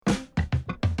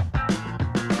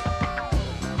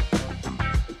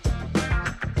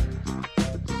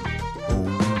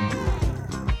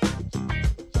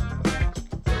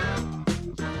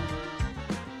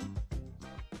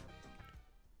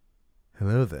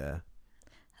Hello there.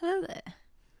 Hello there.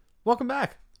 Welcome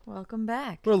back. Welcome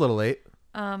back. We're a little late.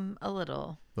 A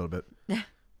little. A little bit.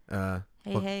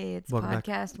 Hey, it's welcome back.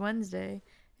 Podcast Wednesday.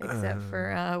 Except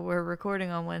for we're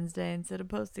recording on Wednesday instead of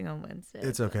posting on Wednesday.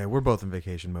 It's okay. We're both in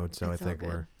vacation mode, so I It's all think good.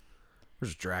 we're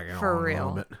just dragging For on a little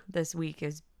real. bit. This week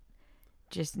is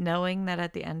just knowing that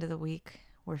at the end of the week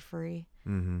we're free.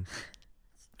 Mm-hmm.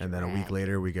 And then a week Drag.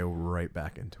 later, we go right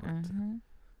back into it. Mm-hmm.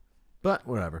 But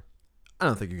whatever. I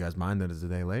don't think you guys mind that it's a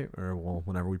day late, or well,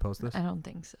 whenever we post this. I don't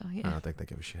think so. I Yeah. don't think they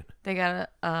give a shit. They gotta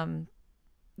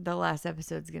the last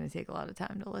episode's gonna take a lot of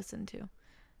time to listen to.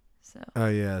 So Oh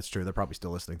yeah, that's true. They're probably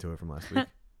still listening to it from last week.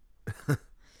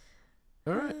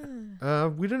 All right.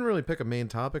 We didn't really pick a main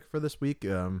topic for this week.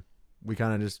 We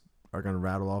kind of just are going to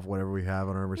rattle off whatever we have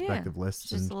on our respective lists.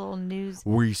 Just And a little news.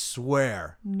 we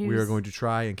swear we are News. going to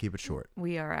try and keep it short.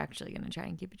 We are actually gonna try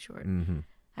and keep it short. Mm-hmm.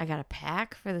 I got a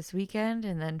pack for this weekend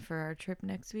and then for our trip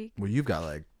next week. Well, you've got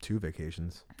like 2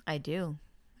 vacations. I do.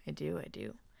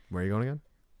 Where are you going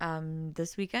again?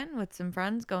 This weekend with some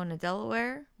friends going to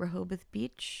Delaware, Rehoboth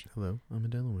Beach. Hello, I'm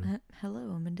in Delaware. Hello,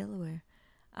 I'm in Delaware.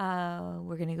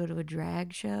 We're gonna go to a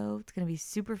drag show. It's gonna be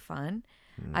super fun.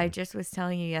 I just was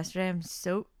telling you yesterday, I'm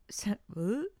super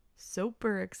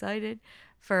excited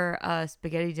for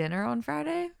spaghetti dinner on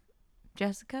Friday.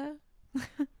 Jessica,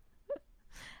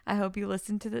 I hope you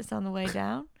listen to this on the way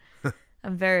down.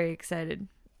 I'm very excited.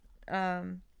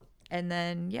 And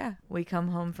then, yeah, we come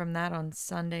home from that on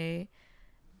Sunday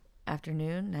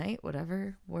afternoon, night,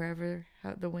 whatever, wherever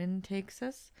how the wind takes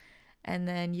us. And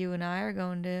then you and I are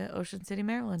going to Ocean City,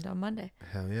 Maryland on Monday.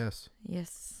 Hell yes.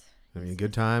 Yes. Having a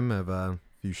good time. Have a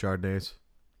few Chardonnays.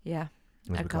 Yeah,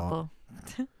 as a we call it.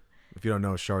 couple. If you don't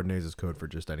know, Chardonnays is code for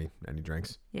just any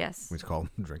drinks. Yes. We just call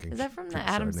them drinking. Is that from the drink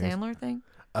Adam Chardonnays. Sandler thing?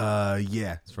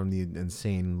 Yeah, it's from the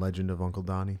Insane Legend of Uncle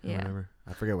Donnie. Or Yeah. whatever.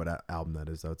 I forget what album that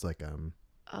is though. It's like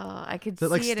I could Is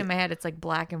it like see it in my head. It's like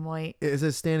black and white. Is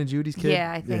it Stan and Judy's kid?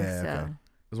 Yeah, I think so. Okay.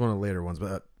 It was one of the later ones,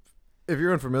 but if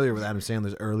you're unfamiliar with Adam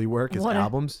Sandler's early work, his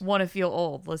albums. Want to feel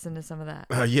old? Listen to some of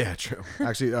that. Yeah, true.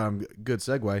 Actually, good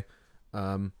segue.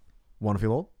 Want to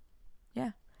feel old?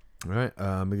 Yeah. All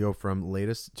right. We go from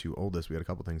latest to oldest. We had a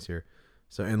couple things here.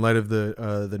 So, in light of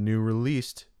the new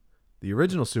released, the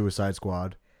original Suicide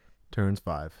Squad turns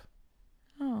 5.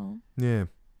 Oh, Yeah.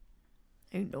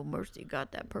 ain't no mercy.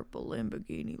 Got that purple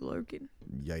Lamborghini lurking.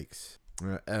 Yikes.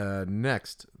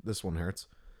 Next, this one hurts.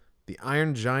 The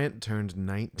Iron Giant turned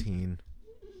 19.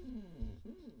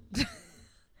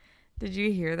 Did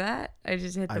you hear that? I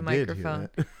just hit the I microphone.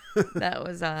 did hear that. That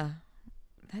was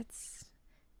that's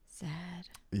sad.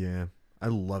 Yeah. I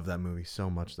love that movie so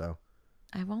much, though.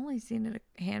 I've only seen it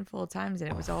a handful of times,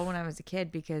 and it was all when I was a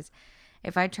kid. Because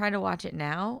if I try to watch it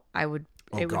now, it would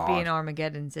be an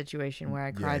Armageddon situation where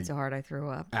I cried so hard I threw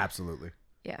up. Absolutely.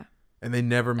 Yeah. And they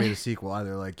never made a sequel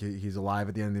either. Like, he's alive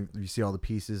at the end. You see all the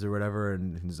pieces or whatever,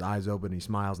 and his eyes open, and he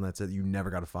smiles, and that's it. You never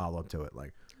got a follow-up to it.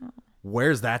 Like,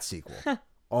 where's that sequel?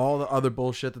 All the other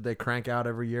bullshit that they crank out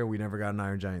every year, we never got an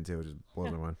Iron Giant 2. It just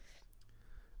blows my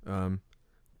mind.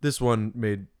 This one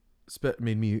made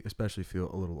me especially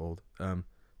feel a little old.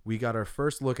 We got our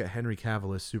first look at Henry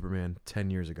Cavill as Superman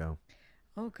 10 years ago.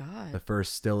 Oh God. The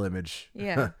first still image.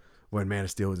 Yeah. When Man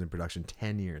of Steel was in production.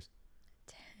 10 years.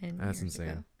 10 That's years insane.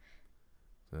 ago.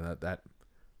 So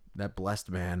that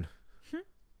blessed man.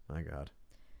 My God.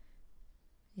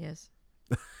 Yes.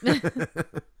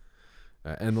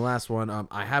 And the last one,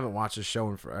 I haven't watched this show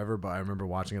in forever, but I remember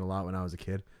watching it a lot when I was a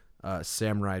kid.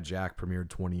 Samurai Jack premiered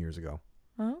 20 years ago.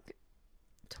 Okay.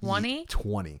 20?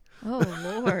 20.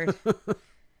 Oh Lord.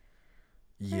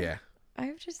 Yeah.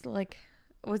 I've just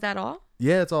was that all?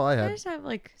 Yeah, that's all I I had. just have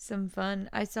some fun.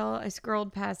 I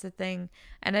scrolled past the thing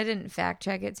and I didn't fact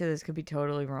check it, so this could be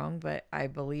totally wrong, but I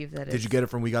believe that Did you get it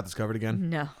from We Got This Covered again?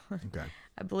 No. Okay.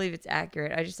 I believe it's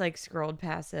accurate. I just scrolled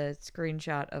past a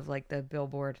screenshot of the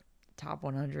Billboard Top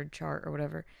 100 chart or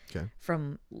whatever. Okay.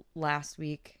 From last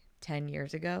week, 10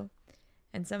 years ago.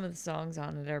 And some of the songs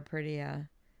on it are pretty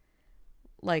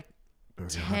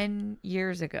 10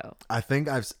 years ago. I think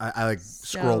I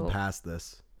scrolled past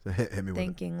this. So hit me with it.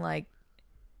 Thinking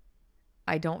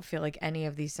I don't feel like any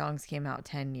of these songs came out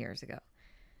 10 years ago.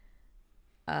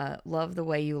 Love the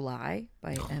Way You Lie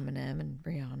by Eminem and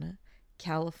Rihanna.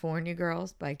 California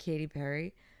Girls by Katy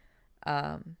Perry.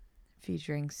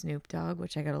 Featuring Snoop Dogg,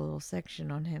 which I got a little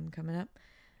section on him coming up.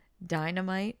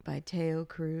 Dynamite by Teo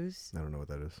Cruz. I don't know what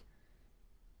that is.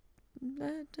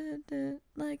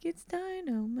 Like it's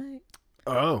dynamite.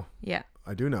 Oh. Yeah.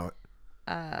 I do know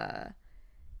it.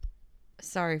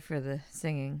 Sorry for the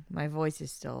singing. My voice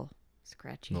is still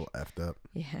scratchy. A little effed up.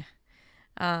 Yeah.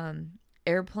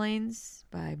 Airplanes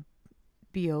by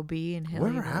B.O.B. and Haley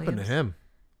Whatever happened to Williams. him?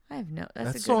 I have no. That's a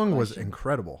That good song was question.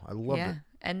 incredible. I loved Yeah, it.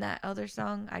 and that other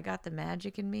song, "I Got the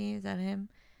Magic in Me," is that him?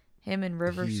 Him and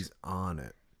Rivers He's on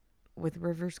it. with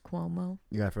Rivers Cuomo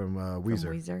You got from from Weezer.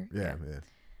 Weezer. Yeah, yeah.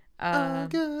 I Um,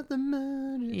 got the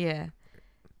magic. yeah.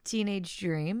 Teenage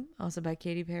Dream, also by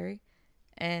Katy Perry,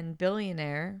 and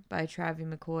Billionaire by Travie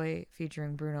McCoy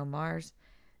featuring Bruno Mars.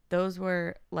 Those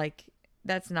were like,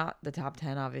 that's not the top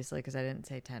 10, obviously, because I didn't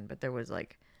say 10, but there was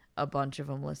like a bunch of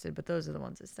them listed, but those are the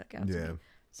ones that stuck out to Yeah. me.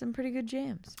 Some pretty good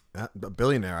jams. The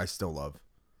Billionaire, I still love.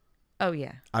 Oh,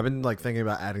 yeah. I've been like thinking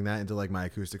about adding that into like my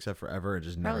acoustic set forever. And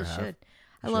just never Probably have. should.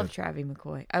 I love Travie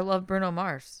McCoy. I love Bruno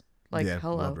Mars. Like, yeah,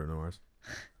 hello. love Bruno Mars.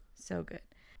 So good.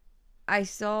 I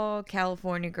saw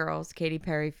California Girls, Katy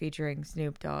Perry featuring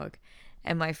Snoop Dogg.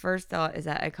 And my first thought is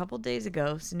that a couple days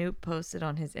ago, Snoop posted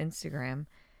on his Instagram,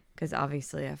 because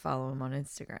obviously I follow him on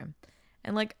Instagram.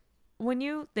 And like, when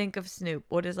you think of Snoop,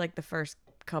 what is like the first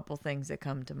couple things that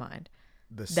come to mind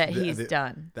he's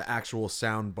done? The actual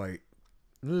sound bite,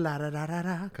 la da da da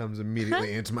da, comes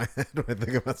immediately into my head when I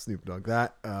think about Snoop Dogg.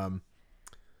 That,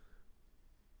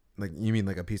 like, you mean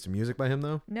like a piece of music by him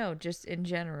though? No, just in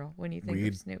general, when you think Weed.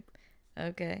 of Snoop.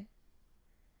 Okay.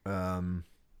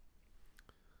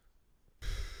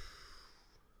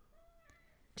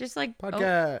 Just like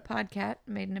Podcat. Podcat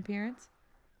made an appearance.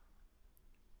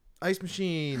 Ice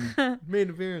Machine made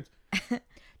an appearance.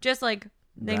 Just like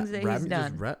things that he's just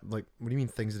done. rap, like, what do you mean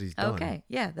things that he's done? Okay,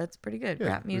 yeah, that's pretty good. Yeah,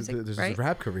 Rap music, There's right? his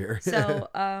rap career. So,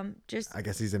 just I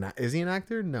guess is he an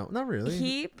actor? No, not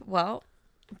really. well,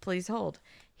 please hold.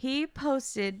 He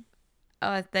posted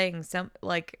a thing,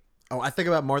 Oh, I think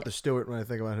about Martha Stewart when I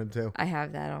think about him too. I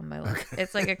have that on my list.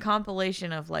 It's like a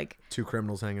compilation of like Two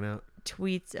criminals hanging out.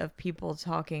 tweets of people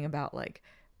talking about like,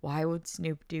 why would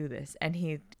Snoop do this? And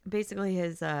he basically,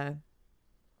 his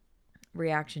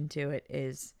reaction to it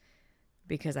is,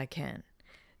 because I can.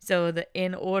 So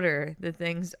in order, the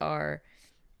things are,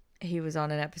 he was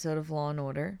on an episode of Law and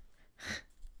Order,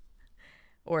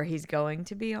 or he's going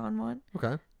to be on one.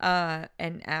 Okay.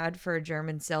 An ad for a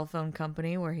German cell phone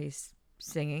company where he's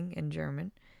singing in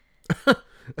German.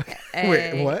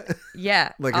 Wait, what?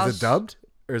 Yeah. Like, is it dubbed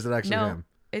or is it actually No, him?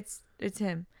 it's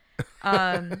him.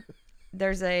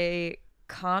 There's a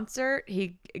concert.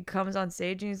 He comes on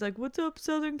stage and he's like, "What's up,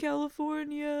 Southern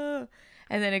California?"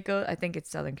 And then it goes, I think it's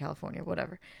Southern California,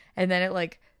 whatever. And then it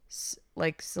like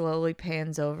slowly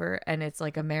pans over and it's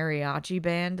like a mariachi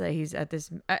band that he's at this,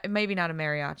 maybe not a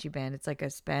mariachi band. It's like a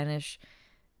Spanish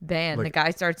band. Like, the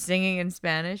guy starts singing in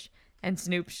Spanish and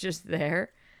Snoop's just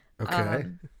there. Okay.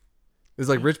 It's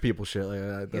like rich people shit.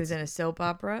 Like, He was in a soap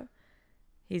opera.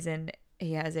 He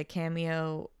has a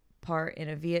cameo part in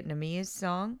a Vietnamese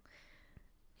song.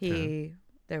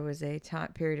 There was a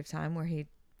period of time where he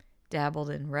dabbled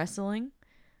in wrestling.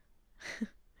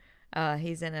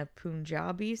 He's in a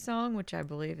Punjabi song, which I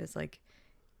believe is like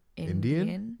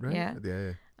Indian, right?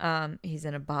 Yeah. He's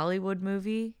in a Bollywood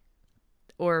movie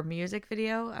or music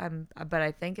video. But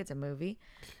I think it's a movie.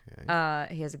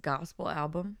 Okay. He has a gospel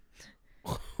album.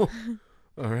 All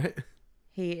right.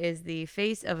 He is the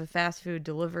face of a fast food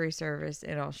delivery service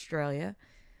in Australia.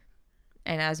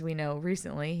 And as we know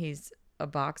recently, he's a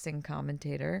boxing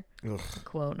commentator,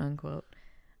 quote unquote.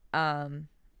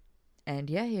 And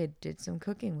yeah, he did some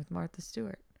cooking with Martha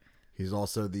Stewart. He's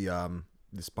also the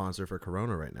sponsor for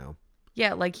Corona right now.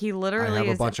 Yeah, like he literally I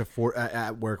have a bunch of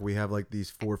at work. We have like these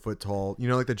 4 foot tall,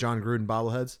 like the John Gruden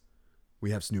bobbleheads.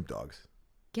 We have Snoop Dogs.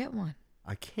 Get one.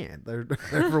 I can't. They're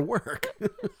for work.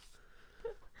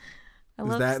 I Is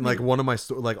love that Snoop. like one of my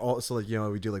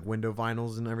we do like window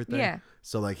vinyls and everything. Yeah.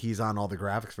 So like he's on all the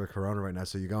graphics for Corona right now.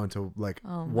 So you go into like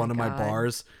Oh my one of my God.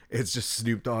 bars, it's just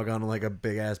Snoop Dogg on like a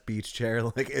big ass beach chair.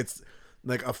 Like it's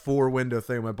like a 4 window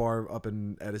thing. My bar up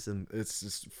in Edison, it's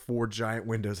just 4 giant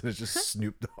windows and it's just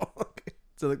Snoop Dogg.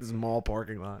 It's like this mall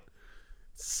parking lot.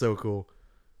 It's so cool.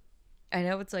 I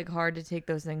know it's like hard to take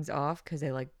those things off because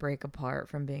they like break apart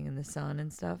from being in the sun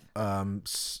and stuff.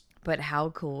 But how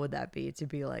cool would that be to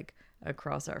be like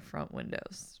across our front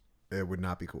windows? It would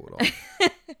not be cool at all.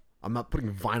 I'm not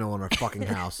putting vinyl on our fucking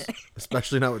house,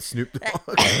 especially not with Snoop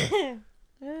Dogg.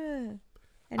 Anyway,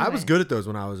 I was good at those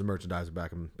when I was a merchandiser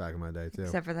back in my day too.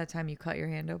 except for that time you cut your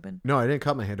hand open. No, I didn't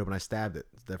cut my hand open. I stabbed it.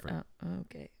 It's different. Oh,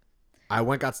 okay. I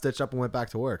got stitched up and went back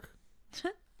to work.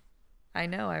 I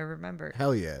know. I remember.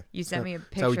 Hell yeah. You sent me a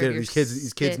That's how we picture did of it. your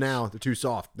These kids now, they're too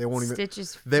soft. They won't even.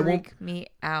 Stitches they freak me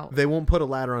out. They won't put a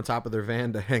ladder on top of their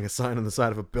van to hang a sign on the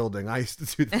side of a building. I used to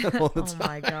do that all the Oh time.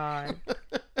 my God.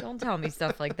 Don't tell me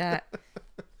stuff like that.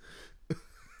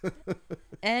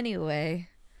 Anyway,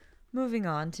 moving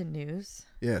on to news.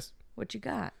 Yes. What you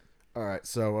got? All right,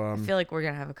 so I feel like we're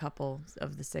gonna have a couple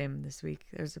of the same this week.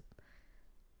 There's a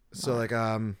so like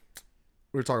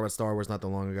we were talking about Star Wars not that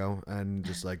long ago, and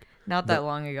just like not that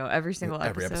long ago. Every single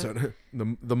every episode,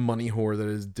 the money whore that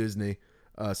is Disney.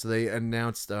 So they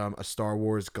announced a Star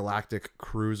Wars Galactic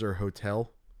Cruiser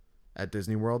Hotel at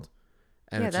Disney World,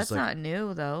 and Yeah, it's that's just like, not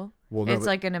new though. well, no, It's but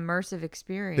like an immersive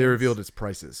experience. they revealed its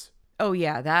prices. Oh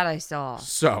yeah, that I saw.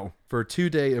 So for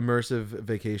 2-day immersive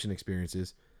vacation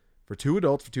experiences, for 2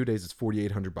 adults for 2 days, it's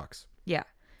 $4,800. Yeah.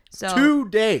 So 2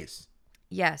 days.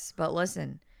 yes, but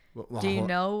listen. Well, Do you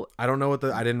know? I don't know what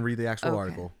I didn't read the actual Okay.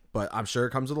 article, but I'm sure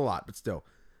it comes with a lot. But still,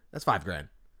 that's $5,000.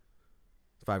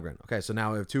 $5,000. Okay, so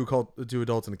now we have two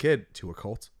adults and a kid. Two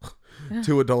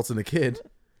adults and a kid.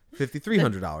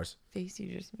 $5,300, Face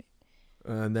you just made.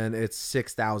 and then it's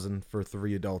 $6,000 for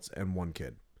 3 adults and 1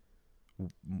 kid.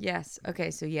 Yes.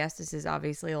 Okay. So yes, this is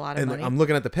obviously a lot of And money. I'm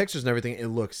looking at the pictures and everything. It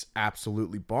looks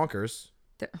absolutely bonkers.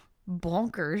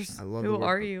 Bonkers. I love. Who the word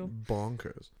are you?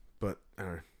 Bonkers, but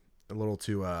a little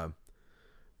too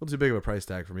big of a price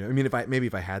tag for me. I mean, if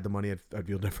I had the money, I'd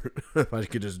feel different. If I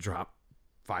could just drop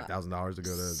 $5,000 to go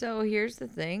to. So here's the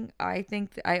thing. I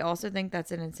also think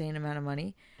that's an insane amount of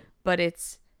money, but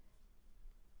it's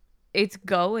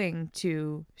going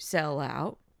to sell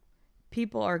out.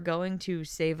 People are going to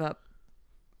save up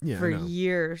Yeah, for I know.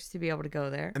 years to be able to go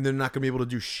there. And they're not gonna be able to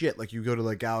do shit like you go to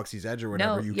like Galaxy's Edge or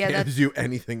whatever. No, You yeah, can't that's- do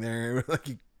anything there.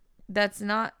 Like That's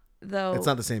not though. it's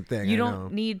not the same thing. You I don't know.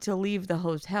 need to leave the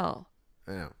hotel.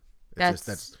 I know. It's That's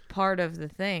just part of the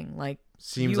thing. Like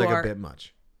seems you like are a bit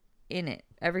much. in it.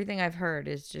 Everything I've heard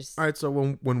is just All right, so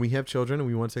when we have children and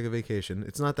we want to take a vacation,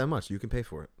 it's not that much. You can pay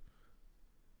for it.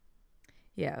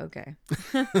 yeah, okay.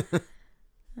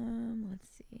 Let's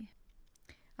see.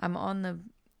 I'm on the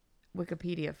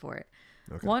Wikipedia for it.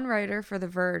 Okay. One writer for The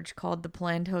Verge called the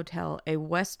planned hotel a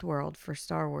Westworld for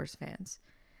Star Wars fans.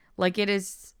 Like it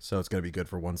is. So it's gonna be good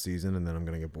for one season, and then I'm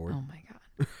gonna get bored. Oh my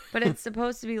god! But it's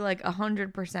supposed to be like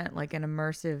 100% like an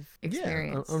immersive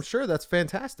experience. Yeah, I'm sure that's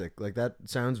fantastic. Like that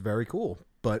sounds very cool,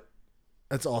 but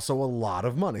it's also a lot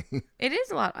of money. It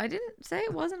is a lot. I didn't say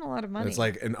it wasn't a lot of money. It's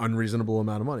like an unreasonable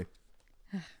amount of money.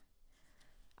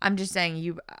 I'm just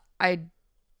saying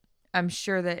I'm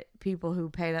sure that people who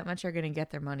pay that much are going to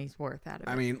get their money's worth out of it.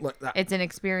 I mean, look, It's an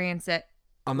experience that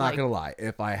I'm not like- gonna lie.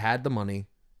 If I had the money,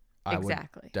 I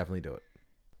Exactly. would definitely do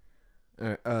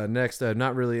it. Next,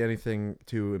 not really anything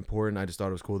too important. I just thought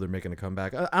it was cool they're making a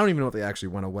comeback. I don't even know if they actually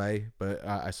went away, but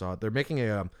I saw it. They're making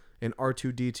an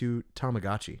R2D2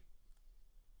 Tamagotchi.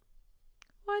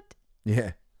 What?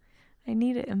 Yeah. I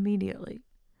need it immediately.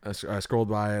 I scrolled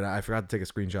by it. I forgot to take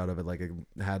a screenshot of it. Like it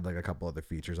had like a couple other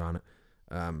features on it.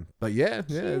 But yeah, I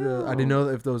didn't Cute. know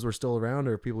if those were still around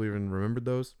or if people even remembered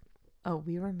those. Oh,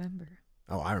 we remember.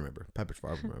 Oh, I remember. Pepperidge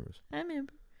Farm remembers. I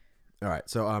remember. All right,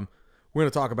 so we're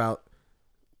gonna talk about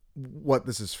what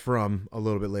this is from a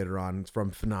little bit later on. It's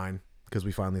from F9 because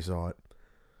we finally saw it.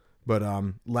 But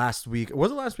last week,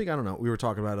 was it last week? I don't know. We were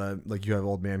talking about like you have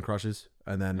old man crushes,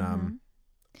 and then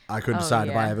I couldn't Oh, decide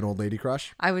if I yeah. have an old lady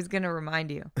crush. I was going to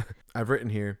remind you. I've written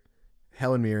here,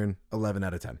 Helen Mirren, 11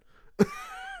 out of 10.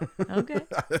 Okay.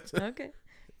 Okay.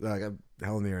 Like,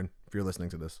 Helen Mirren, if you're listening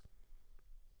to this,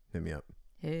 hit me up.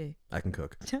 Hey. I can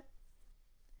cook.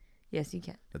 Yes, you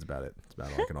can. That's about it. That's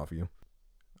about all I can offer you.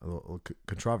 A little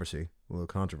controversy, a little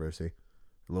controversy,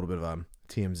 a little bit of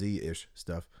TMZ-ish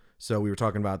stuff. So we were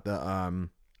talking about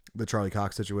the Charlie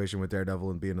Cox situation with Daredevil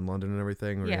and being in London and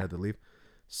everything, where he Yeah. had to leave.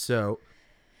 So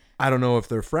I don't know if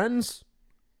they're friends,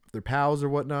 if they're pals or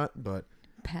whatnot, but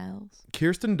Pals.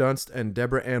 Kirsten Dunst and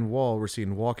Deborah Ann Wall were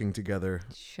seen walking together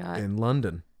Shut in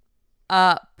London.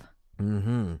 up.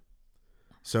 Mm-hmm.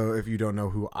 So if you don't know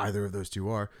who either of those two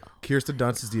are, Kirsten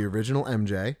Dunst is the original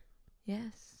MJ,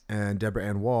 Yes. and Deborah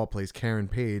Ann Wall plays Karen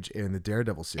Page in the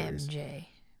Daredevil series. MJ.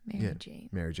 Mary Jane.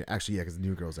 Mary Jane. Actually, yeah, because the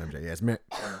new girl's MJ. Yeah,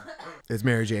 it's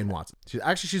Mary Jane Watson.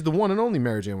 She's the one and only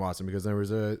Mary Jane Watson because there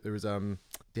was damn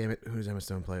it, who does Emma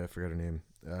Stone play? I forgot her name.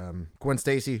 Gwen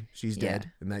Stacy. She's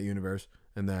dead in that universe,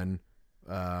 and then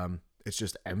it's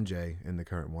just MJ in the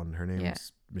current one. Her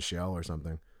name's Michelle or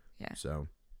something. Yeah. So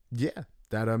yeah,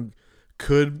 that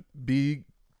could be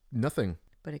nothing.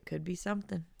 But it could be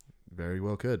something. Very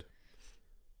well could.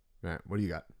 All right, what do you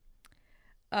got?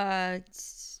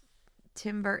 It's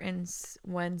Tim Burton's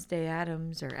Wednesday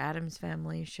Addams or Addams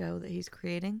Family show that he's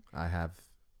creating I have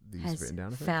these has written down.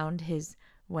 I think. found his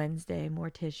Wednesday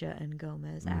Morticia and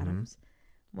Gomez Addams.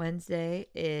 Wednesday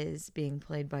is being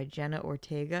played by Jenna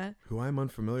Ortega. Who I'm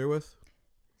unfamiliar with.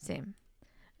 Same.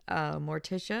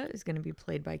 Morticia is going to be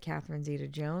played by Catherine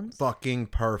Zeta-Jones. Fucking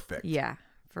perfect. Yeah,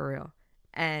 for real.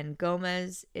 And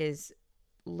Gomez is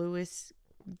Louis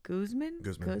Guzman.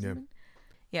 Guzman,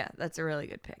 Yeah, that's a really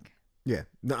good pick. Yeah,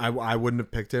 no, I wouldn't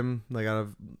have picked him like out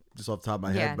of just off the top of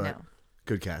my head, but no.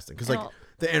 good casting because And like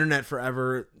the internet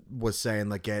forever was saying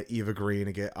like get Eva Green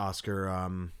and get Oscar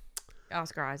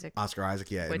Isaac. Oscar Isaac,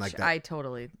 yeah, Which and like that, I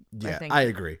totally. yeah, I think I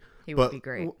agree. he But would be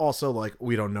great. also, like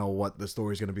we don't know what the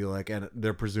story's going to be like, and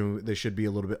they're presuming they should be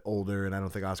a little bit older, and I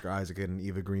don't think Oscar Isaac and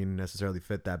Eva Green necessarily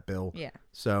fit that bill. Yeah.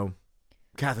 So,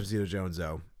 Catherine Zeta-Jones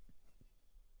though,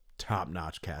 top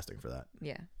notch casting for that.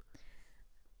 Yeah.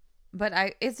 But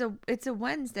it's a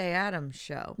Wednesday Addams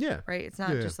show. Yeah. Right? It's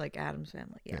not Yeah. just like Addams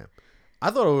Family. Yeah. I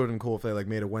thought it would have been cool if they like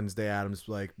made a Wednesday Addams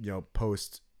like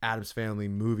post Addams Family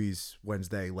movies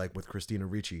Wednesday like with Christina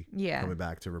Ricci coming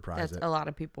back to reprise That's it. A lot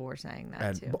of people were saying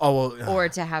that too. Oh well, Or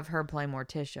to have her play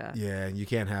Morticia. yeah, you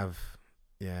can't have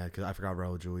because I forgot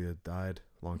Raul Julia died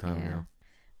a long time ago.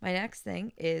 My next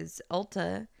thing is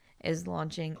Ulta is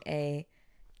launching a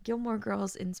Gilmore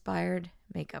Girls inspired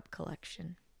makeup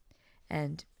collection,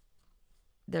 and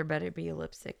there better be a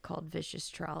lipstick called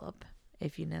Vicious Trollop.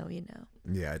 If you know, you know.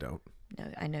 Yeah, I don't. No,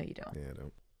 I know you don't. Yeah,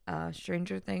 I don't.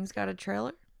 Stranger Things got a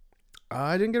trailer.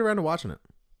 I didn't get around to watching it.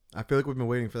 I feel like we've been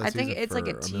waiting for that. I think season it's for like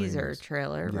a million teaser years.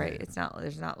 trailer, Yeah. right? It's not.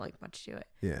 There's not like much to it.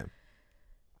 Yeah.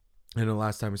 And the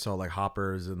last time we saw like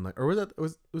Hoppers and like, or was it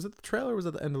the trailer? Or was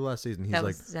it the end of the last season? He's That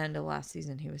like, was the end of last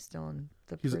season. He was still in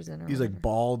the he's prison. Or he's whatever. like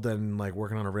bald and like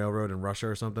working on a railroad in Russia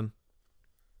or something.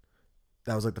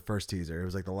 That was like the first teaser. It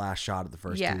was like the last shot of the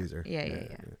first teaser. Yeah.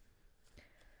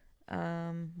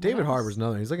 What David else? Harbour's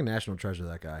another. He's like a national treasure.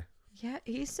 That guy. Yeah,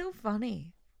 he's so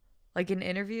funny, like in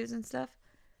interviews and stuff.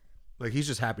 Like he's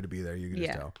just happy to be there. You can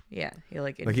just tell. Yeah, he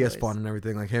like He has enjoys- fun and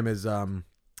everything. Like him as a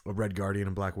Red Guardian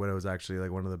and Black Widow is actually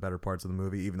like one of the better parts of the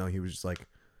movie, even though he was just like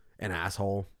an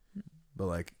asshole. But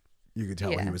like you could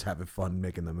tell he was having fun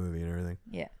making the movie and everything.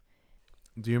 Yeah.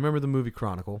 Do you remember the movie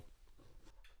Chronicle?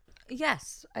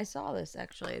 Yes, I saw this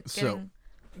actually. It's So- getting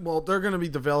Well, they're going to be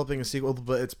developing a sequel,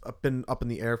 but it's been up in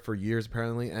the air for years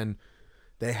apparently, and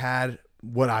they had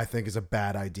what I think is a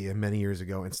bad idea many years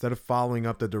ago. Instead of following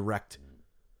up the direct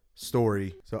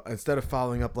story, so instead of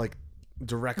following up like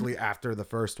directly after the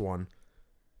first one,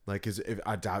 like if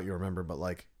I doubt you remember, but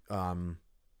like no,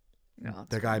 it's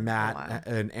the guy been a Matt while.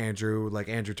 and Andrew, like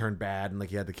Andrew turned bad and like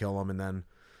he had to kill him, and then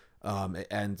it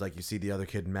ends like you see the other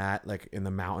kid Matt like in the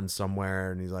mountains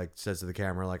somewhere, and he like says to the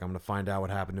camera like I'm gonna find out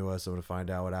what happened to us, I'm gonna find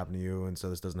out what happened to you, and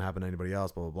so this doesn't happen to anybody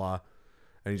else, blah blah blah,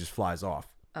 and he just flies off.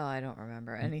 Oh, I don't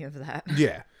remember any of that.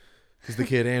 Yeah, because the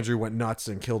kid Andrew went nuts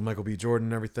and killed Michael B. Jordan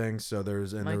and everything. So there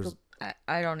was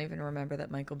I don't even remember that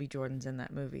Michael B. Jordan's in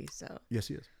that movie. So yes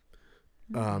he is.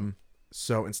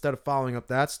 So instead of following up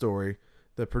that story,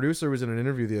 the producer was in an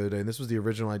interview the other day, and this was the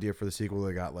original idea for the sequel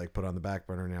that got like put on the back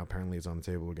burner. Now apparently it's on the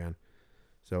table again.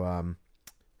 So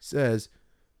says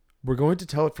we're going to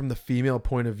tell it from the female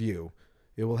point of view.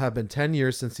 It will have been 10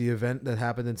 years since the event that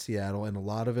happened in Seattle, and a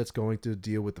lot of it's going to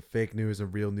deal with the fake news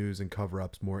and real news and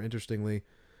cover-ups. More interestingly,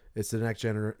 it's the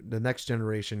next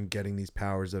generation getting these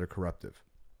powers that are corruptive.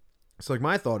 So like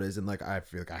my thought is, and like I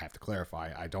feel like I have to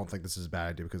clarify, I don't think this is a bad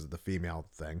idea because of the female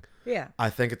thing. yeah, I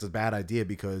think it's a bad idea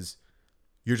because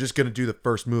you're just going to do the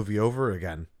first movie over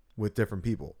again with different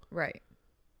people. right.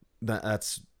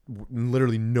 That's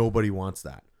literally nobody wants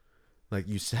that. Like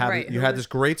you had this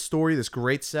great story, this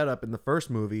great setup in the first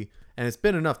movie, and it's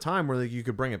been enough time where like you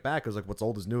could bring it back. Because like what's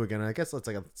old is new again. And I guess it's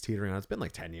teetering on. It's been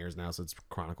like 10 years now since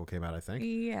Chronicle came out. I think.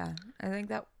 Yeah, I think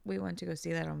that we went to go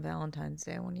see that on Valentine's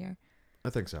Day one year. I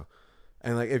think so.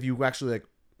 And like if you actually like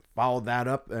followed that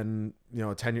up, and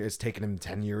 10 years, it's taken him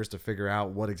 10 years to figure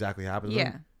out what exactly happened.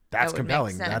 Yeah, that's that would make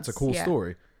compelling. That's a sense, cool yeah.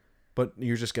 story. But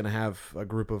you're just gonna have a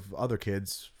group of other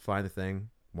kids find the thing.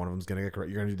 One of them's gonna get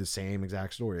correct. You're gonna do the same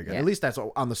exact story again. Yeah. At least that's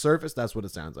on the surface. That's what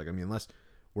it sounds like. I mean, unless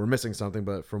we're missing something,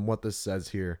 but from what this says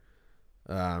here,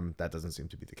 that doesn't seem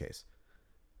to be the case.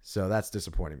 So that's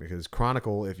disappointing because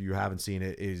Chronicle, if you haven't seen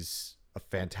it, is a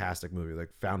fantastic movie. Like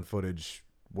found footage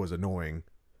was annoying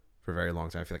for a very long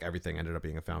time. I feel like everything ended up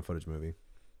being a found footage movie,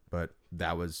 but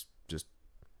that was just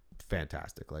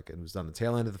fantastic. Like it was on the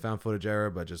tail end of the found footage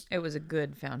era, but just It was a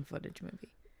good found footage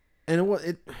movie. and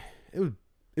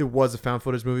it was a found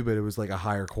footage movie, but it was like a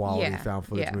higher quality Yeah, found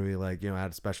footage yeah. movie. Like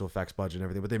had a special effects budget and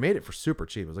everything, but they made it for super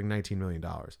cheap. It was like $19 million.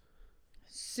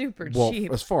 Super Well,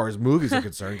 cheap. as far as movies are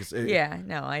concerned, Yeah,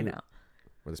 no, I know.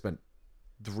 where they spent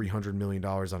 $300 million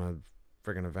on a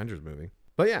freaking Avengers movie.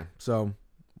 But yeah, so we'll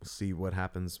see what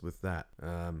happens with that.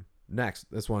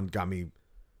 Next, this one got me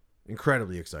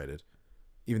incredibly excited,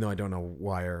 even though I don't know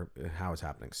why or how it's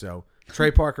happening. So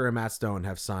Trey Parker and Matt Stone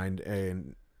have signed a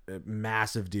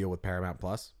massive deal with Paramount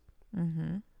Plus.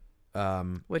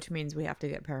 Mm-hmm. Which means we have to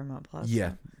get Paramount Plus.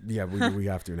 Yeah, we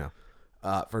have to now.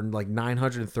 for like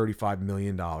 $935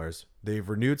 million. They've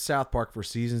renewed South Park for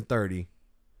season 30.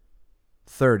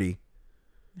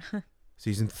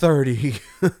 Season 30.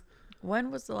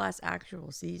 When was the last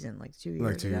actual season? Like 2 years ago?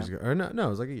 Like 2 years ago. Or no, it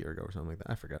was like a year ago or something like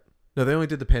that. I forget. No, they only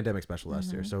did the pandemic special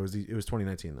last year. So it was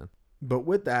 2019 then. But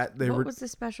with that, what was the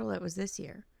special that was this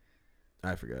year?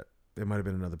 I forget. It might have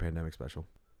been another pandemic special.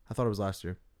 I thought it was last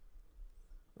year.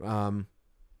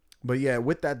 But yeah,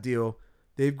 with that deal,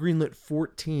 they've greenlit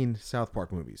 14 South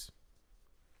Park movies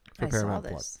for Paramount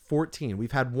Plus. 14.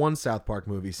 We've had one South Park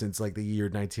movie since like the year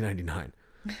 1999.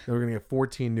 Then we're gonna get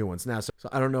 14 new ones now. So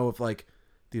I don't know if like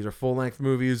these are full length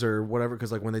movies or whatever,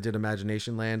 because like when they did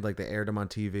Imagination Land, like they aired them on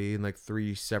TV in like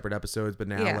 3 separate episodes, but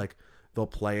now like they'll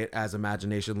play it as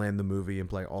Imagination Land the movie and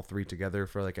play all 3 together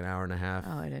for like an hour and a half.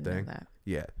 Oh, I didn't know that.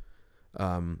 Yeah.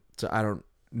 So I don't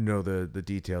know the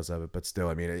details of it, but still,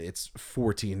 I mean, it's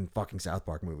 14 fucking South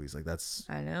Park movies. Like that's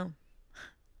I know.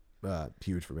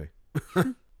 Huge for me.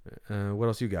 What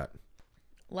else you got?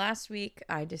 Last week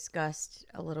I discussed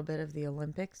a little bit of the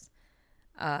Olympics.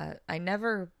 I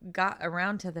never got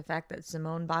around to the fact that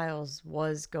Simone Biles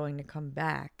was going to come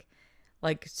back.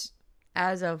 Like,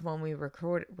 as of when we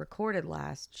recorded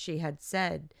last, she had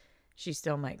said she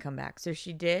still might come back. So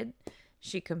she did.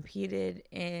 She competed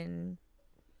in,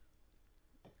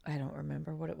 I don't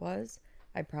remember what it was.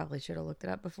 I probably should have looked it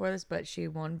up before this, but she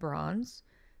won bronze.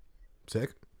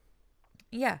 Sick.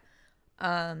 Yeah.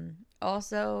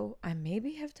 Also, I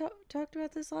maybe have talked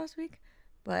about this last week,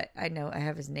 but I know I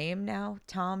have his name now.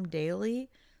 Tom Daley.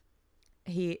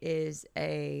 He is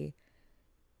a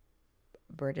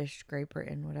British, Great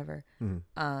Britain, whatever,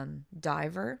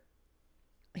 diver.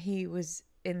 He was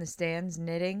in the stands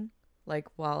knitting, like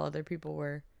while other people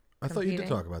were competing. I thought you did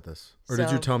talk about this. Or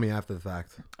did you tell me after the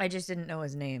fact? I just didn't know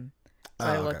his name. So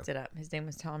I looked it up. His name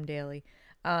was Tom Daley.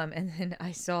 And then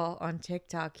I saw on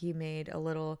TikTok he made a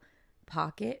little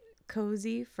pocket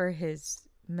cozy for his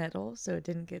medal so it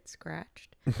didn't get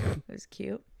scratched. It was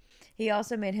cute. He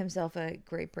also made himself a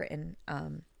Great Britain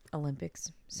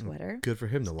Olympics sweater. Good for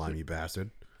him, the limey bastard.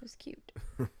 It was cute.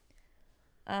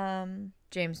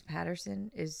 James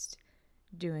Patterson is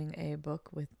doing a book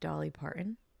with Dolly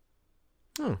Parton.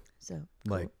 Oh. So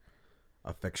cool. Like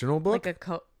a fictional book?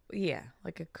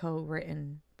 Like a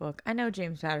co-written book. I know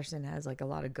James Patterson has like a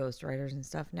lot of ghostwriters and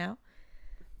stuff now,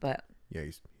 but yeah,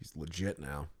 he's legit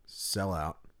now. Sell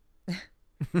out.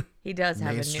 He does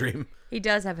have mainstream. He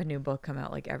does have a new book come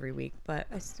out like every week, but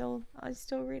I still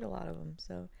read a lot of them.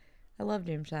 So I love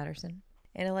James Patterson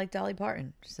and I like Dolly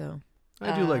Parton. So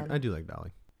I do like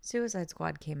Dolly. Suicide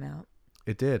Squad came out.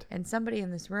 It did. And somebody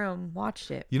in this room watched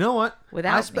it. You know what?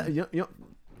 Without me. You know,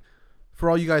 for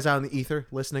all you guys out in the ether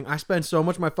listening, I spent so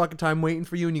much of my fucking time waiting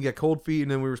for you, and you get cold feet,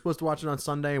 and then we were supposed to watch it on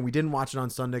Sunday, and we didn't watch it on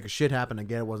Sunday because shit happened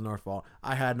again. It wasn't our fault.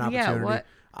 I had an opportunity. Yeah, what?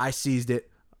 I seized it.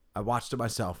 I watched it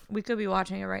myself. We could be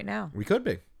watching it right now. We could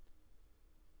be.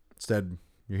 Instead,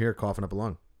 you're here coughing up a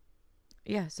lung.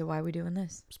 Yeah, so why are we doing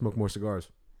this? Smoke more cigars.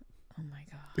 Oh my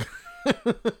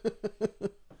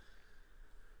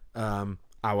God.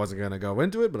 I wasn't going to go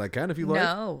into it, but I can if you like.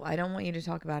 No, I don't want you to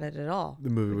talk about it at all.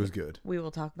 The movie was good. We will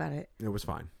talk about it. It was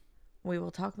fine. We will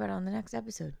talk about it on the next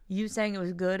episode. You saying it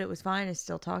was good, it was fine, is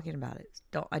still talking about it.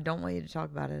 I don't want you to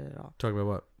talk about it at all. Talk about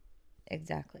what?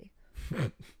 Exactly.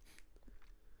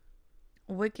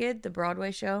 Wicked, the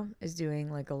Broadway show, is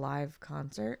doing like a live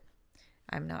concert.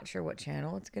 I'm not sure what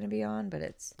channel it's going to be on, but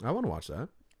it's... I want to watch that.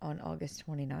 On August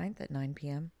 29th at 9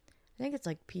 p.m. I think it's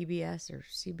like PBS or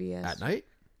CBS. At night?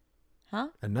 Huh?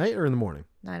 At night or in the morning?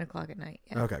 9 o'clock at night.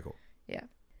 Yeah. Okay, cool. Yeah.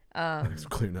 Thanks for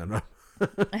clearing that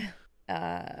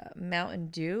up. Mountain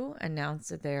Dew announced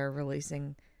that they're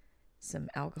releasing some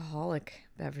alcoholic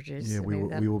beverages. Yeah, so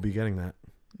we will be getting that.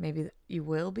 Maybe you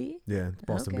will be? Yeah, it's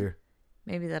Boston beer.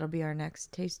 Maybe that'll be our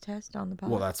next taste test on the pod.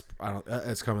 Well,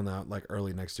 it's coming out like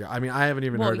early next year. I mean, I haven't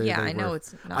even heard anything. Yeah, I know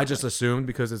it's not. I just assumed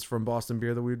because it's from Boston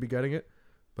Beer that we'd be getting it,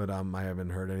 but I haven't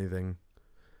heard anything.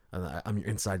 I'm your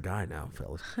inside guy now,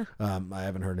 fellas. I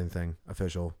haven't heard anything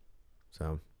official,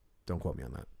 so don't quote me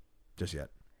on that just yet.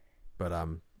 But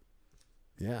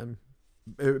yeah,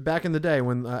 back in the day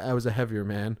when I was a heavier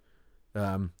man,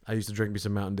 I used to drink me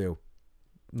some Mountain Dew.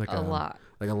 Like a lot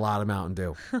of Mountain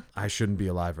Dew. I shouldn't be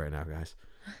alive right now, guys.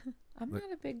 I'm not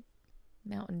a big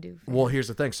Mountain Dew fan. Well, here's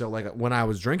the thing. So, like, when I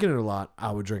was drinking it a lot,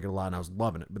 I would drink it a lot, and I was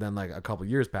loving it. But then, like, a couple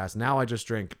years passed. Now I just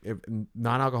drink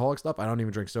non-alcoholic stuff. I don't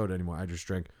even drink soda anymore. I just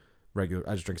drink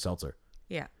seltzer.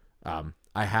 Yeah.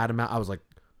 I had I was like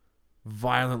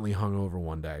violently hungover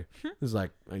one day. It was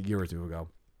like a year or two ago,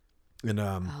 and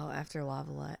after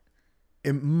Lavalette.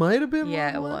 it might have been.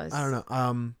 Yeah, Lavalette. it was. I don't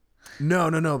know.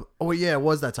 No. Oh yeah, it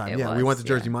was that time. It Yeah, we went was, to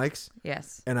Jersey yeah. Mike's,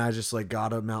 Yes. and I just like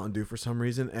got a Mountain Dew for some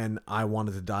reason, and I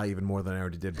wanted to die even more than I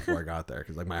already did before I got there,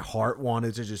 because like my heart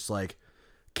wanted to just like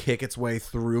kick its way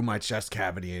through my chest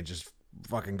cavity and just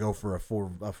fucking go for a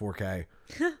 4K.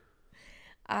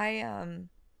 I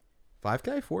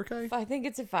 5K, 4K, I think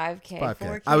it's a 5K. 5K.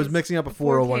 4K I was is- mixing up a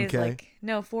 4K is 401K. like,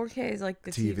 no, 4K is like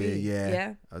the TV. TV.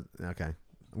 Yeah. Yeah. Okay.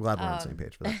 I'm glad we're on the same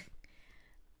page for that.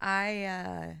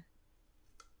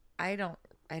 I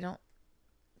don't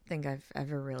think I've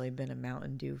ever really been a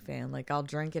Mountain Dew fan. Like I'll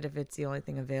drink it if it's the only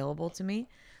thing available to me.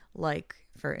 Like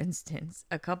for instance,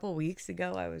 a couple weeks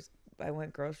ago I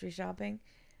went grocery shopping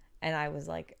and I was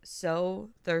like so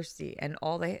thirsty and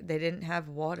all they didn't have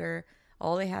water.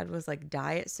 All they had was like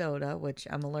diet soda, which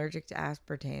I'm allergic to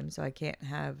aspartame, so I can't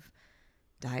have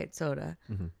diet soda.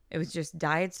 Mm-hmm. It was just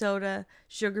diet soda,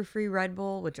 sugar-free Red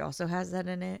Bull, which also has that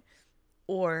in it,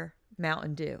 or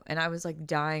Mountain Dew. And I was like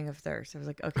dying of thirst. I was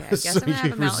like, okay, I guess So I'm gonna have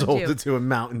you a Mountain resulted Dew. to a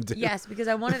Mountain Dew. Yes, because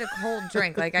I wanted a cold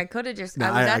drink. Like I could have just No, I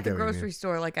was I at get the what you mean. grocery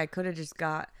store, like I could have just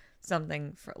got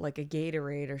something for like a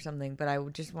Gatorade or something, but I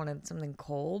just wanted something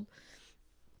cold,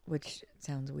 which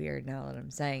sounds weird now that I'm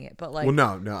saying it. But like Well,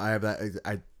 no, I have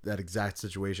that. That exact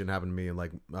situation happened to me. And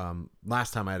like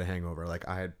last time I had a hangover, like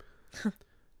I had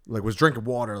like was drinking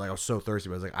water, like I was so thirsty,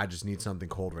 but I was like, I just need something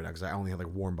cold right now because I only had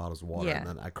like warm bottles of water, Yeah. and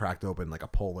then I cracked open like a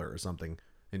Polar or something,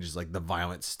 and just like the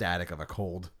violent static of a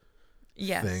cold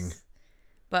yes. thing.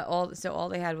 But all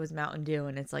they had was Mountain Dew,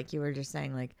 and it's like you were just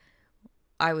saying, like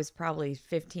I was probably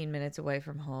 15 minutes away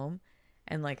from home,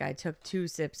 and like I took 2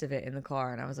 sips of it in the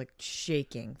car, and I was like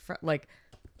shaking, like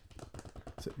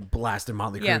Blasting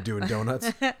Motley Crue Yeah. doing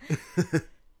donuts.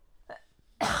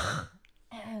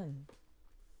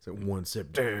 So one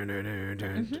sip. All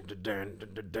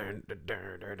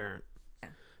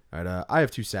right, I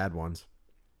have 2 sad ones.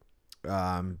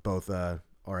 Both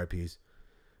RIPs.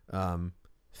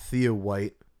 Thea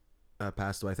White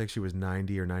passed away. I think she was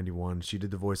 90 or 91. She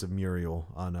did the voice of Muriel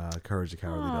on Courage the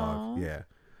Cowardly Aw. Dog. Yeah.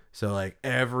 So like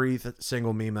every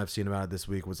single meme I've seen about it this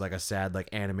week was like a sad like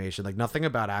animation, like nothing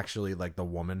about actually like the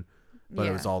woman, but it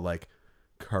Yeah. was all like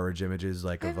Courage images,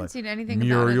 like I of haven't like seen anything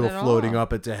Muriel about it at floating all.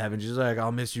 up into heaven. She's like,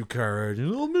 "I'll miss you, Courage.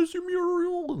 And I'll miss you,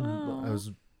 Muriel." Aw. It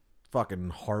was fucking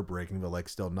heartbreaking, but like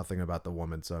still nothing about the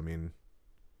woman. So I mean,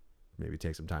 maybe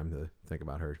take some time to think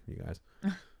about her, you guys.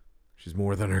 She's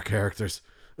more than her characters.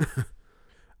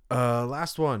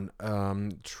 Last one.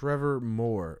 Trevor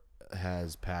Moore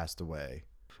has passed away.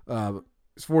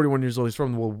 He's 41 years old. He's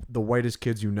from the Whitest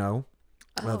Kids You Know,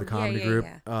 the comedy group.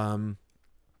 Yeah.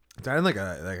 Died in like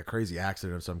a crazy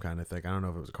accident of some kind. I think I don't know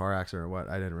if it was a car accident or what.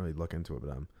 I didn't really look into it,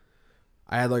 but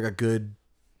I had like a good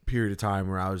period of time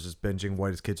where I was just binging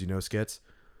Whitest Kids You Know skits,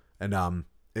 and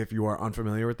if you are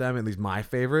unfamiliar with them, at least my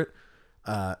favorite,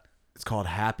 it's called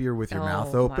Happier with Your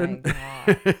Mouth Oh Open. my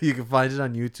God. You can find it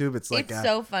on YouTube. It's like It's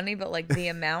so funny, but like the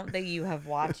amount that you have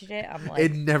watched it, I'm like,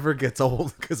 it never gets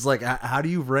old because like how do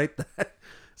you write that?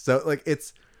 So like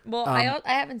it's well, I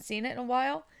haven't seen it in a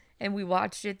while, and we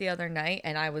watched it the other night,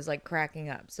 and I was like cracking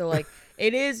up. So like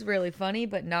it is really funny,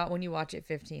 but not when you watch it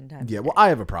 15 times. yeah. Well, I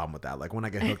have a problem with that. Like when I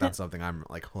get hooked on something, I'm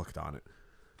like hooked on it.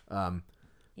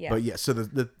 Yeah. But yeah, so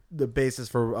the basis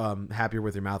for Happier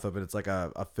with Your Mouth Open, it's like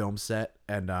a film set,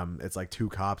 and it's like 2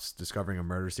 cops discovering a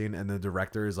murder scene, and the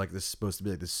director is like this supposed to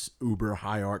be like this uber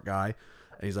high art guy,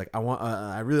 and he's like,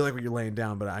 I really like what you're laying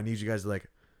down, but I need you guys to like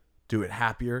do it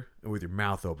happier and with your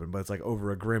mouth open, but it's like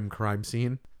over a grim crime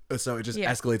scene, so it just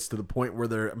Yeah. escalates to the point where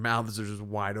their mouths are just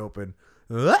wide open.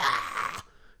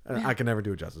 I can never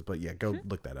do it justice, but yeah, go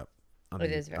look that up on It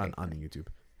the, is very on the YouTube.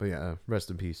 But yeah, rest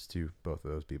in peace to both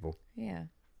of those people. Yeah.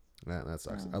 That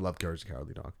sucks. Oh. I love Courage the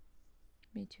Cowardly Dog.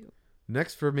 Me too.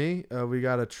 Next for me, we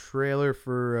got a trailer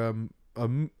for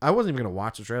I wasn't even gonna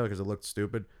watch the trailer because it looked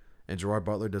stupid, and Gerard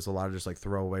Butler does a lot of just like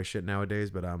throwaway shit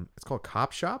nowadays. But it's called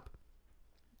Cop Shop.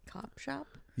 Cop Shop.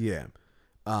 Yeah.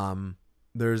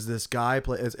 There's this guy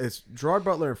it's Gerard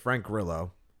Butler and Frank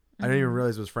Grillo. I didn't even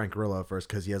realize it was Frank Grillo at first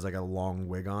because he has like a long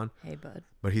wig on, Hey, bud.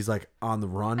 but he's like on the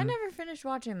run. I never finished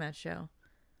watching that show.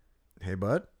 Hey,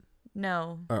 bud.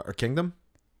 No. Or Kingdom.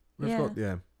 What's it Yeah. called?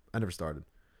 Yeah. I never started,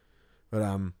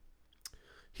 but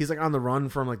he's like on the run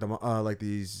from like the like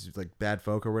these like bad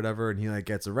folk or whatever, and he like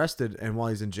gets arrested, and while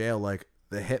he's in jail, like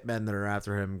the hitmen that are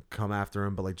after him come after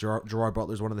him, but like Gerard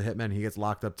Butler's one of the hitmen. He gets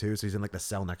locked up too, so he's in like the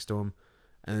cell next to him,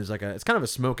 and there's like it's kind of a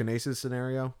Smoke and Aces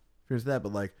scenario. If you're into that,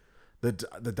 but like the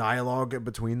dialogue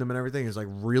between them and everything is like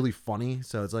really funny.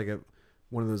 So it's like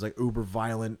one of those like uber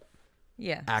violent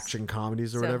Yeah. action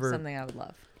comedies or So, whatever. something I would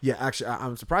love. Yeah, actually,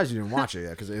 I'm surprised you didn't watch it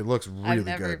yet because it looks really I've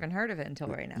never good. even heard of it until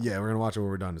right now. Yeah, we're gonna watch it when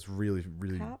we're done. It's really,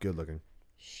 really Cop good looking.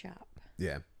 Shop.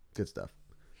 Yeah. Good stuff.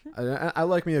 I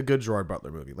like me a good Gerard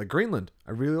Butler movie. Like Greenland.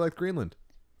 I really liked Greenland.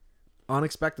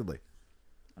 Unexpectedly.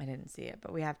 I didn't see it,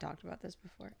 but we have talked about this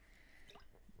before.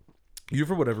 You,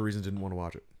 for whatever reason, didn't want to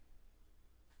watch it.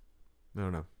 I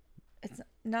don't know. It's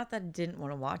not that I didn't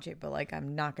want to watch it, but like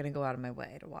I'm not going to go out of my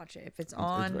way to watch it. If it's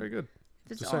on, It's very good.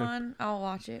 If it's Just on, saying. I'll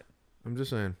watch it. I'm just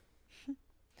saying.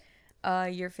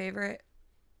 Your favorite?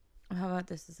 How about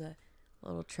this is a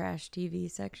little trash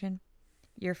TV section?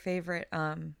 Your favorite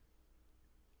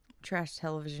trash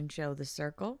television show, The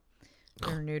Circle,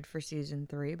 renewed for season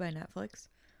 3 by Netflix.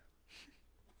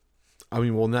 I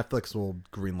mean, well, Netflix will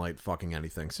greenlight fucking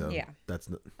anything, so Yeah. that's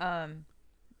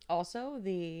Also,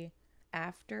 the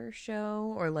after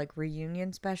show or like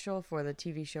reunion special for the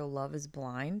TV show Love is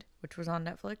Blind, which was on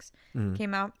Netflix,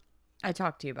 came out. I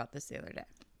talked to you about this the other day,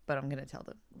 but I'm going to tell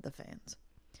the fans.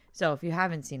 So if you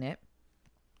haven't seen it,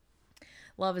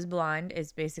 Love is Blind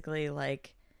is basically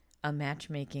like a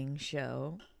matchmaking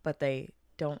show, but they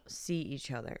don't see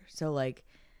each other. So like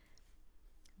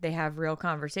they have real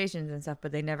conversations and stuff,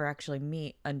 but they never actually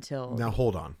meet until now.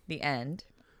 Hold on. the end.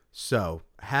 So,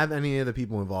 have any of the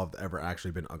people involved ever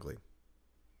actually been ugly?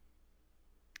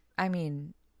 I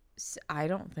mean, I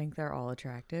don't think they're all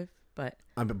attractive, but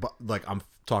I'm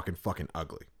talking fucking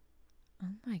ugly. oh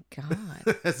my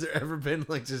God. Has there ever been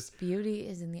like just Beauty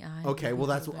is in the eye. okay? of the Well,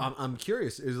 that's beholder. I'm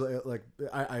curious. Is like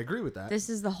I agree with that. This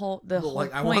is the whole But, whole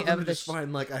like I want point them of to the just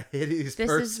find like a hideous This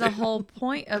person. is the whole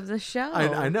point of the show.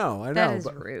 I know. That is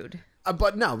but, rude.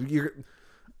 but no, you're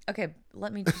Okay,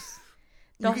 let me just.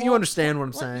 you understand what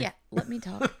I'm saying? Yeah, let me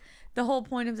talk. The whole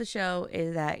point of the show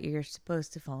is that you're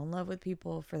supposed to fall in love with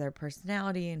people for their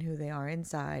personality and who they are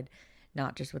inside,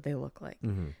 not just what they look like.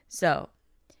 Mm-hmm. So,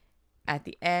 at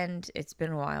the end, it's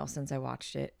been a while since I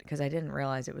watched it because I didn't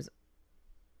realize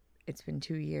it's been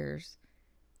 2 years.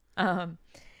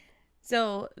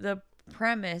 So the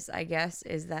premise, I guess,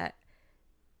 is that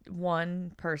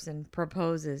one person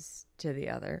proposes to the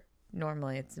other.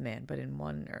 Normally it's a man, but in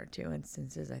 1 or 2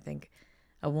 instances, I think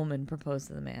a woman proposed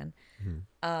to the man.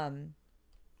 Mm-hmm.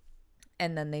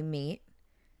 And then they meet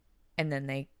and then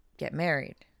they get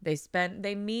married.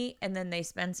 They meet and then they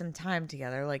spend some time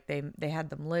together. Like they had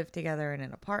them live together in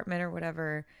an apartment or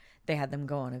whatever. They had them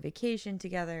go on a vacation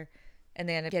together and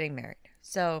they end up getting married.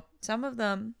 So some of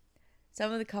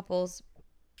the couples,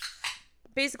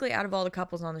 basically out of all the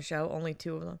couples on the show, only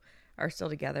 2 of them are still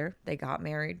together. They got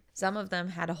married. Some of them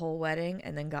had a whole wedding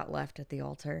and then got left at the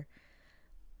altar.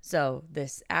 So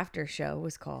this after show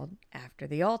was called After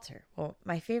the Altar. Well,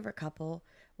 my favorite couple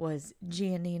was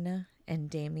Giannina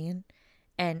and Damien.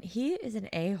 And he is an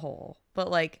a-hole. But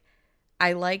like,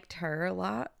 I liked her a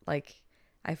lot. Like,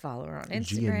 I follow her on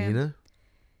Instagram. Giannina?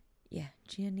 Yeah,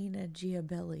 Giannina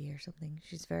Giabelli or something.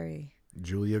 She's very...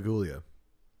 Julia Gulia.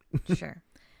 Sure.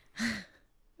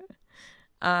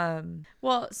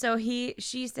 Well, so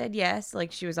she said yes,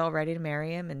 like she was all ready to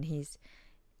marry him, and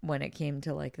when it came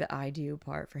to like the I do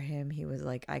part for him, he was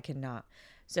like, I cannot.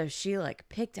 So she like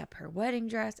picked up her wedding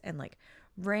dress and like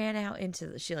ran out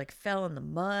she like fell in the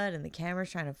mud and the camera's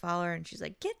trying to follow her and she's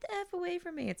like, get the F away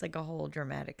from me. It's like a whole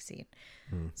dramatic scene.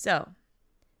 So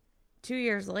 2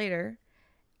 years later,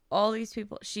 all these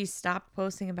people, she stopped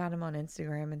posting about him on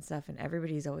Instagram and stuff, and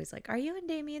everybody's always like, are you and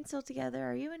Damien still together?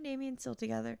 Are you and Damien still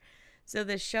together? So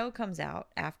this show comes out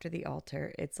After the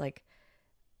Altar. It's like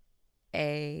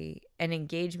an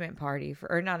engagement party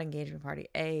or not engagement party,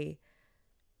 an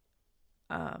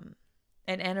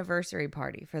anniversary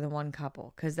party for the one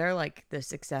couple, because they're like the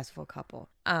successful couple.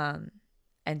 And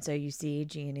so you see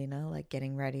Giannina like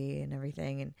getting ready and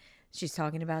everything, and she's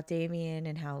talking about Damien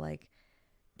and how like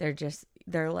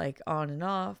they're like on and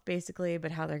off basically,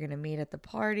 but how they're gonna meet at the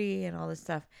party and all this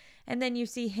stuff. And then you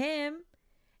see him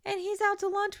and he's out to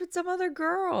lunch with some other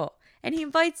girl, and he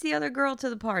invites the other girl to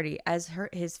the party as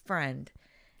his friend.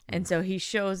 And so he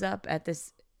shows up at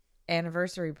this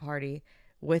anniversary party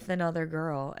with another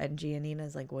girl, and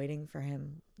Giannina's like waiting for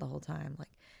him the whole time. Like,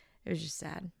 it was just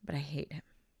sad, but I hate him.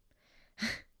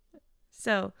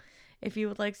 So if you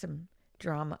would like some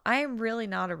drama, I am really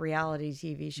not a reality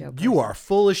TV show person. You are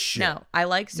full of shit. No, I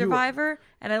like Survivor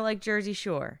and I like Jersey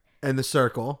Shore. And The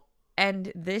Circle.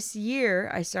 And this year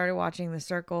I started watching The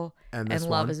Circle and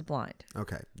Love is Blind.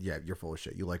 Okay. Yeah, you're full of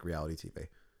shit. You like reality TV.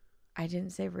 I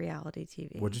didn't say reality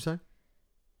TV. What'd you say?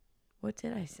 What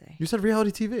did I say? You said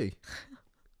reality TV.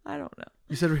 I don't know.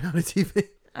 You said reality TV.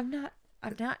 I'm not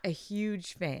a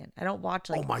huge fan. I don't watch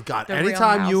like oh my God. the Real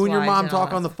Anytime you and your Housewives mom and all talk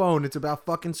that on the stuff. phone, it's about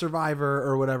fucking Survivor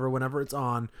or whatever, whenever it's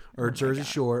on, or Oh my Jersey God.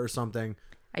 Shore or something.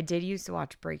 I did used to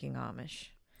watch Breaking Amish.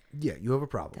 Yeah, you have a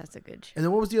problem. That's a good show. And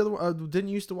then what was the other one? Didn't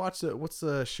you used to watch what's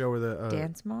the show where the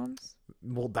Dance Moms?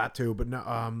 well, that too, but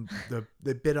no,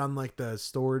 they bid on like the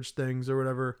storage things or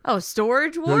whatever. Oh,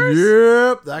 Storage Wars?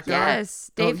 Yep, that guy.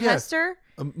 Yes. Dave yeah. Hester?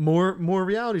 More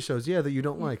reality shows, yeah, that you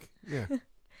don't like. Yeah.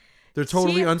 They're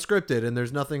totally unscripted and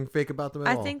there's nothing fake about them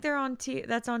at all. I think they're on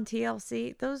that's on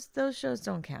TLC. Those shows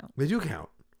don't count. They do count.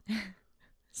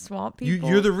 Swamp People.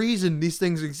 You're the reason these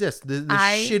things exist. The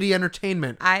shitty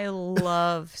entertainment. I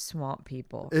love Swamp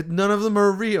People. None of them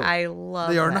are real. I love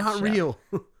They are that not show. real.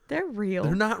 They're real.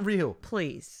 They're not real.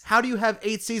 Please. How do you have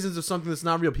 8 seasons of something that's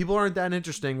not real? People aren't that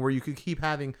interesting where you could keep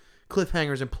having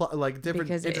cliffhangers and like different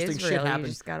Because it interesting is shit real. You happens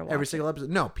just gotta watch every single episode.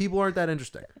 No, people aren't that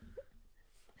interesting.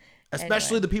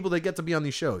 Especially the people that get to be on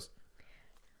these shows.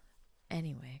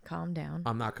 Anyway, calm down.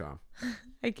 I'm not calm.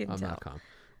 I can I'm tell. not calm.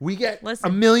 We get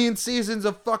Listen. 1 million seasons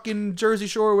of fucking Jersey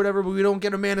Shore or whatever, but we don't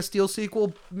get a Man of Steel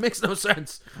sequel. Makes no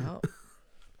sense. Oh.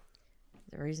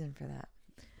 There's a reason for that.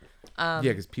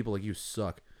 Yeah, because people like you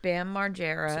suck. Bam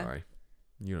Margera. Sorry.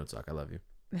 You don't suck. I love you.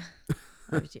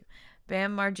 Love you.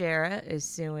 Bam Margera is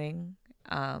suing.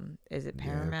 Is it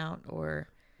Paramount or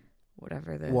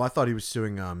whatever the? Well, I thought he was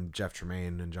suing Jeff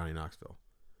Tremaine and Johnny Knoxville,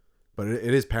 but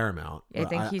it is Paramount. I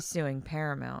think he's suing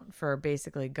Paramount for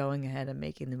basically going ahead and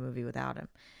making the movie without him.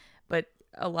 But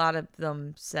a lot of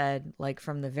them said, like,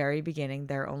 from the very beginning,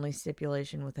 their only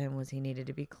stipulation with him was he needed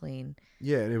to be clean.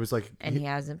 Yeah, and it was like, and he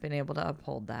hasn't been able to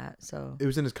uphold that. So it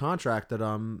was in his contract that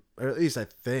or at least I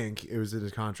think it was in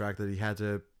his contract that he had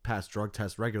to pass drug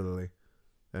tests regularly,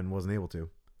 and wasn't able to.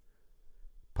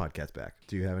 Podcast back.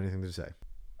 Do you have anything to say?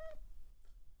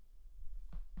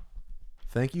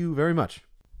 Thank you very much.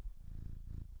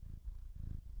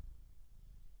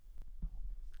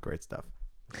 Great stuff.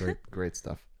 Great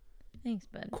stuff. thanks,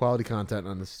 bud. Quality content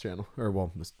on this channel,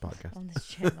 or this podcast. On this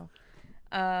channel.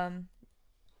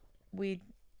 We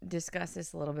discussed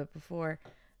this a little bit before.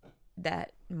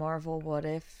 That Marvel What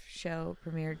If show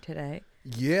premiered today.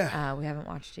 Yeah. We haven't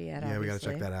watched it yet. Yeah, we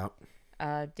obviously. gotta check that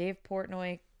out. Dave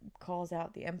Portnoy calls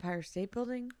out the Empire State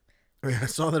Building. Oh, yeah, I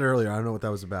saw that earlier. I don't know what that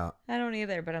was about. I don't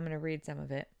either, but I'm going to read some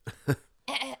of it.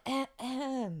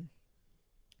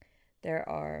 There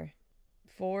are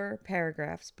 4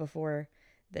 paragraphs before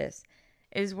this.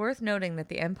 It is worth noting that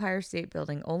the Empire State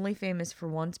Building, only famous for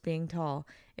once being tall,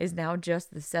 is now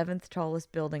just the 7th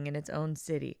tallest building in its own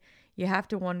city. You have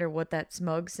to wonder what that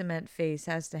smug cement face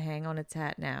has to hang on its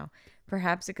hat now.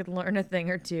 Perhaps it could learn a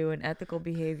thing or two in ethical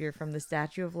behavior from the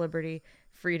Statue of Liberty,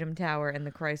 Freedom Tower, and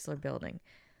the Chrysler Building.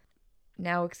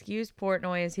 Now excuse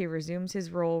Portnoy as he resumes his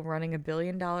role running a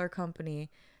billion-dollar company,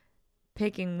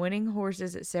 picking winning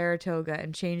horses at Saratoga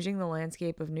and changing the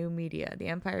landscape of new media. The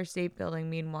Empire State Building,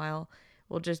 meanwhile,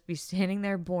 will just be standing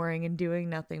there boring and doing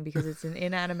nothing because it's an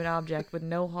inanimate object with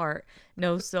no heart,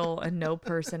 no soul, and no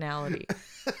personality.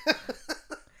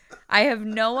 I have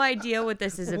no idea what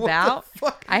this is about.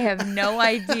 I have no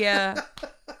idea.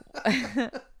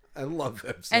 I love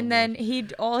him so And much. then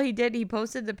he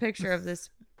posted the picture of this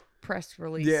press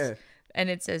release. Yeah. And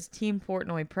it says Team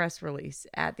Portnoy press release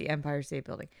at the Empire State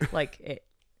Building. Like, it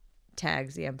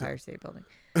tags the Empire State Building.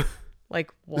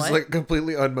 Like, what? It's like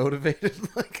completely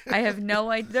unmotivated. Like, I have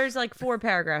no idea. There's like 4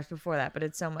 paragraphs before that, but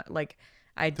it's so much like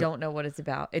I don't know what it's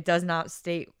about. It does not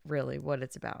state really what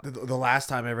it's about. the last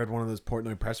time I read one of those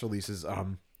Portnoy press releases,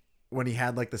 when he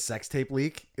had like the sex tape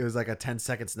leak, it was like a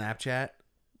 10-second Snapchat,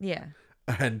 Yeah.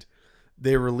 and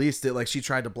they released it. Like, she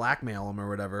tried to blackmail him or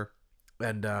whatever,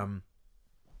 and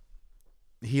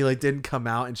he like didn't come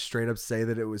out and straight up say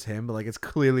that it was him, but like it's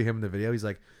clearly him in the video. He's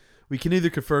like, we can neither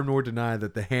confirm nor deny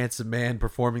that the handsome man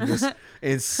performing this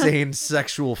insane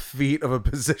sexual feat of a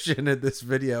position in this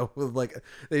video with like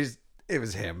it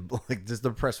was him. Like, just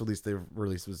the press release they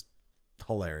released was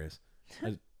hilarious.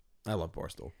 I love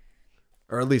Barstool,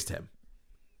 or at least him.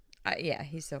 Yeah,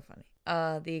 he's so funny.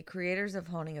 The creators of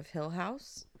Haunting of Hill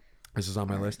House. This is on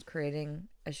my are list. Creating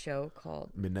a show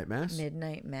called Midnight Mass.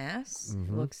 Midnight Mass.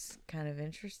 Mhm. Looks kind of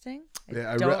interesting.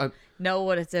 Yeah, I don't know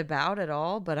what it's about at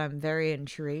all, but I'm very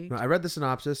intrigued. I read the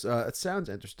synopsis. It sounds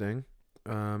interesting.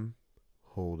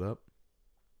 Hold up.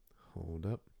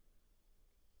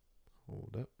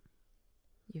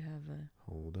 You have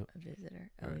Hold up. a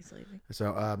visitor. Oh, All right. he's leaving.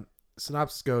 So,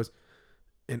 synopsis goes: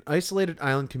 an isolated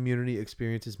island community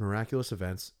experiences miraculous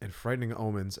events and frightening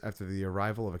omens after the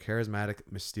arrival of a charismatic,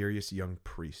 mysterious young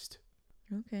priest.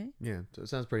 Okay. Yeah, so it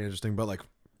sounds pretty interesting. But like,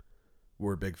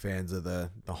 we're big fans of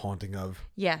the Haunting of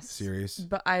Yes. series.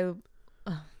 But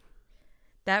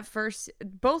that first,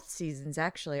 both seasons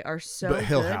actually are so But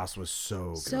Hill good. House was so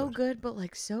good. So good, but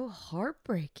like so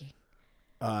heartbreaking.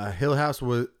 Hill House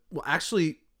was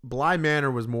actually Bly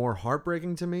Manor was more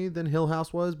heartbreaking to me than Hill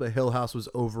House was, but Hill House was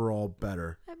overall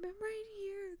better. I've been right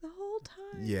here the whole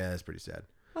time. Yeah, it's pretty sad.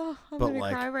 Oh, I'm But, gonna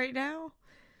like, cry right now.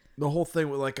 The whole thing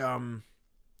with like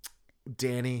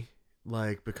Danny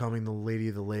like becoming the Lady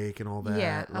of the Lake and all that.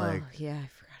 Yeah. Like, oh, yeah. I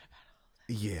forgot about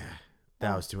it. yeah,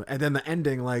 that was too much. And then the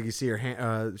ending, like you see her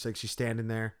hand, it's like she's standing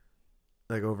there,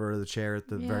 like over the chair at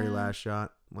the very Yeah. last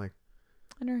shot. Like,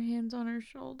 And her hands on her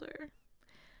shoulder.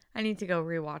 I need to go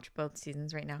rewatch both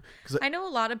seasons right now. 'Cause I know a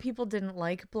lot of people didn't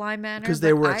like Bly Manor because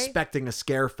they but were expecting a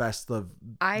scare fest of.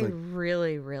 I like,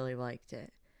 really, really liked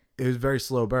it. it was very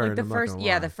slow burn. Like the I'm not first, gonna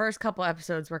yeah, lie. the first couple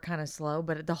episodes were kind of slow,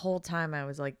 but the whole time I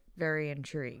was like very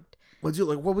intrigued. What's it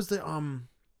like? What was the one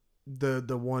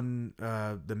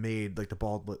the maid, like the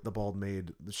bald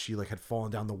maid, she like had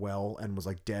fallen down the well and was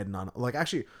like dead and on, like,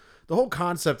 actually the whole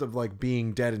concept of like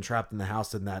being dead and trapped in the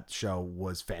house in that show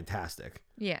was fantastic.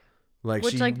 Yeah, Like,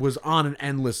 Which, she like- was on an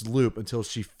endless loop until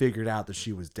she figured out that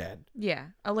she was dead. yeah.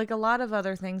 Like a lot of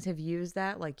other things have used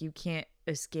that, like you can't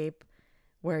escape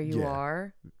where you Yeah.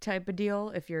 are type of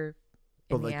deal if you're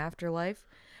But, in the like- afterlife.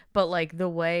 But like the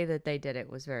way that they did it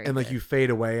was very And like good. you fade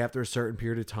away after a certain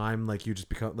period of time, like you just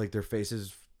become like their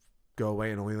faces go away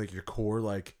and only like your core,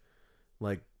 like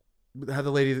how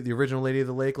the original Lady of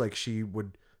the Lake, like she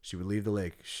would leave the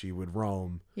lake, she would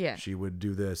roam, Yeah. she would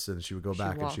do this, and she would go She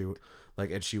back, and she would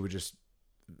and she would just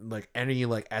like any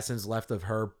like essence left of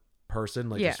her person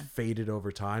like just Yeah. faded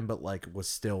over time, but like was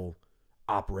still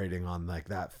operating on like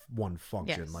that one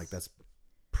function. Yes. Like that's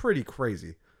pretty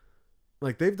crazy.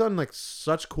 Like they've done like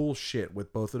such cool shit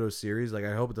with both of those series. Like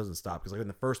I hope it doesn't stop, because like in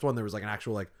the first one there was like an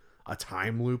actual like a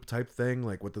time loop type thing,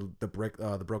 like with the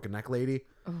broken neck lady.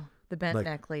 Oh, the bent Like,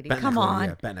 neck lady. Bent Come neck lady, on.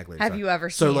 yeah, bent neck lady. Have sorry. you ever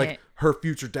So seen like it? her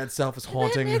future dead self is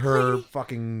haunting neck her lady.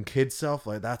 fucking kid self.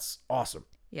 Like that's awesome.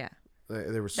 Yeah.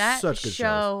 They were That such good shows.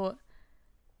 show,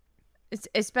 it's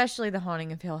especially The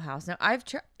Haunting of Hill House. Now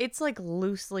it's like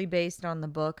loosely based on the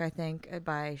book, I think,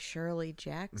 by Shirley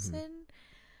Jackson. Mm-hmm.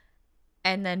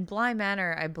 And then Bly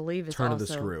Manor, I believe, is Turn also of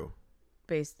the Screw.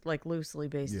 based, like loosely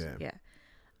based. Yeah.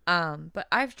 Yeah. But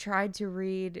I've tried to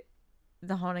read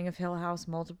The Haunting of Hill House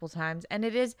multiple times, and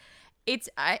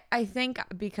I think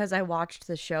because I watched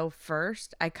the show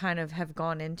first, I kind of have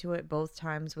gone into it both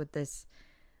times with this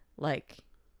like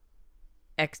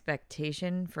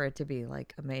expectation for it to be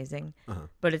like amazing,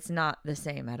 but it's not the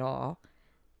same at all.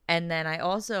 And then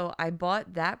I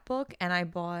bought that book and I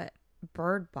bought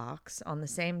Bird Box on the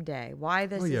same day. Why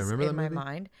this is remember in that my movie?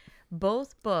 mind.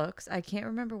 Both books, I can't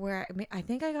remember where. I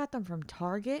think I got them from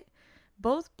Target.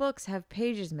 Both books have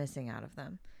pages missing out of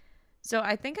them. So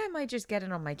I think I might just get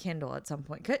it on my Kindle at some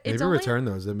point. It's Maybe only, return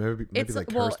those. Maybe it's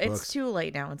like well, cursed it's books. too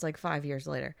late now. It's like 5 years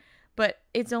later. But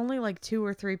it's only like 2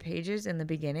 or 3 pages in the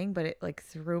beginning, but it like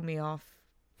threw me off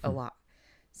a lot.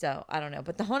 So I don't know.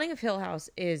 But The Haunting of Hill House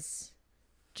is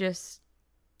just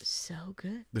so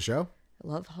good. The show? I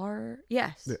love horror.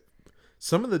 Yes. Yeah.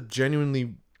 Some of the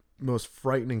genuinely most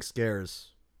frightening scares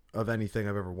of anything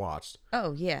I've ever watched.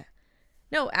 Oh yeah.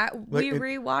 No, we it-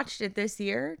 rewatched it this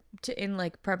year in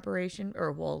like preparation,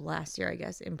 or well, last year I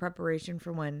guess, in preparation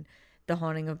for when The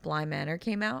Haunting of Bly Manor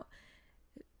came out.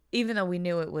 Even though we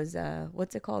knew it was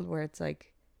what's it called, where it's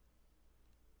like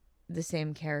the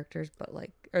same characters but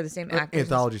like, or the same actors.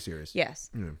 Anthology series. Yes.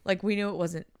 Yeah. Like we knew it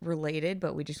wasn't related,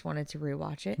 but we just wanted to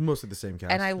rewatch it. Mostly the same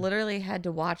cast. And I literally had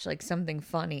to watch like something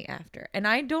funny after. And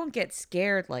I don't get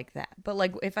scared like that. But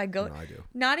like if I go, No, I do.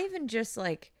 not even just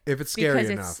like If it's scary because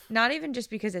enough. it's not even just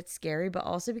because it's scary, but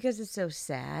also because it's so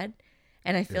sad.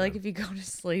 And I feel like if you go to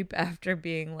sleep after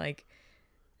being like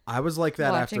I was like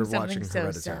that watching after something watching so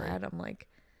Hereditary. sad, I'm like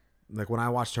Like when I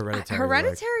watched Hereditary.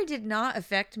 Hereditary did not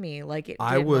affect me like it did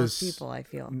I was- most people, I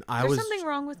feel. I There's was- something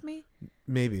wrong with me.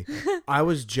 Maybe. I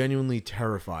was genuinely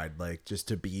terrified, like, just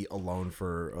to be alone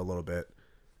for a little bit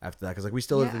after that. Because, like, we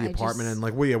still lived Yeah, in the I apartment, just- and,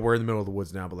 like, we're in the middle of the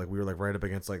woods now, but, like, we were, like, right up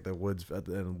against, like, the woods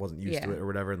and wasn't used to Yeah. it or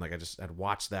whatever. And, like, I just had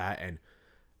watched that. And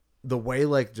the way,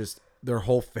 like, just their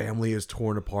whole family is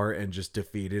torn apart and just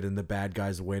defeated, and the bad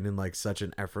guys win in, like, such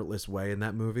an effortless way in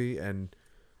that movie. And,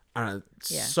 I don't know,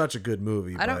 it's Yeah. such a good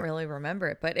movie. I don't but- really remember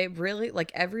it, but it really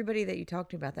like everybody that you talk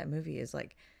to about that movie is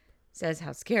like says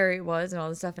how scary it was and all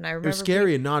this stuff. And I It remember was scary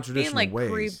being, in non-traditional like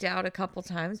ways. creeped out a couple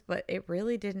times, but it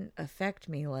really didn't affect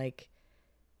me like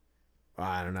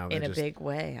I don't know. in it a just- big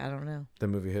way. I don't know. The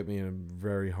movie hit me in a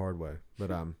very hard way. But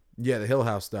yeah, the Hill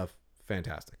House stuff,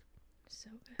 fantastic. So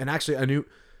good. And actually,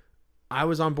 I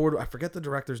was on board. I forget the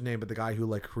director's name, but the guy who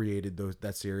like created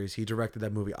that series, he directed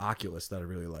that movie Oculus that I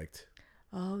really liked.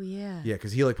 Oh yeah. Yeah,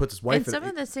 because he like puts his wife And in some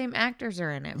of the same actors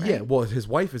are in it, right? Yeah, well, his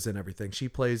wife is in everything. She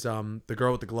plays the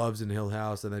girl with the gloves in Hill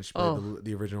House, and then she played Oh.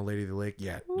 the original Lady of the Lake.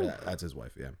 Yeah, that's his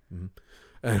wife. Yeah.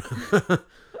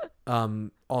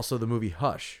 Also, the movie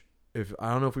Hush. If I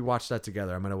don't know if we watched that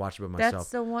together, I might have watched it by myself. That's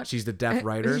the one. She's the deaf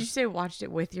writer. Did you say watched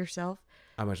it with yourself?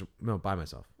 No, by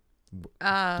myself.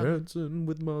 Um, Dancing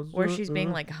with myself. where she's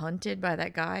being like hunted by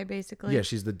that guy, basically. Yeah,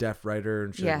 she's the deaf writer,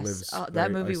 and she lives. That very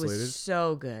movie isolated. was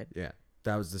so good. Yeah,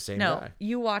 that was the same No, guy.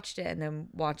 you watched it and then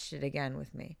watched it again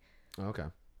with me. Oh, okay.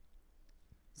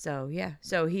 So yeah,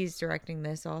 so he's directing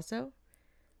this also.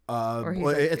 Or he's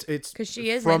Well, like- it's 'cause she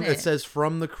is from in it. It says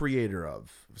from the creator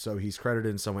of, so he's credited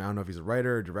in some way. I don't know if he's a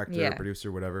writer, director, Yeah. producer,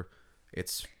 whatever.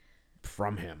 It's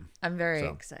from him. I'm very So.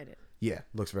 excited Yeah,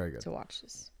 looks very good. to watch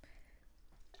this.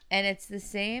 And it's the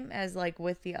same as like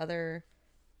with the other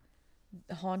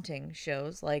haunting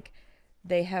shows. Like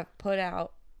they have put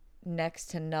out next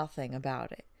to nothing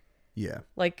about it. Yeah.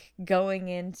 Like going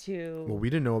into Well, we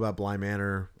didn't know about Bly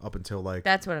Manor up until like.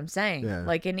 that's what I'm saying. Yeah.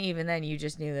 Like, and even then, you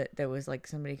just knew that there was like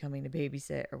somebody coming to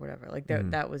babysit or whatever. Like there,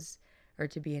 that was, or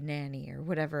to be a nanny or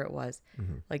whatever it was.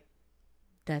 Like,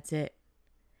 that's it.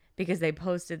 Because they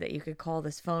posted that you could call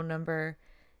this phone number,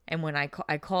 and when I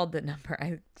called the number,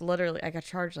 I got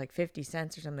charged like 50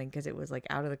 cents or something because it was like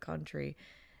out of the country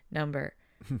number,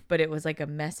 but it was like a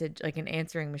message, like an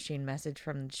answering machine message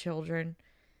from the children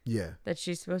Yeah. that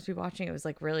she's supposed to be watching. It was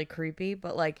like really creepy,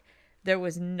 but like there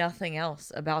was nothing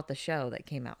else about the show that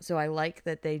came out. So I like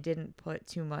that they didn't put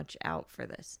too much out for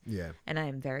this. Yeah. And I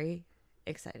am very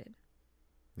excited.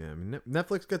 Yeah. I mean,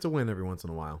 Netflix gets a win every once in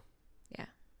a while. Yeah.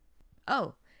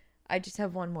 Oh, I just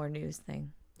have one more news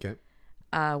thing. Okay.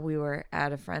 We were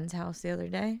at a friend's house the other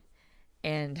day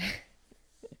and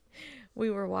we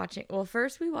were watching. Well,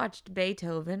 first we watched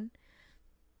Beethoven,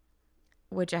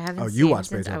 which I haven't seen watched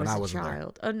since Beethoven. I I was a wasn't there.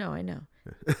 child. Oh no, I know.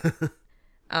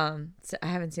 So I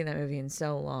haven't seen that movie in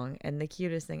so long. And the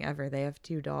cutest thing ever, they have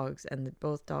 2 dogs, and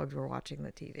both dogs were watching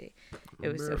the TV. It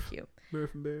was so cute.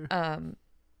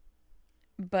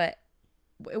 But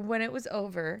when it was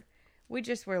over, we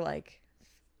just were like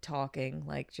talking,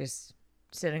 like just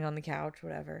sitting on the couch,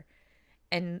 whatever.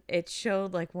 And it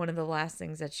showed like one of the last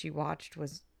things that she watched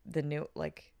was the new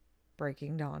like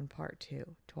Breaking Dawn Part 2,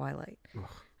 Twilight. Ugh.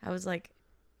 I was like,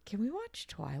 can we watch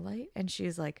Twilight? And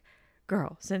she's like,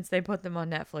 girl, since they put them on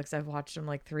Netflix, I've watched them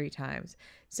like 3 times.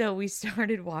 So we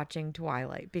started watching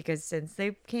Twilight because since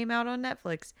they came out on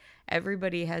Netflix,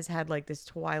 everybody has had like this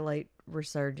Twilight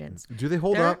resurgence. Do they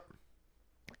hold They're- up?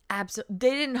 Absolutely.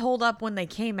 They didn't hold up when they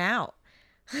came out.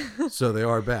 So they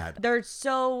are bad. They're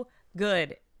so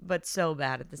good, but so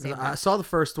bad at the same I time. saw the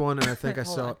first one, and I think I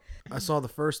Hold saw the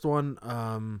first one.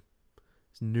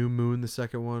 It's New Moon, the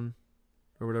second one,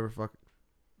 or whatever. Fuck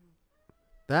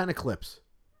that and Eclipse.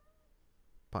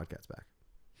 Podcast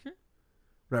back.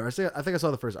 Whatever. I think I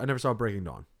saw the first. I never saw Breaking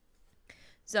Dawn.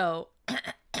 So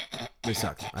They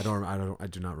sucked. I do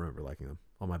not remember liking them.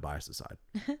 On my bias aside.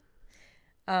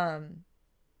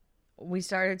 we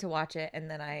started to watch it, and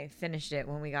then I finished it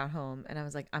when we got home, and I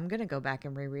was like, I'm gonna go back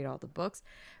and reread all the books.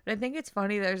 But I think it's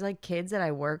funny, there's like kids that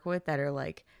I work with that are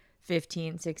like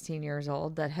 15, 16 years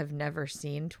old that have never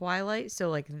seen Twilight. So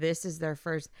like this is their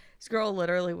first. This girl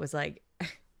literally was like,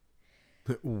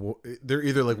 They're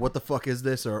either like, "What the fuck is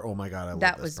this?" or "Oh my god, I love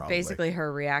that this." was probably. basically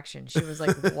her reaction. She was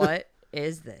like, what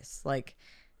is this? Like,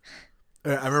 I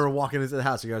remember walking into the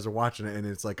house. You guys are watching it, and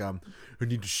it's like, I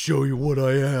need to show you what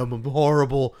I am. I'm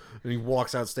horrible. And he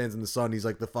walks out, stands in the sun. He's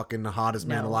like the fucking hottest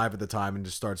man No. alive at the time, and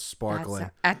just starts sparkling.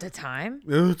 at the time.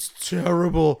 It's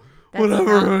terrible. That's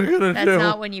Whatever not- am I gonna That's do?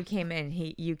 not when you came in.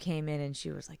 You came in and she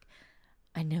was like,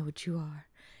 I know what you are.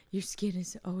 Your skin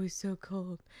is always so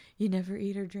cold. You never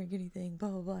eat or drink anything, blah,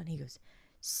 blah, blah. And he goes,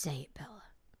 say it, Bella.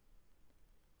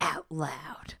 Out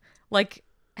loud. Like,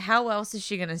 how else is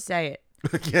she going to say it?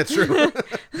 Yeah, true.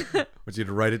 I want you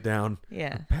to write it down.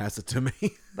 Yeah. Pass it to me.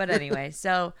 But anyway,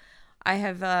 so I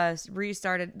have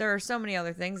restarted. There are so many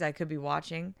other things I could be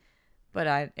watching, but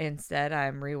I'm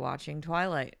rewatching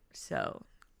Twilight. So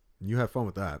You have fun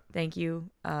with that. thank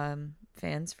you,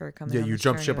 fans, for coming. Yeah, on you this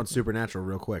jumped journey ship on with me. Supernatural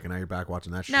real quick, and now you're back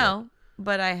watching that shit. No,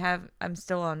 but I'm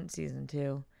still on season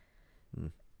 2.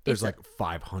 There's it's a- like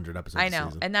 500 episodes. I a know.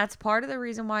 season. And that's part of the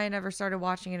reason why I never started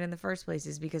watching it in the first place,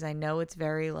 is because I know it's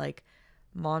very like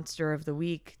monster of the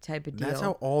week type of deal. That's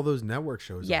how all those network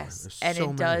shows are. Yes. There's And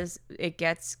so many. it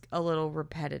gets a little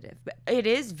repetitive. But it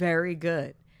is very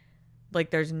good. Like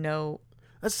there's no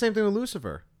That's the same thing with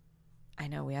Lucifer. I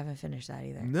know we haven't finished that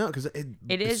either. No, because It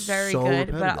it's is very so good,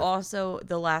 but repetitive. also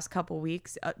the last couple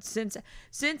weeks since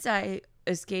I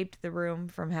escaped the room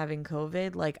from having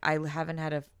COVID, like I haven't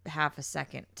had a half a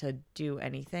second to do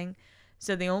anything.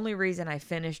 So the only reason I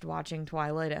finished watching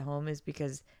Twilight at home is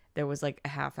because there was like a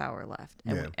half hour left,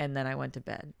 and Yeah. and then I went to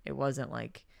bed. It wasn't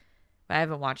like I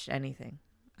haven't watched anything.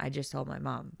 I just told my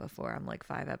mom before I'm like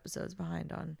 5 episodes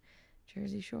behind on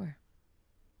Jersey Shore.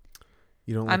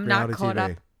 You don't like I'm not reality caught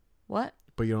TV, up. What?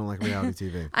 but you don't like reality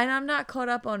TV. And I'm not caught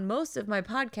up on most of my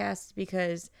podcasts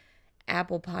because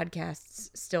Apple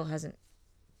Podcasts still hasn't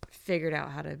figured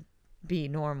out how to be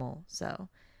normal. So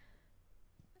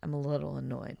I'm a little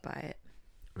annoyed by it.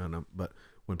 I don't know, but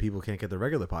when people can't get the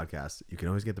regular podcasts, you can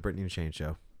always get the Brittany and Shane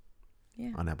show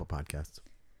Yeah. on Apple Podcasts.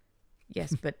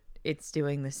 Yes, but it's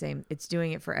doing the same. It's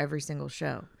doing it for every single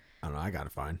show. I don't know. I got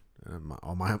it fine.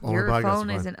 All my Your podcasts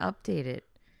phone are fine. isn't updated.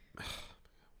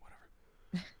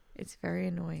 It's very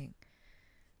annoying.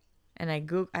 And I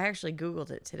actually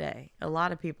Googled it today. A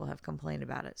lot of people have complained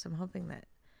about it, so I'm hoping that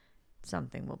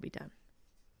something will be done.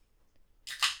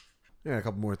 Yeah, a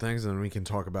couple more things, and then we can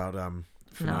talk about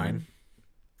F9.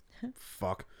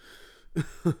 Fuck.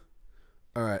 All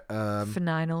right.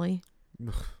 Finally.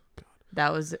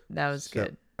 That was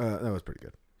good. That was pretty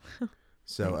good.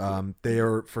 So they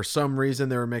are, for some reason,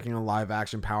 they were making a live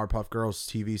action Powerpuff Girls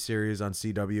TV series on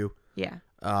CW. Yeah.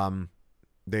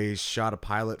 They shot a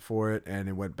pilot for it, and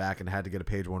it went back and had to get a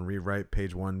page 1 rewrite.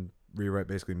 Page 1 rewrite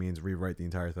basically means rewrite the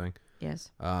entire thing. Yes.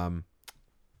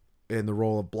 In the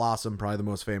role of Blossom, probably the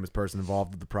most famous person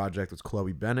involved with the project was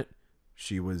Chloe Bennett.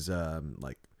 She was I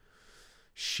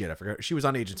forgot. She was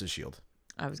on Agents of S.H.I.E.L.D.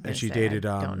 I was going And to she say, dated.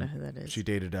 I don't know who that is. She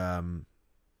dated. Not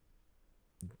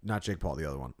Jake Paul, the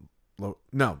other one.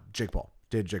 No, Jake Paul.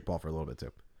 Dated Jake Paul for a little bit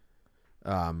too.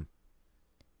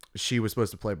 She was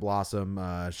supposed to play Blossom.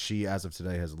 She, as of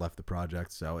today, has left the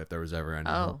project. So if there was ever any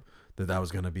hope that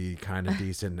was going to be kind of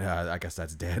decent, I guess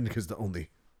that's dead because the only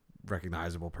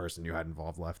recognizable person you had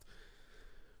involved left.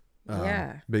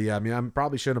 Yeah. But yeah, I mean, I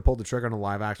probably shouldn't have pulled the trigger on a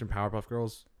live action Powerpuff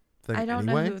Girls thing. I don't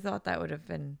anyway. know who thought that would have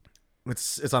been.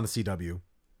 It's on the CW.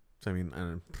 So I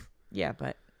mean, Yeah,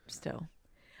 but still,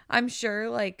 I'm sure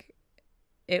like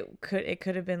it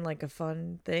could have been like a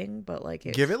fun thing, but like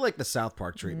it's give it like the South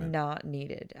Park treatment. not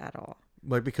needed at all.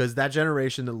 Like, because that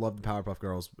generation that loved the Powerpuff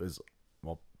Girls is,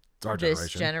 well, it's our This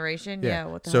generation. generation, yeah.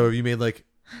 What the So hell? if you made like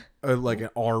an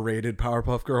R-rated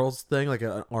Powerpuff Girls thing, like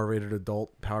an R-rated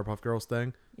adult Powerpuff Girls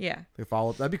thing, Yeah. they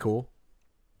follow up. That'd be cool.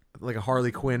 Like a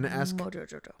Harley Quinn-esque. Mojo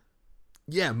Jojo.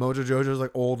 Yeah, Mojo Jojo's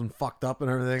like old and fucked up and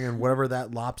everything, and whatever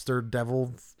that lobster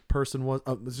devil person was,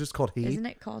 it's just called he. Isn't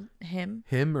it called him?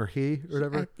 Him or he or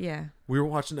whatever. Yeah. We were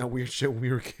watching that weird shit when we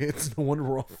were kids. No wonder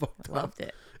we're all fucked up. Loved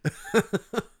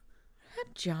it.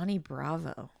 Johnny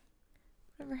Bravo.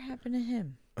 Whatever happened to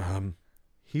him?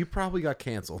 He probably got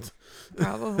canceled.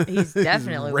 Probably. He's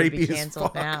definitely would be rapey as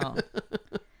canceled fuck. now.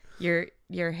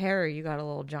 Your hair, you got a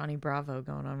little Johnny Bravo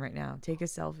going on right now. Take a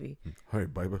selfie. Hey,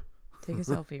 baby. Take a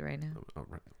selfie right now. All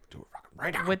right, do it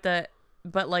right now. With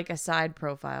but like a side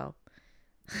profile.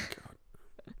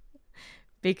 God.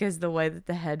 Because the way that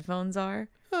the headphones are.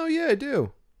 Oh yeah, I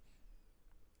do.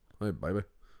 Hey, baby.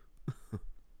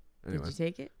 Anyway, Did you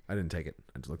take it? I didn't take it.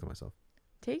 I just looked at myself.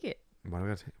 Take it. Why do I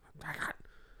gotta take it? I got it.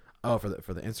 Oh, for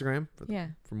the Instagram? Yeah.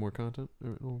 For more content? All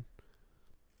right, hold on.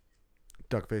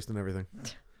 Duck faced and everything.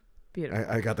 Beautiful.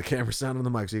 I got the camera sound on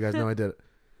the mic, so you guys know I did it.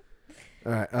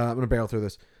 All right, I'm gonna barrel through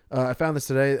this. I found this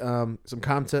today. Some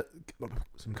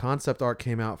concept art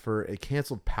came out for a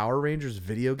canceled Power Rangers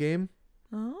video game.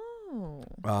 Oh.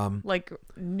 Like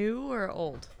new or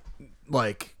old?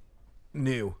 Like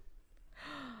new.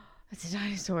 It's a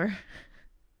dinosaur.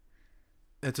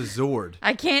 It's a Zord.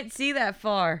 I can't see that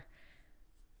far.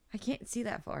 Give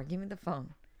me the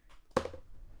phone.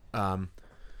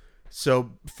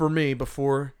 So for me,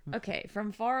 before. Okay,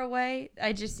 from far away,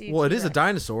 I just see. Well, it is a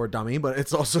dinosaur, dummy, but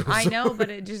it's also. A I know, Zord. but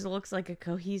it just looks like a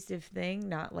cohesive thing,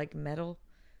 not like metal.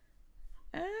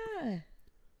 I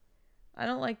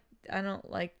don't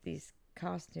like these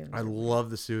costumes. I love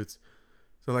the suits.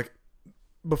 So like,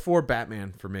 before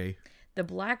Batman for me. The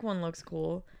black one looks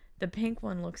cool. The pink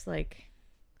one looks like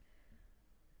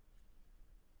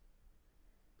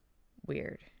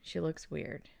weird. She looks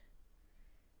weird.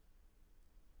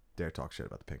 Dare talk shit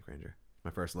about the Pink Ranger.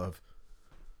 My first love.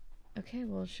 Okay,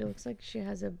 well, she looks like she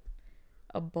has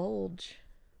a bulge.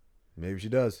 Maybe she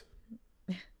does.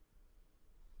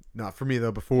 Not for me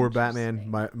though. Before Batman,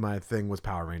 my thing was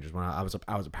Power Rangers. When I was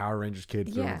a Power Rangers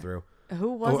kid through and through.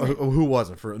 Who wasn't? Who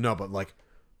wasn't? But like,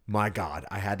 my God,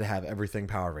 I had to have everything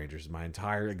Power Rangers. My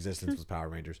entire existence was Power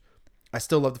Rangers. I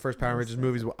still love the first Power Rangers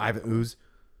movies with Ivan Ooze.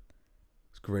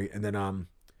 great. And then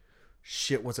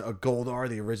shit, what's it? A Goldar,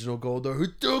 the original Goldar, who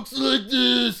talks like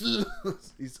this.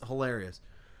 He's hilarious.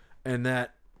 And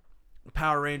that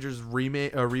Power Rangers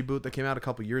reboot that came out a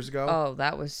couple years ago. Oh,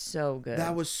 that was so good.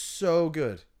 That was so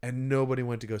good, and nobody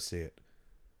went to go see it.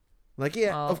 Like,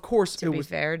 yeah, Well, of course to be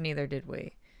fair, neither did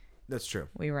we. That's true.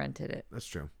 We rented it. That's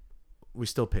true. We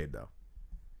still paid though.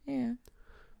 Yeah.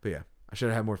 But yeah, I should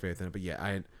have had more faith in it. But yeah,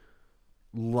 I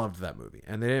loved that movie,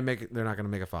 and they didn't make it. They're not going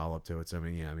to make a follow up to it. So I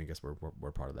mean, I guess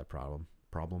we're part of that problem.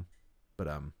 But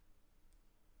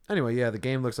anyway, yeah, the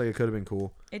game looks like it could have been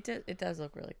cool. It does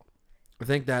look really cool. I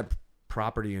think that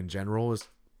property in general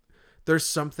there's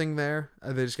something there.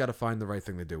 They just got to find the right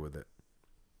thing to do with it.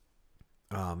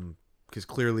 Because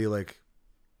clearly, like,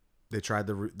 they tried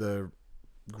the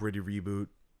gritty reboot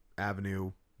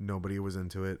avenue. Nobody was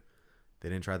into it. They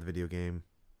didn't try the video game.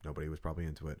 Nobody was probably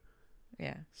into it.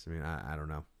 Yeah. So, I mean, I don't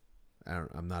know.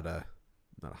 I'm not a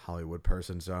Hollywood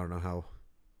person, so I don't know how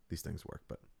these things work.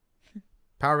 But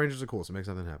Power Rangers are cool, so make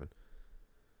something happen.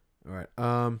 All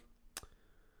right.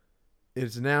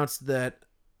 It's announced that,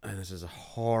 and this is a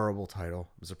horrible title.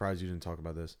 I'm surprised you didn't talk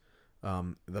about this.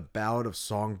 The Ballad of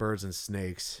Songbirds and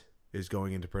Snakes is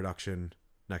going into production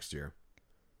next year.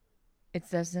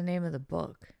 That's the name of the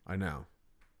book. I know.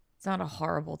 It's not a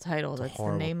horrible title. That's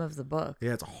the name of the book.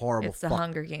 Yeah, it's a horrible. It's the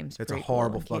Hunger Games. It's prequel, a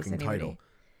horrible in case fucking anybody- title.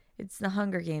 It's the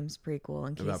Hunger Games prequel.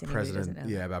 In case About anybody doesn't know.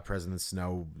 Yeah, about President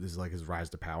Snow. This is like his rise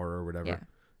to power or whatever. Yeah.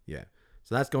 Yeah.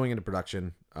 So that's going into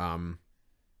production.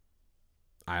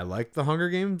 I like the Hunger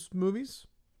Games movies.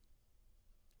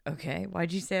 Okay,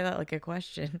 why'd you say that like a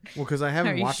question? Well, because I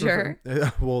haven't Are you watched sure?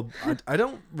 them. Well, I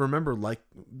don't remember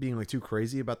being like too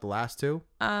crazy about the last two.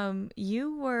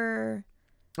 You were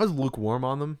I was lukewarm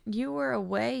on them. You were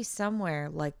away somewhere,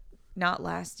 like not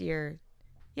last year.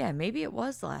 Yeah, maybe it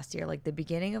was last year, like the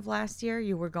beginning of last year.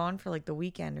 You were gone for like the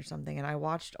weekend or something, and I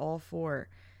watched all four.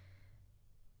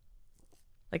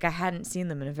 Like I hadn't seen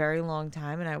them in a very long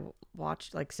time, and I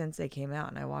watched like since they came out,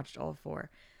 and I watched all four.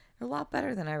 They're a lot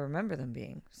better than I remember them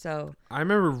being. So I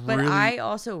remember but really. I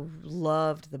also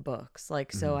loved the books,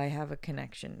 like so I have a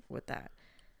connection with that.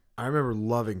 I remember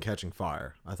loving Catching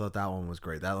Fire. I thought that one was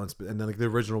great. That one's and then like the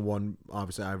original one,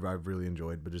 obviously I really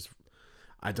enjoyed, but just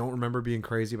I don't remember being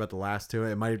crazy about the last two.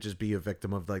 It might just be a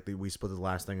victim of like we split the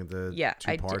last thing into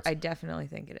two parts. I definitely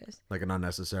think it is. Like an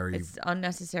unnecessary. It's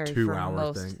unnecessary for 2-hour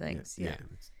most thing. things. Yeah, Yeah.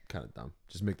 it's kind of dumb.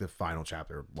 Just make the final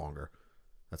chapter longer.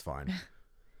 That's fine.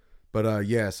 But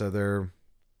yeah, so there.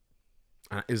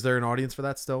 Is there an audience for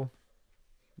that still?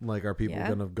 Like, are people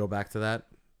gonna go back to that?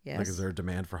 Yes. Like, is there a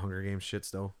demand for Hunger Games shit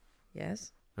still?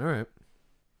 Yes. All right.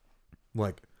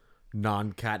 Like,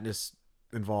 non-Katniss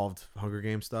involved Hunger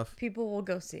Games stuff. People will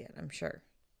go see it, I'm sure.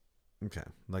 Okay.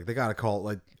 Like they gotta call it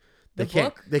like The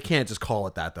can't. book? They can't just call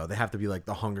it that though. They have to be like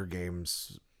the Hunger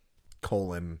Games :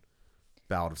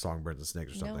 Ballad of Songbirds and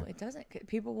Snakes or something. No, it doesn't.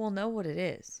 People will know what it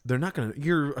is. They're not gonna.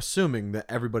 You're assuming that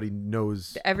everybody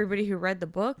knows. Everybody who read the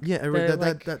book, Yeah,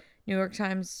 that New York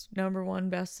Times #1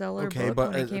 bestseller. okay, book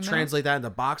but when it came translate that into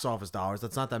box office dollars.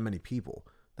 That's not that many people.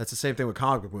 That's the same thing with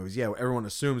comic book movies. Yeah, everyone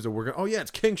assumes that we're gonna. Oh yeah,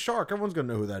 it's King Shark. Everyone's gonna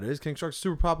know who that is. King Shark's a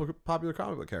super popular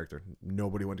comic book character.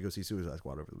 Nobody went to go see Suicide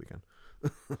Squad over the weekend.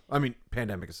 I mean,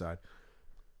 pandemic aside.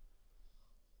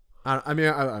 I mean,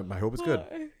 I hope it's good.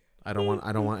 I don't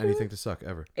want anything to suck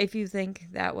ever. If you think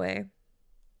that way,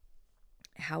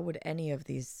 how would any of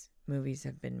these movies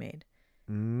have been made?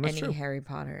 That's Any true. Harry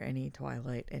Potter, any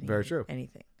Twilight, any Very true.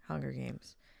 anything. Hunger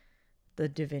Games, The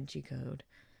Da Vinci Code.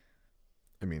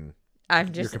 I mean,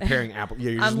 I'm just you're comparing Apple.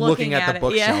 Yeah, you're I'm just looking at the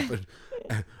it, yeah.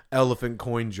 bookshelf. Elephant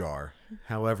coin jar.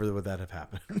 However, would that have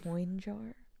happened? Coin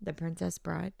Jar, The Princess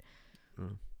Bride.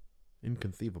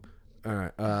 Inconceivable. All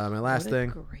right. My last What a thing.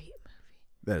 great movie.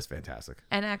 That is fantastic.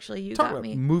 And actually, you Talk got about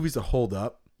me movies that hold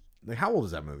up. Like, how old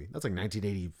is that movie? That's like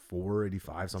 1984,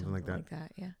 85, something like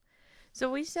that. Yeah.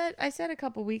 So I said a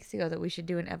couple weeks ago that we should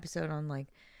do an episode on like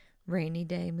rainy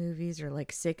day movies or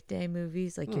like sick day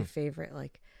movies, like your favorite,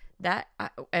 like that.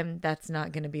 And that's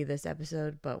not going to be this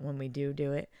episode, but when we do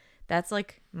it, that's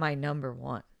like my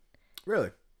 #1.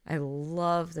 Really? I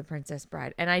love The Princess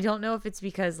Bride, and I don't know if it's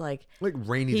because like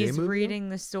Rainy Day he's movie? reading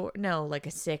the story. No, like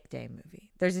a sick day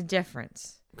movie. There's a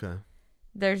difference. Okay.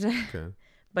 Okay.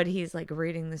 But he's like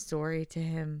reading the story to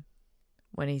him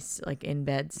when he's like in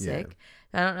bed sick.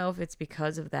 I don't know if it's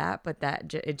because of that, but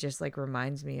it just like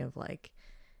reminds me of like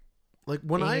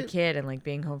when being a kid and like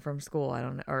being home from school. I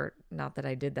don't know, or not that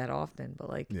I did that often, but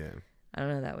like I don't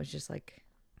know. That was just like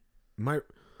my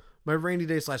rainy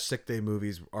day / sick day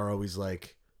movies are always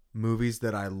like movies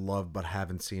that I love but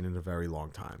haven't seen in a very long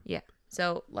time. yeah.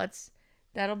 So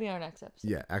that'll be our next episode.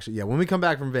 Yeah, actually, yeah. When we come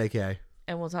back from vacay,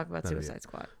 And we'll talk about That'd be Suicide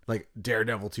Squad. Like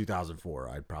Daredevil 2004.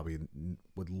 I probably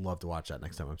would love to watch that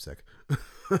next time I'm sick.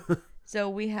 So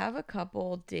we have a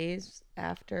couple days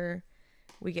after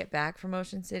we get back from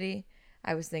Ocean City.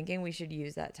 I was thinking we should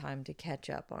use that time to catch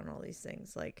up on all these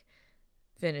things. Like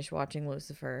finish watching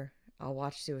Lucifer. I'll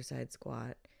watch Suicide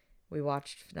Squad. We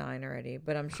watched 9 already,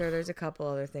 but I'm sure there's a couple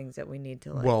other things that we need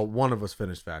to like. Well, one of us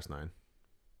finished Fast 9.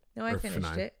 No, I finished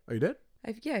F9. it. Oh, you did?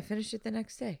 I finished it the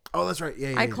next day. Oh, that's right.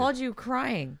 Yeah, I you called you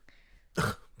crying. did.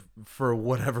 For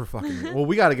whatever fucking. Well,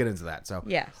 we got to get into that. So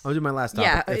Yes. I'll do my last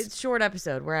topic. Yeah, it's short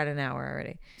episode. We're at an hour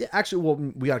already. Yeah, actually, well,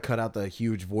 we got to cut out the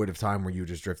huge void of time where you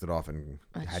just drifted off and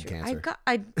had True. cancer.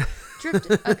 I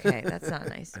drifted. Okay, that's not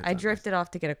nice. I drifted off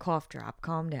to get a cough drop.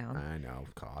 Calm down. I know,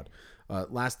 God.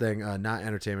 Last thing, not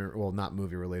entertainment, well, not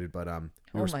movie related, but Oh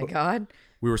my God.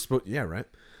 we were supposed, yeah, right.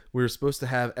 We were supposed to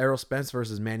have Errol Spence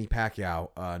versus Manny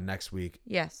Pacquiao next week.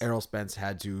 Yes. Errol Spence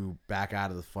had to back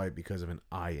out of the fight because of an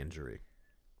eye injury,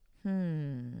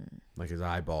 like his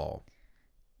eyeball,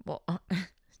 Well,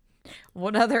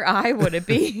 what other eye would it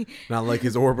be? not like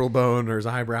his orbital bone or his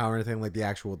eyebrow or anything, like the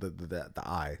actual the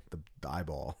eye, the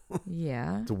eyeball.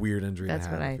 Yeah. It's a weird injury. That's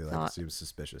to have. what I feel thought. Like it seems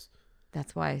suspicious.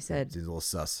 That's why I said. Seems a little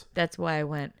sus. That's why I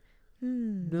went.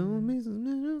 Don't be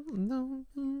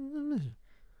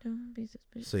Don't be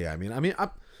suspicious. So yeah, I mean, I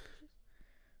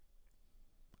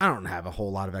don't have a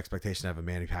whole lot of expectation to have a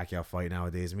Manny Pacquiao fight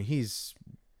nowadays. I mean, he's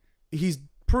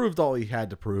proved all he had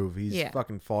to prove. He's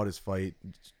fucking fought his fight.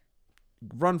 Just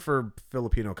run for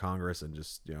Filipino Congress and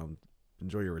just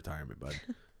enjoy your retirement, bud.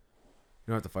 You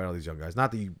don't have to fight all these young guys.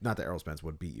 Not that Errol Spence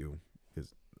would beat you,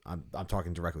 because I'm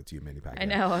talking directly to you, Manny Pacquiao. I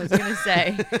know. I was gonna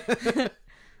say.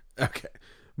 Okay,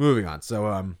 moving on.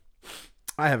 So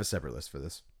I have a separate list for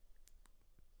this.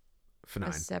 For 9.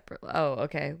 A separate. Oh,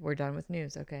 okay. We're done with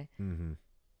news. Okay. Mm-hmm.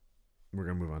 We're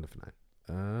gonna move on to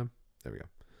F9. There we go.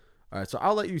 All right, so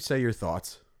I'll let you say your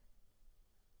thoughts.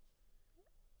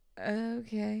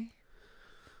 Okay.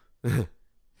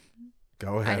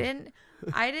 Go ahead.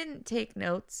 I didn't take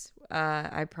notes.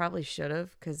 I probably should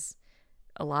have, because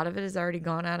a lot of it has already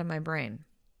gone out of my brain.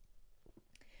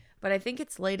 But I think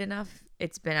it's late enough.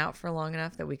 It's been out for long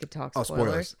enough that we could talk spoilers. Oh,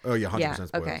 spoilers. Oh, yeah, 100% Yeah.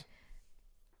 spoilers.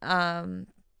 Okay.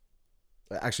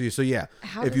 Actually, so yeah,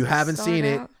 How if does you it haven't start seen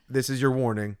it, out? this is your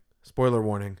warning. Spoiler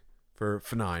warning for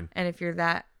F9. And if you're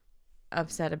that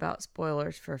upset about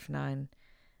spoilers for F9,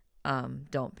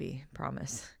 don't be.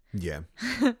 Promise. Yeah.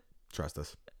 Trust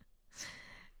us.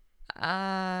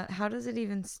 How does it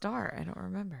even start? I don't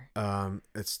remember.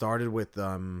 It started with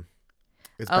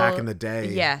it's back in the day.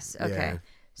 Yes. Okay. Yeah.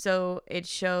 So it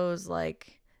shows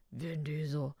like Vin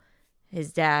Diesel,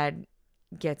 his dad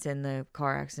gets in the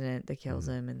car accident that kills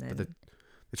him, and then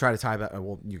They try to tie back.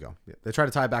 Well, you go. Yeah. They try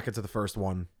to tie back into the first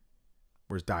one,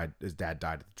 where his dad died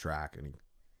at the track,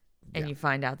 and you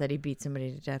find out that he beat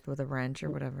somebody to death with a wrench or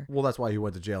whatever. Well, that's why he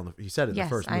went to jail. He said it in the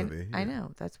first movie. I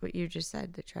know. That's what you just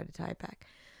said. They tried to tie it back.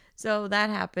 So that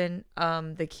happened.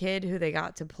 The kid who they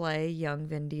got to play young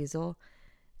Vin Diesel,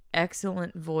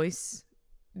 excellent voice,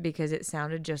 because it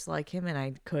sounded just like him, and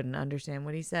I couldn't understand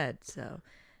what he said. So,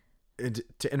 And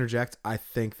to interject, I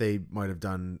think they might have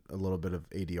done a little bit of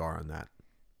ADR on that.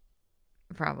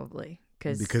 probably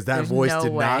Because that voice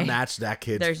did not match that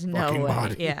kid's There's no fucking way.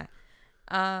 body. Yeah.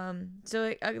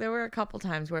 So there were a couple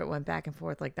times where it went back and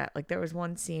forth like that. Like there was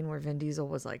one scene where Vin Diesel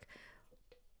was like,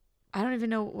 I don't even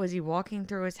know, was he walking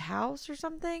through his house or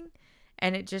something?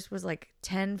 And it just was like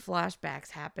 10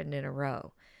 flashbacks happened in a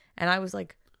row. And I was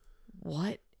like,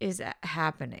 what is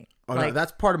happening? Oh, like, no,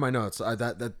 that's part of my notes.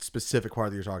 That specific part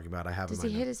that you're talking about, I have in does my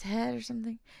he hit notes. his head or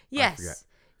something? forget. Yes.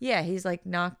 Yeah, he's like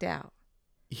knocked out.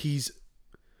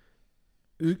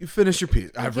 You finish your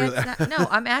piece. No,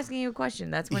 I'm asking you a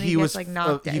question. That's when he gets like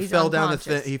knocked out. He He's fell down the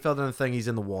unconscious. thing. He fell down the thing. He's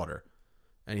in the water,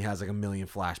 and he has like a million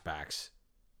flashbacks,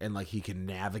 and like he can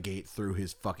navigate through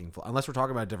his fucking. Unless we're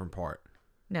talking about a different part.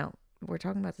 No, we're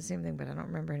talking about the same thing, but I don't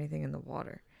remember anything in the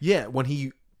water. Yeah, when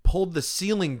he pulled the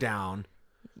ceiling down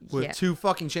with 2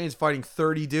 fucking chains fighting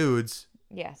 30 dudes.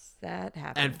 Yes, that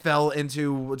happened. And fell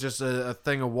into just a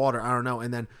thing of water. I don't know.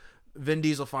 And then Vin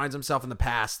Diesel finds himself in the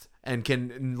past and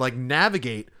can like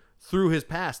navigate through his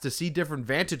past to see different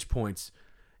vantage points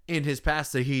in his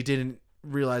past that he didn't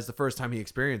realize the first time he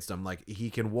experienced them. Like he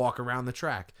can walk around the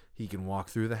track. He can walk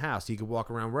through the house. He can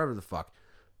walk around wherever the fuck.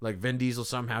 Like Vin Diesel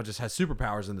somehow just has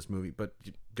superpowers in this movie. But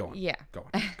go on. Yeah. Go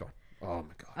on. Go on. Oh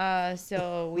my God.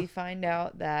 So we find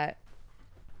out that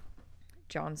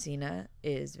John Cena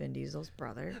is Vin Diesel's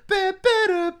brother.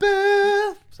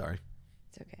 Sorry.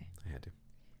 It's okay. I had to.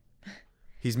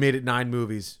 He's made it 9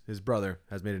 movies. His brother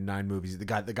has made it 9 movies. The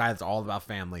guy that's all about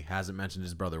family hasn't mentioned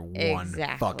his brother one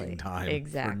fucking time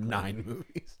for 9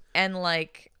 movies. And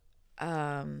like, oh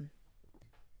my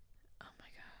god,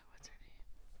 what's her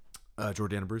name?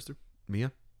 Jordana Brewster,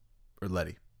 Mia, or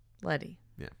Letty. Letty.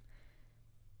 Yeah.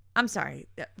 I'm sorry.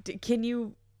 Can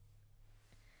you?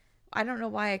 I don't know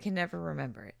why I can never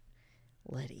remember it.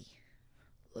 Letty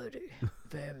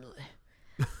family.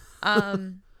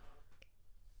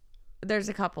 There's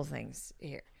a couple things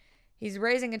here. He's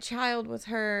raising a child with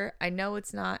her. I know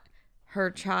it's not her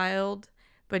child,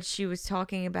 but she was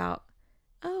talking about,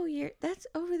 oh, that's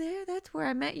over there. That's where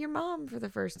I met your mom for the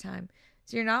first time.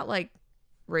 So you're not like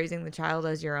raising the child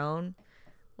as your own.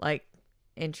 Like,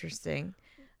 interesting.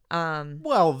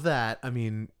 Well,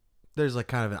 there's like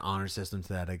kind of an honor system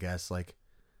to that, I guess. Like,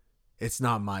 it's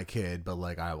not my kid, but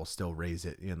like I will still raise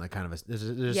it. You know, like kind of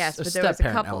there's yes, a but there was a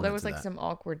couple. element There was to like that. some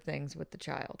awkward things with the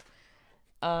child.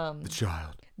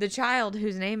 The child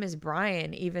whose name is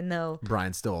Brian, even though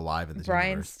Brian's still alive in this Brian's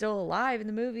universe. still alive in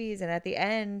the movies, and at the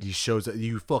end, He shows that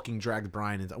you fucking dragged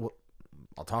Brian into. Well,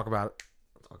 I'll talk about it.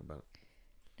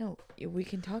 no, we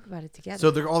can talk about it together.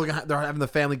 So they're having the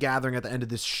family gathering at the end of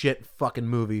this shit fucking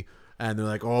movie, and they're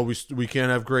like, "Oh, we can't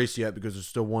have Grace yet because there's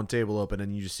still one table open."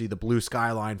 And you just see the blue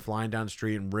skyline flying down the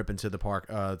street and rip into the park,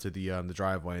 to the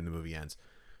driveway, and the movie ends.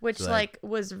 Which So like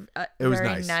was it was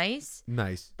very nice.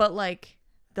 Nice. but like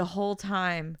the whole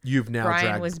time You've now Brian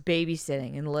dragged. was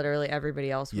babysitting, and literally everybody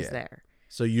else was Yeah. there.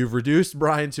 So you've reduced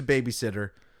Brian to babysitter.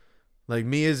 Like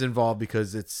Mia's involved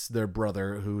because it's their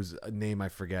brother, whose name I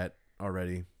forget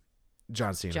already.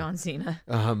 John Cena. John Cena.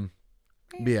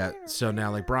 Yeah. So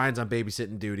now like Brian's on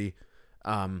babysitting duty,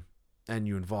 and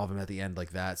you involve him at the end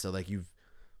like that. So like you've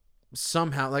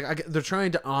somehow like they're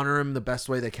trying to honor him the best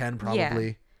way they can, probably.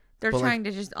 Yeah. They're But, like, trying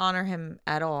to just honor him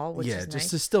at all, which is just nice.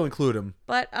 to still include him.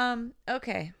 But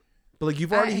okay. But like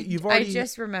you've already. I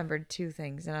just remembered 2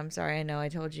 things, and I'm sorry. I know I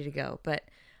told you to go, but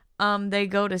they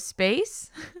go to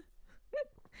space.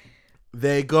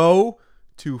 They go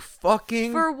to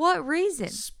fucking For what reason?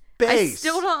 space. I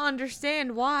still don't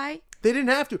understand why. They didn't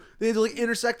have to. They had to like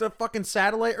intersect a fucking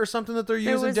satellite or something that they're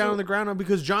using was down a- on the ground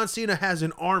because John Cena has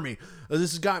an army.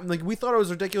 This has got like we thought it was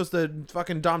ridiculous that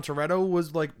fucking Dom Toretto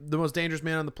was like the most dangerous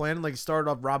man on the planet. Like he started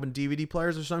off robbing DVD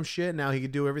players or some shit. Now he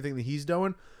could do everything that he's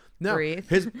doing. No, Breathe.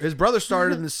 his brother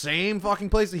started in the same fucking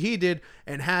place that he did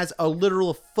and has a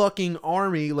literal fucking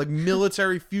army, like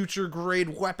military future grade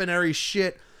weaponry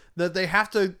shit that they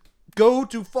have to go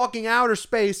to fucking outer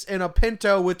space in a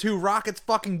Pinto with 2 rockets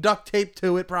fucking duct taped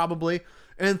to it probably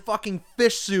and fucking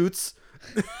fish suits.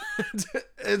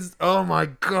 Oh my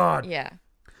god. Yeah.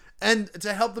 And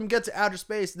to help them get to outer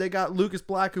space, they got Lucas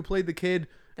Black, who played the kid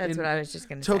That's in what I was just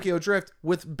going to say. Tokyo Drift,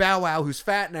 with Bow Wow, who's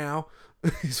fat now.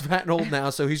 He's fat and old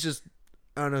now, so he's just,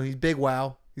 I don't know, he's Big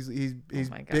Wow. He's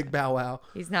my God. Big Bow Wow.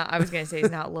 He's not, I was going to say he's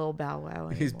not Lil Bow Wow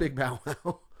anymore. He's Big Bow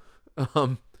Wow.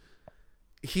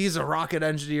 He's a rocket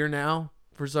engineer now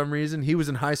for some reason. He was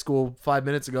in high school 5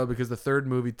 minutes ago because the 3rd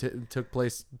movie took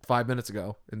place 5 minutes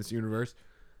ago in this universe.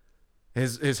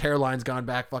 His hairline's gone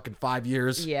back fucking 5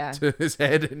 years to his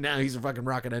head, and now he's a fucking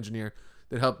rocket engineer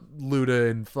that helped Luda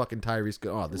and fucking Tyrese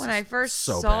go. Oh, this When is I first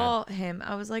so saw bad. him,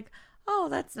 I was like, oh,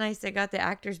 that's nice. They got the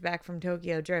actors back from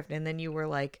Tokyo Drift. And then you were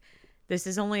like, this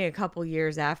is only a couple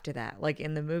years after that, like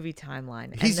in the movie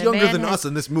timeline. He's And the younger man than has- us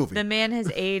in this movie. The man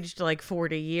has aged like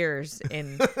 40 years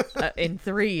in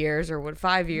 3 years or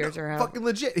 5 years or how. Fucking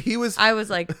legit. He was. I was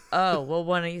like, oh, well,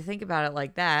 when you think about it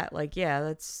like that, like, yeah,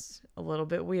 that's a little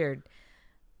bit weird.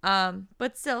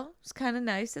 But still, it's kind of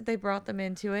nice that they brought them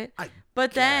into it.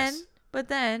 But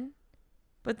then,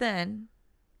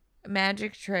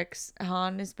 magic tricks.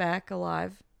 Han is back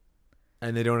alive.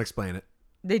 And they don't explain it.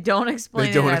 They don't explain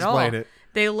They don't it at all. explain it.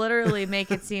 They literally make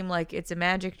it seem like it's a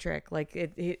magic trick. Like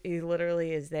he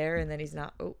literally is there and then he's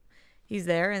not. Oh, he's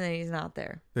there and then he's not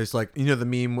there. It's like, you know, the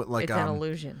meme with like It's an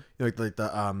illusion. like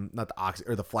the not the ox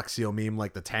or the Flex Seal meme,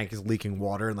 like the tank is leaking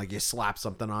water and like you slap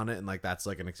something on it and like that's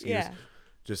like an excuse. Yeah.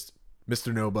 Just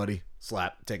Mr. Nobody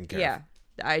slap taken care Yeah.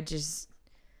 of.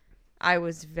 I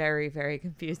was very, very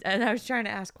confused. And I was trying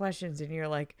to ask questions and you're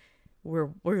like,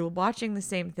 we're watching the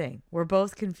same thing. We're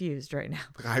both confused right now.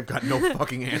 I've got no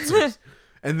fucking answers.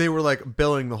 And they were like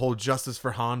billing the whole justice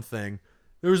for Han thing.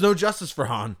 There was no justice for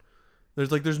Han.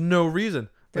 There's no reason.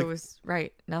 There Like, was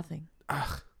nothing.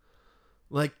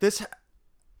 like this.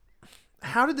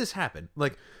 How did this happen?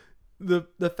 Like the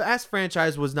Fast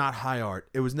franchise was not high art.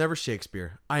 It was never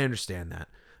Shakespeare. I understand that,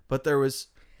 but there was.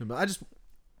 I just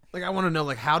like I want to know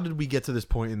like how did we get to this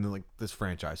point in like this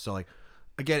franchise? So like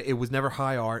again, it was never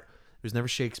high art. It was never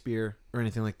Shakespeare or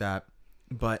anything like that.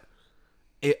 But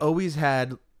it always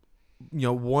had,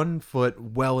 one foot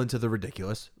well into the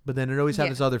ridiculous, but then it always had Yeah.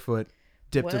 this other foot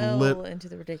dipped Well into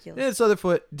the ridiculous. its other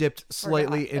foot dipped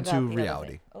slightly Forgot into about the other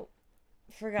reality. thing. Oh,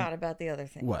 forgot about the other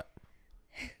thing. What?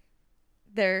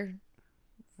 They're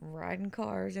riding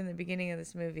cars in the beginning of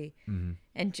this movie, Mm-hmm.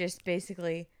 and just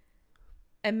basically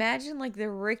imagine like the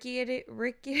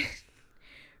ricketiest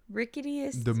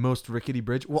The most rickety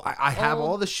bridge. Well, I have old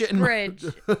all the shit in bridge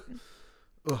my...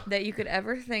 that you could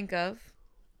ever think of,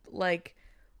 like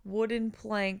wooden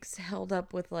planks held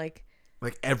up with like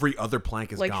every other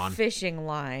plank is gone. fishing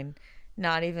line,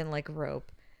 not even like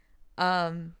rope.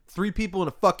 3 people in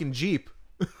a fucking Jeep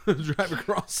drive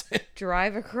across it.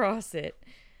 Drive across it.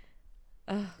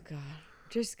 Oh god,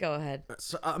 just go ahead.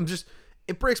 So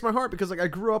it breaks my heart because I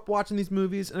grew up watching these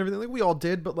movies and everything, like we all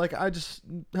did, but I just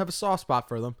have a soft spot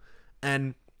for them.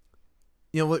 And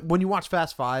when you watch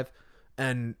Fast 5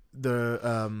 and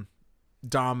the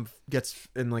Dom gets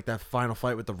in that final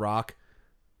fight with The Rock,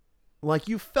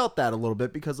 you felt that a little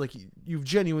bit because you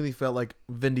genuinely felt like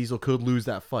Vin Diesel could lose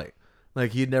that fight.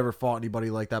 He had never fought anybody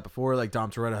like that before.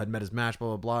 Dom Toretto had met his match, blah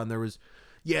blah blah, and there was,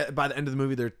 by the end of the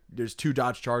movie, there's 2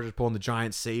 Dodge Chargers pulling the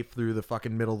giant safe through the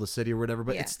fucking middle of the city or whatever.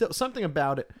 But it's still something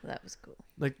about it. That was cool.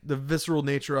 The visceral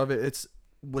nature of it,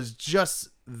 was just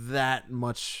that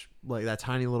much, that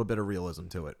tiny little bit of realism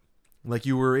to it.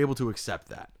 You were able to accept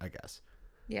that, I guess.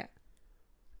 Yeah.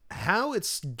 How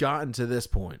it's gotten to this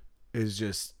point is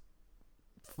just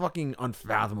fucking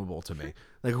unfathomable to me.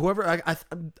 Whoever,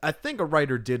 I think a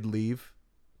writer did leave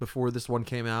before this one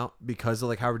came out because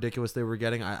of how ridiculous they were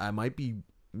getting. I might be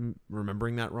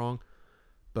remembering that wrong,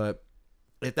 but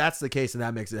if that's the case, then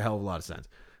that makes a hell of a lot of sense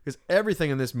because everything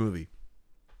in this movie.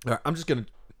 All right, I'm gonna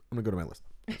go to my list.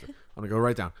 I'm gonna go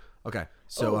right down. Okay,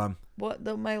 so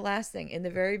my last thing in the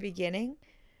very beginning,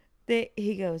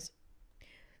 he goes,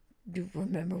 "Do you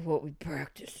remember what we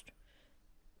practiced?"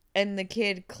 And the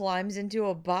kid climbs into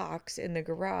a box in the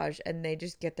garage, and they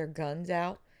just get their guns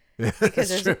out because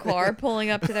there's a car pulling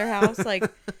up to their house.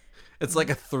 It's a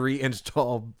 3-inch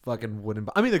tall fucking wooden.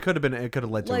 I mean, it could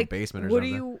have led to a basement or what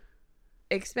something. are you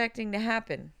expecting to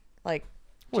happen? Well,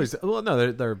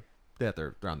 no, they're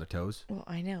on their toes. Well,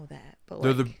 I know that, but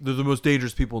They're the most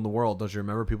dangerous people in the world. Don't you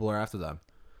remember? People are after them.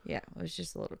 Yeah, it was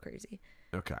just a little crazy.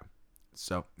 Okay,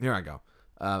 so here I go.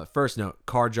 First note: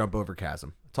 car jump over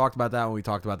chasm. Talked about that when we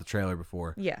talked about the trailer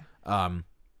before. Yeah.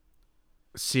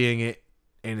 Seeing it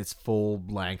in its full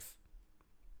length,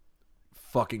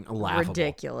 fucking laughable,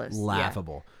 Ridiculous,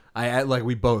 laughable. Yeah.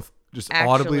 We both just Actually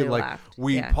audibly laughed.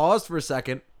 we paused for a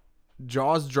second,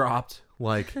 jaws dropped,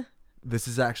 this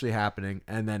is actually happening,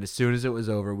 and then as soon as it was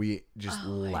over, we just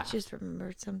laughed. I just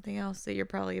remembered something else that you're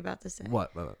probably about to say.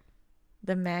 What?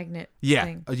 The magnet. Yeah.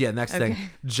 Thing. Next thing,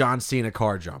 John Cena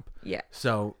car jump. Yeah.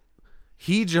 So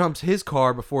he jumps his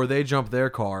car before they jump their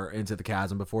car into the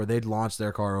chasm, before they'd launch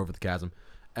their car over the chasm.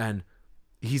 And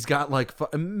he's got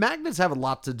magnets have a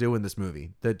lot to do in this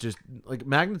movie. That just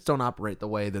magnets don't operate the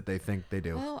way that they think they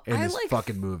do in this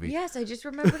fucking movie. Yes, I just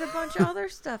remembered a bunch of other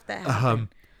stuff that happened.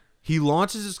 He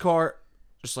launches his car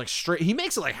just straight. He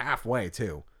makes it halfway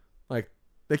too.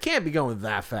 They can't be going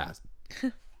that fast.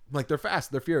 They're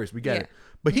fast, they're furious. We get it.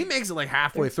 But he makes it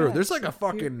halfway through. Fast,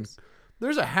 There's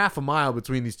there's a half a mile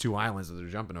between these 2 islands that they're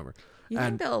jumping over. You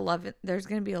think there's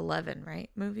going to be 11, right?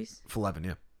 Movies? 11,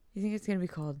 yeah. You think it's going to be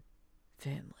called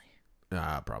Family?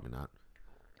 Probably not.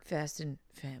 Fast and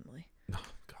Family. Oh,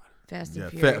 God. Fast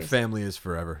and Yeah, Furious. family is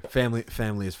forever.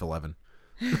 Family is for 11.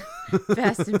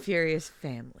 Fast and Furious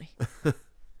Family.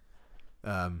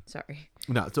 Sorry.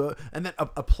 No, so and then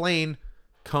a plane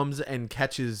comes and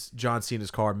catches John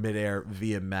Cena's car midair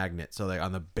via magnet. So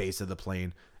on the base of the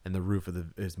plane and the roof of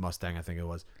his Mustang, I think it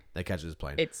was, that catches his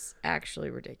plane. It's actually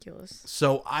ridiculous.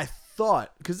 So I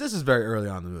thought, because this is very early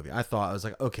on in the movie, I was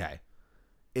like, okay,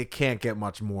 it can't get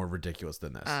much more ridiculous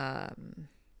than this. I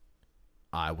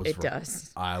was It wrong.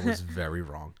 does. I was very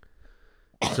wrong.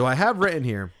 So I have written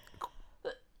here.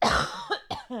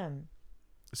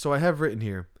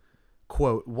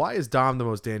 Quote, "Why is Dom the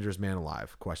most dangerous man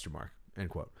alive?" Question mark. End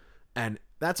quote. And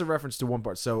that's a reference to one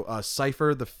part. So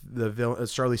Cypher, the villain,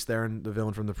 Charlize Theron, the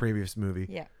villain from the previous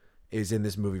movie, is in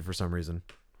this movie for some reason.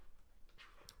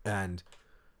 And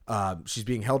she's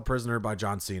being held prisoner by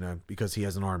John Cena because he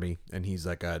has an army and he's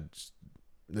the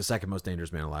second most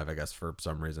dangerous man alive, I guess, for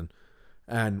some reason.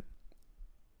 And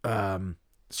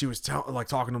she was talking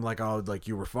to him oh,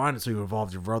 you were fine until you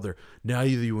involved your brother. Now that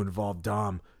you involved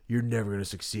Dom, you're never going to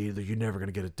succeed. You're never going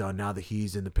to get it done. Now that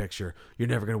he's in the picture, you're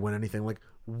never going to win anything.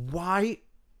 Why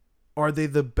are they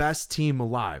the best team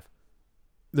alive?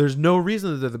 There's no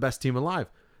reason that they're the best team alive.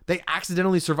 They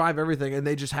accidentally survive everything, and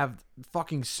they just have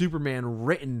fucking Superman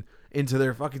written into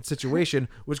their fucking situation,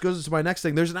 which goes into my next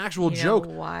thing. There's an actual You know joke,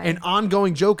 why? an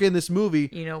ongoing joke in this movie.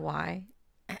 You know why?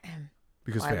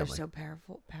 Because Why family. they're so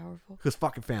powerful? Because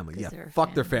fucking family. 'Cause Yeah, they're a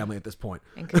fuck their family. family at this point.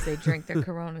 And because they drink their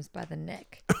Coronas by the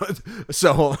neck.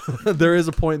 So there is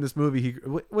a point in this movie.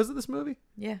 Was it this movie?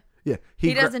 Yeah. Yeah.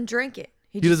 He doesn't drink it.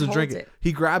 He He just doesn't drink holds it.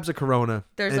 He grabs a Corona.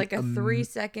 There's and, like a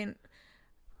 3-second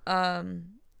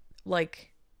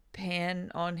like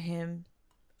pan on him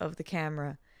of the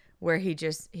camera where he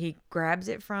grabs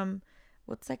it from,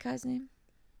 what's that guy's name?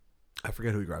 I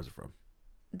forget who he grabs it from.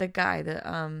 The guy,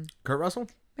 Kurt Russell?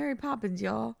 Mary Poppins,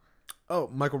 y'all. Oh,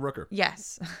 Michael Rooker.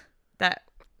 Yes. That.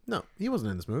 No, he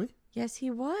wasn't in this movie. Yes, he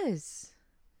was.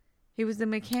 He was the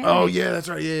mechanic. Oh yeah, that's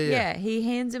right. Yeah. Yeah, he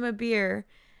hands him a beer,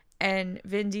 and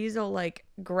Vin Diesel like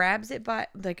grabs it by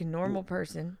like a normal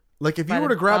person. Like if By you were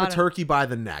the to grab a bottom. turkey by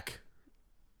the neck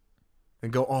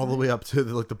and go all the way up to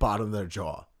the bottom of their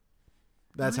jaw,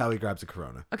 that's how he grabs a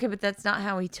Corona. Okay, but that's not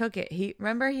how he took it. He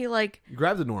He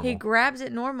grabs it normal. he grabs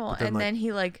it normal, then, and like- then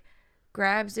he like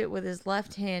grabs it with his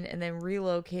left hand, and then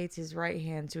relocates his right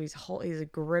hand, so he's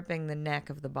gripping the neck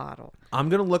of the bottle. I'm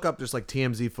gonna look up just like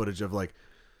TMZ footage of like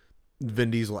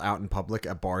Vin Diesel out in public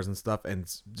at bars and stuff, and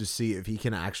just see if he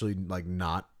can actually like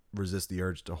not resist the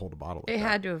urge to hold a bottle. Like It that.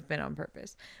 had to have been on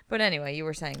purpose. But anyway, you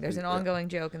were saying there's an ongoing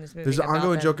joke in this movie. There's an about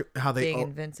ongoing them joke how they being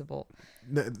invincible.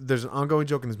 there's an ongoing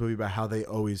joke in this movie about how they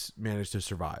always manage to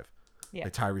survive. Yeah.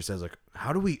 Like Tyrese says, like,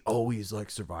 how do we always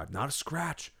like survive? Not a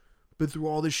scratch. Been through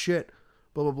all this shit.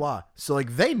 Blah blah blah. So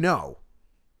like they know.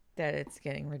 That it's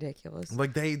getting ridiculous.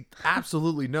 Like they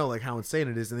absolutely know like how insane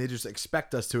it is, and they just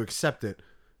expect us to accept it,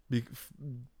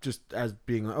 just as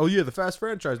being like, oh yeah, the Fast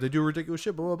franchise, they do ridiculous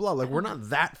shit, blah blah blah. Like we're not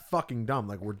that fucking dumb.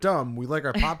 Like we're dumb. We like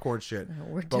our popcorn shit,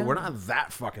 We're but we're dumb. not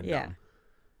that fucking Yeah. dumb.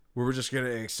 We're just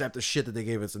gonna accept the shit that they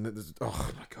gave us, and this,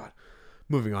 oh my god.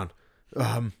 Moving on.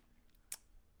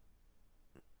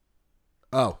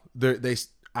 Oh,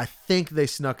 I think they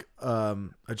snuck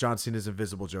a John Cena's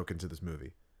invisible joke into this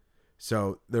movie.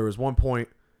 So there was one point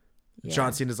Yeah.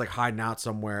 John Cena's like hiding out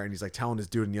somewhere, and he's like telling this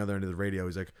dude on the other end of the radio,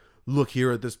 he's like, look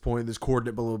here at this point, this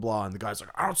coordinate, blah blah blah, and the guy's like,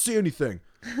 I don't see anything.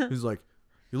 He's like,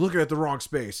 you're looking at the wrong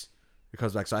space. It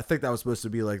comes back. So I think that was supposed to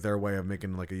be like their way of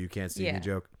making like a you can't see me Yeah.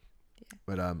 joke.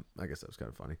 But I guess that was kind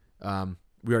of funny.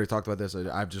 We already talked about this.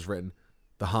 I've just written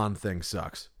the Han thing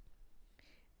sucks.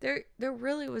 There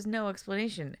really was no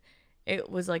explanation. It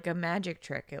was like a magic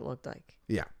trick, it looked like.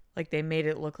 Yeah. Like they made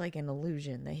it look like an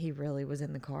illusion that he really was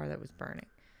in the car that was burning.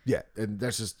 Yeah, and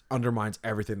that just undermines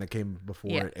everything that came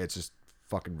before Yeah. it. It's just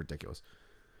fucking ridiculous.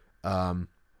 Dom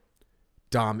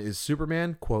is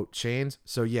Superman, quote, chains.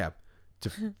 So yeah,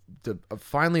 to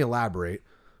finally elaborate,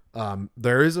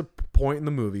 there is a point in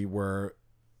the movie where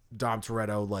Dom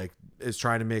Toretto like is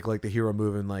trying to make like the hero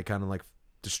move and like kind of like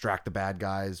distract the bad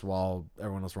guys while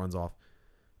everyone else runs off.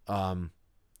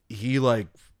 He like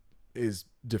is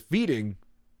defeating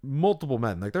multiple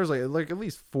men. Like there's like at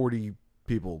least 40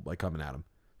 people like coming at him.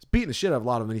 He's beating the shit out of a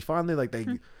lot of them. And he finally like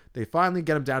they finally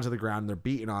get him down to the ground and they're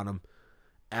beating on him.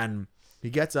 And he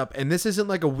gets up, and this isn't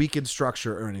like a weakened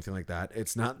structure or anything like that.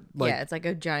 It's not like yeah, it's like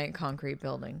a giant concrete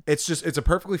building. it's a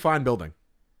perfectly fine building.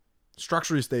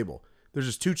 Structurally stable. There's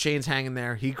just two chains hanging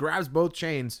there. He grabs both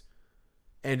chains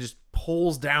and just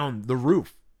pulls down the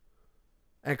roof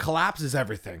and collapses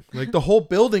everything. Like the whole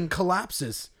building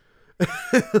collapses.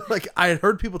 Like I had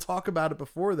heard people talk about it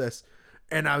before this,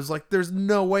 and I was like, there's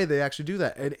no way they actually do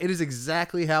that. And it is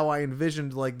exactly how I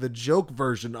envisioned like the joke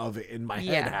version of it in my head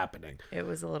Yeah. happening. It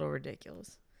was a little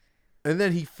ridiculous. And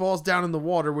then he falls down in the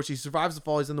water, which he survives the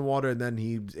fall. He's in the water, and then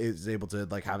he is able to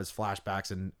like have his flashbacks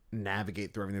and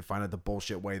navigate through everything, find out the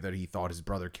bullshit way that he thought his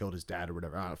brother killed his dad or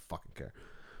whatever. I don't fucking care.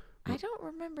 I don't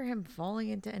remember him falling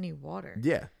into any water.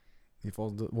 Yeah, he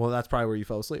falls. Well, that's probably where you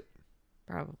fell asleep.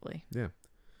 Probably. Yeah.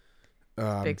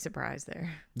 Big surprise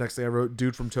there. Next thing I wrote,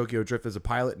 dude from Tokyo Drift is a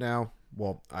pilot now.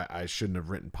 Well, I shouldn't have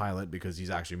written pilot because he's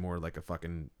actually more like a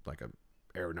fucking like a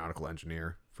aeronautical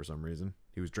engineer for some reason.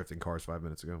 He was drifting cars 5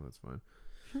 minutes ago. That's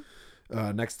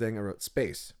fine. Next thing I wrote,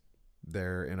 space.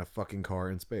 They're in a fucking car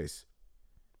in space.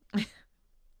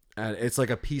 And it's like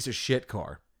a piece of shit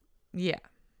car. Yeah.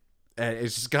 And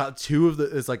it's just got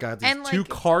it's got these And, two like-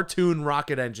 cartoon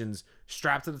rocket engines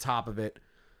strapped to the top of it.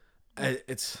 And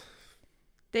it's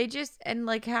They just, and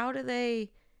like, how do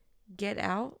they get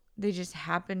out? They just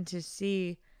happen to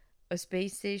see a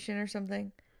space station or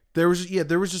something. there was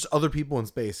just other people in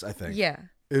space, I think. Yeah.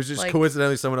 It was just Like-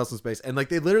 coincidentally someone else in space. And like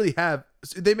they literally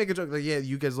they make a joke like, yeah,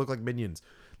 you guys look like minions.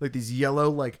 Like these yellow,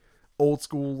 like old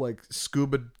school, like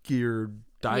scuba gear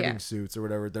diving Yeah. suits or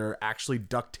whatever. They're actually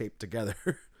duct taped together.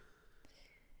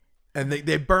 and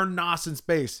they burn Nos in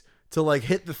space to like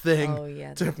hit the thing Oh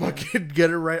yeah. to fucking get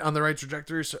it right on the right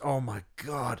trajectory. So, oh my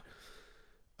god.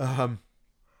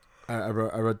 I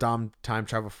wrote Dom time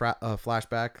travel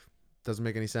flashback. Doesn't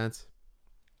make any sense.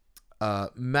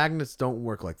 Magnets don't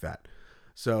work like that.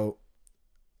 So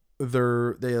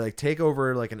they like take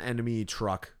over like an enemy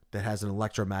truck that has an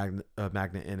electromagnet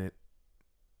magnet in it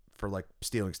for like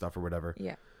stealing stuff or whatever.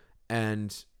 Yeah.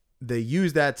 And they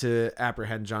use that to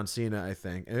apprehend John Cena, I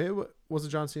think. And was it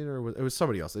John Cena or it was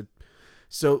somebody else?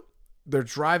 So they're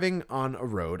driving on a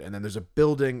road, and then there's a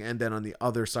building, and then on the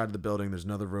other side of the building, there's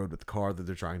another road with the car that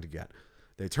they're trying to get.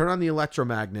 They turn on the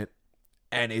electromagnet,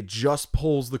 and it just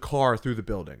pulls the car through the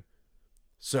building.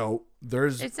 So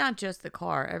It's not just the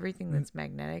car. Everything that's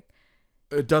magnetic.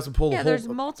 It doesn't pull the whole... there's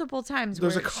multiple times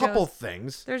There's where a couple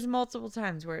things. There's multiple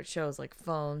times where it shows like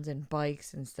phones and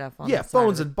bikes and stuff on Yeah, the side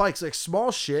phones of and bikes, like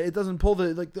small shit. It doesn't pull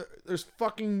there's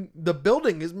fucking... The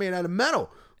building is made out of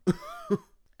metal.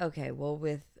 Okay, well,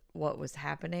 with what was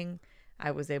happening,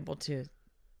 I was able to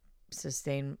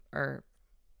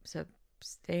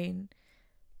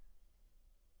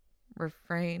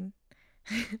refrain.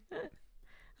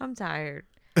 I'm tired.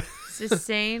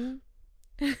 Sustain.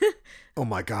 Oh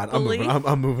my god, Belief?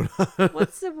 I'm moving on.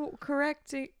 What's the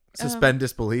correct? Suspend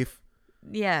disbelief.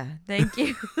 Yeah, thank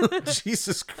you.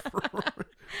 Jesus Christ.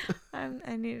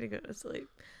 I need to go to sleep.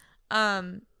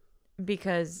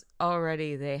 Because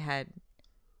already they had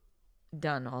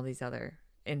done all these other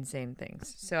insane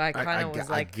things. So I kind of was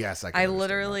like, I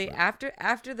literally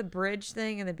after the bridge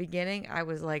thing in the beginning, I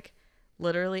was like,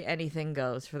 literally anything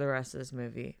goes for the rest of this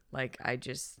movie. Like I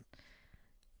just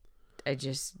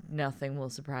nothing will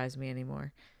surprise me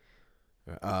anymore.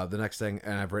 The next thing,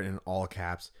 and I've written in all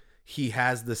caps, he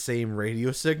has the same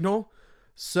radio signal.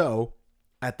 So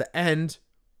at the end,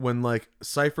 when like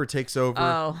Cypher takes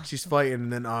over, she's fighting,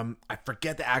 and then I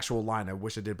forget the actual line. I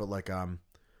wish I did, but like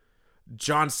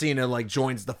John Cena like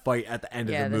joins the fight at the end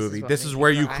of the movie. This is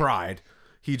where you cried.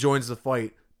 He joins the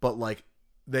fight, but like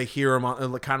they hear him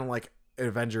on kind of like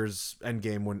Avengers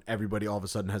Endgame when everybody all of a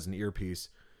sudden has an earpiece.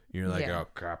 You're like, oh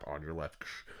crap, on your left.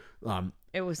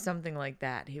 It was something like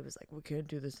that. He was like, we can't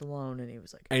do this alone, and he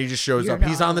was like, and he just shows up.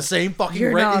 He's on the same fucking radio.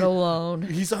 You're radio. not alone.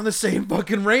 He's on the same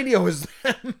fucking radio as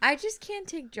them. I just can't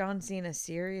take John Cena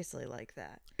seriously like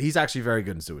that. He's actually very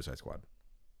good in Suicide Squad.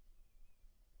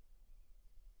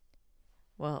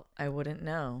 Well, I wouldn't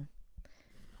know.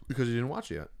 Because you didn't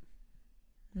watch it yet.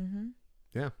 Mm-hmm.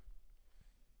 Yeah.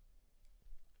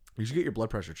 You should get your blood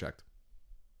pressure checked.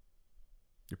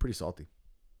 You're pretty salty.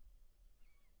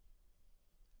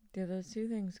 Do those two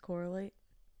things correlate?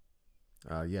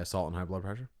 Yeah, salt and high blood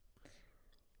pressure.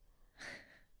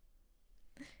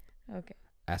 Okay.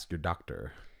 Ask your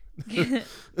doctor.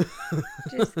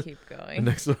 Just keep going. The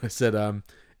next one I said,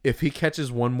 if he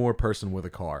catches one more person with a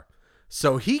car.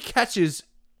 So he catches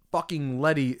fucking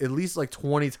Letty at least like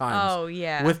 20 times. Oh,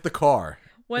 yeah. With the car.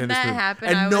 When that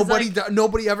happened, and I was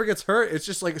nobody ever gets hurt. It's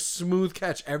just like a smooth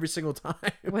catch every single time.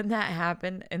 When that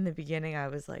happened in the beginning, I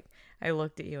was like, I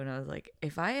looked at you and I was like,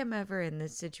 if I am ever in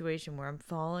this situation where I'm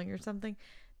falling or something,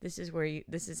 this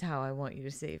is how I want you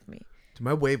to save me. Dude,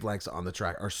 my wavelengths on the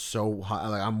track are so high.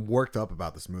 Like I'm worked up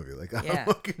about this movie. Like I'm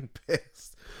fucking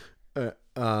pissed.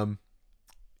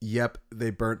 Yep, they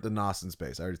burnt the Nos in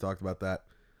space. I already talked about that.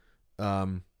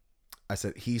 I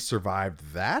said he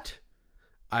survived that.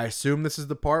 I assume this is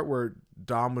the part where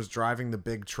Dom was driving the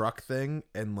big truck thing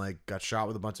and like got shot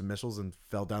with a bunch of missiles and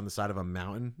fell down the side of a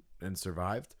mountain and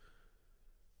survived.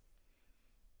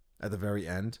 At the very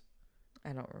end.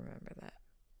 I don't remember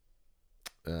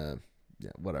that. Yeah,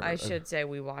 whatever. I should say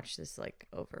we watched this like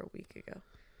over a week ago.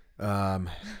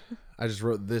 I just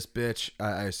wrote this bitch.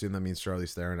 I assume that means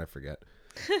Charlize Theron. I forget.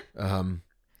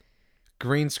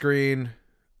 Green screen.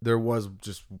 There was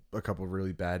just a couple of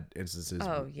really bad instances.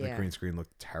 Oh, yeah. The green screen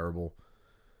looked terrible.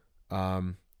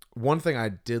 One thing I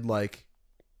did like,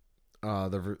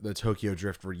 the Tokyo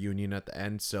Drift reunion at the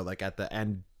end. So like at the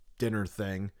end dinner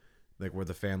thing, like where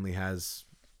the family has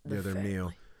their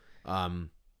meal. I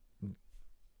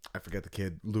forget the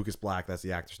kid, Lucas Black, that's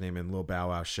the actor's name, and Lil Bow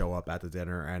Wow show up at the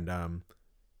dinner, and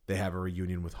they have a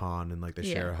reunion with Han, and like they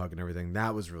share a hug and everything.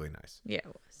 That was really nice. Yeah, it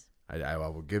was. I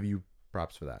will give you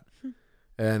props for that.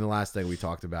 And the last thing we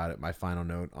talked about it, my final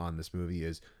note on this movie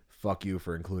is fuck you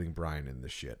for including Brian in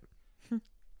this shit.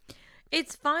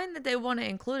 It's fine that they want to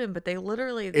include him, but they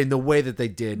literally in the way that they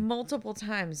did multiple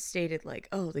times stated like,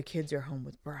 oh, the kids are home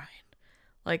with Brian.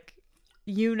 Like,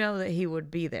 you know that he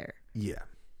would be there. Yeah.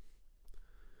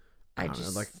 I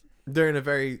just know, like they're in a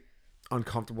very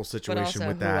uncomfortable situation but also,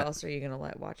 with that. Who else are you gonna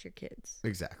let watch your kids?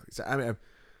 Exactly. So I mean,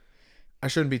 I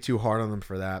shouldn't be too hard on them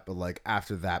for that, but like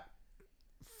after that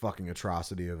fucking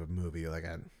atrocity of a movie. Like,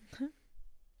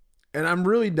 and I'm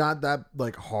really not that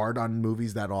like hard on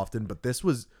movies that often, but this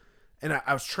was, and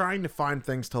I was trying to find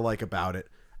things to like about it,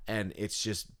 and it's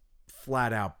just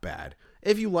flat out bad.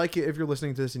 If you like it, if you're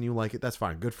listening to this and you like it, that's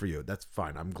fine. Good for you. That's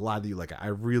fine. I'm glad that you like it. I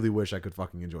really wish I could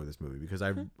fucking enjoy this movie because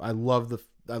I love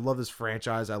this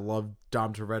franchise. I love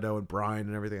Dom Toretto and Brian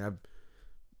and everything. I've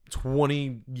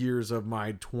 20 years of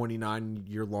my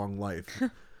 29-year-long life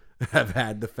have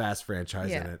had the Fast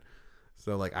franchise in it.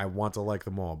 So like I want to like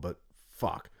them all, but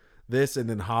fuck. This and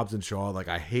then Hobbs and Shaw, like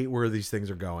I hate where these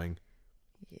things are going.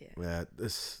 Yeah.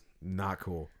 This not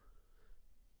cool.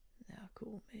 Not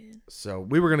cool, man. So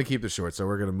we were gonna keep this short, so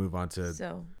we're gonna move on to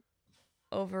So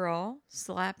overall,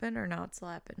 slapping or not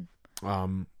slapping?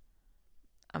 I'm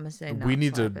gonna say not we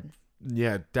need slapping. to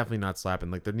yeah, definitely not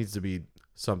slapping. Like there needs to be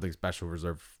something special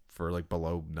reserved for like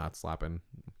below not slapping.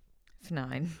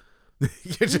 F9.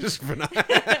 You're just for not.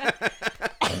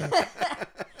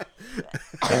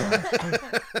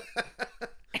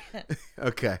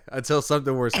 Okay, until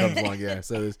something worse comes along, yeah.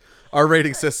 So there's our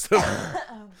rating system.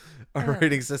 Our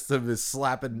rating system is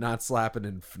slapping, not slapping,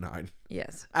 and F9.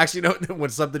 Yes. Actually, no.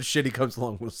 When something shitty comes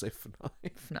along, we'll say F9.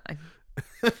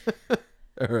 F9.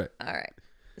 All right. All right.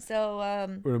 So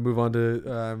We're gonna move on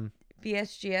to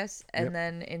BSGS, and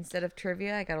then instead of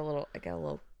trivia, I got a little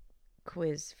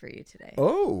quiz for you today.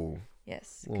 Oh.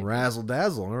 Yes. Well, razzle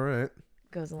dazzle. All right.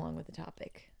 Goes along with the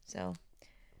topic. So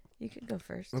you can go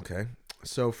first. Okay.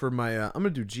 So for my, I'm gonna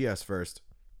do GS first.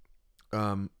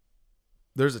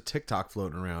 There's a TikTok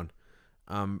floating around.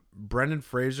 Brendan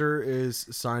Fraser is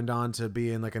signed on to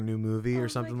be in like a new movie or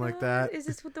something like that. Is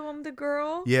this with the one with the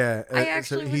girl? Yeah. I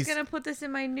actually was gonna put this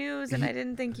in my news, and I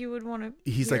didn't think you would want to.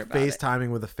 He's like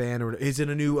FaceTiming with a fan, or he's in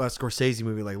a new Scorsese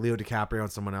movie, like Leo DiCaprio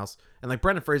and someone else, and like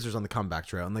Brendan Fraser's on the comeback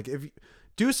trail. And like if you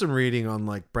do some reading on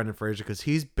like Brendan Fraser, because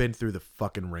he's been through the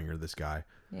fucking ringer. This guy,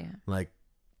 yeah, like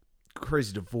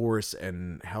crazy divorce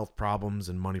and health problems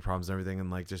and money problems and everything, and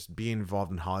like just being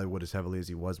involved in Hollywood as heavily as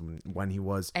he was when he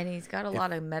was. And he's got a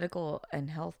lot of medical and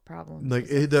health problems. Like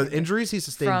the injuries he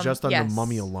sustained just on the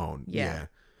Mummy alone. Yeah.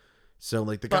 So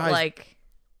like the guy, like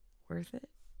worth it.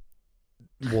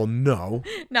 Well, no,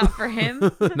 not for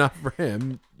him. Not for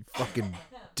him. You fucking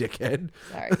dickhead.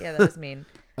 Sorry, yeah, that was mean.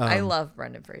 I love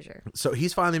Brendan Fraser. So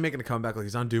he's finally making a comeback. Like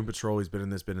he's on Doom Patrol. He's been in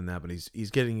this, been in that, but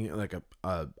he's getting like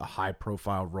a high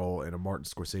profile role in a Martin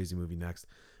Scorsese movie next.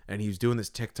 And he was doing this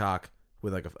TikTok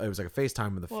with like it was like a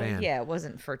FaceTime with a fan. Yeah, it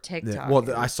wasn't for TikTok. Yeah,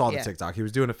 well, I saw the TikTok. He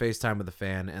was doing a FaceTime with a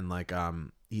fan, and like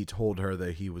he told her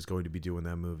that he was going to be doing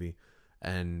that movie,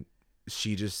 and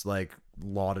she just like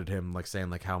lauded him, like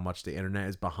saying like how much the internet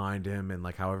is behind him and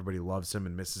like how everybody loves him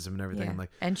and misses him and everything. Yeah. And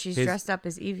like, and she's dressed up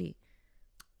as Evie.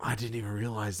 I didn't even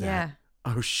realize that. Yeah.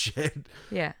 Oh shit.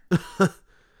 Yeah.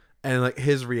 And like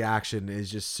his reaction is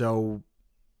just so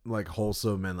like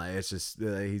wholesome, and like it's just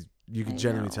you can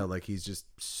genuinely tell like he's just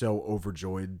so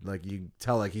overjoyed. Like you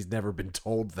tell like he's never been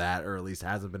told that, or at least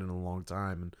hasn't been in a long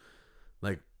time. And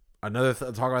like another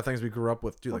talk about things we grew up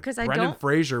with, dude. Like Brendan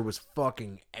Fraser was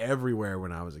fucking everywhere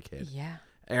when I was a kid. Yeah.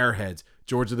 Airheads,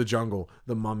 George of the Jungle,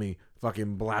 The Mummy,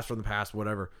 fucking Blast from the Past,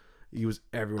 whatever. He was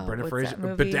everywhere. Brendan Fraser,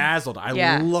 Bedazzled.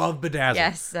 I love Bedazzled.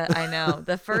 Yes, I know.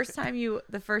 The first time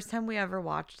we ever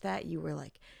watched that, you were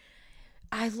like,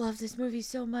 "I love this movie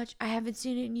so much. I haven't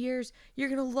seen it in years. You're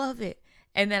gonna love it."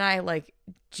 And then I like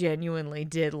genuinely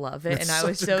did love it, and I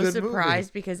was so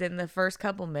surprised because in the first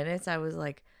couple minutes, I was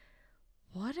like,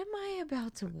 "What am I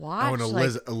about to watch?" Oh,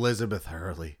 and Elizabeth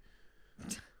Hurley.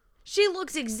 She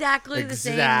looks exactly the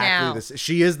same now.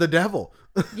 She is the devil.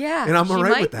 Yeah. And I'm all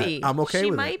right with that. I'm okay with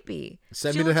it. She might be.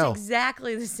 Send me to hell.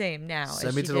 Exactly the same now.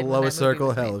 Send me to the lowest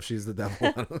circle of hell if she's the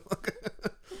devil.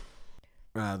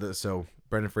 So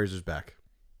Brendan Fraser's back.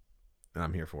 And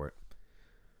I'm here for it.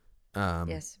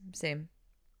 Yes, same.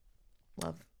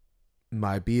 Love.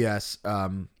 My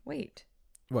BS. Wait.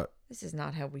 What? This is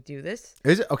not how we do this.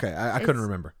 Is it? Okay, I couldn't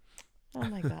remember. Oh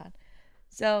my God.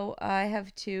 So I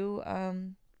have two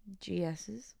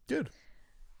GSs. Dude.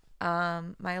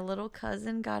 My little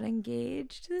cousin got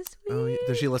engaged this week. Oh,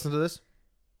 does she listen to this?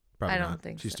 Probably I don't not.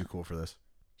 think She's so. too cool for this.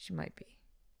 She might be.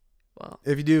 Well,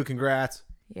 if you do, congrats.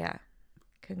 Yeah.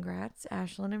 Congrats,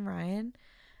 Ashlyn and Ryan.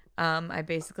 I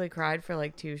basically cried for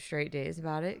like 2 straight days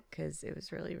about it because it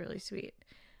was really, really sweet.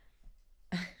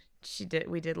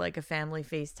 We did like a family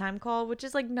FaceTime call, which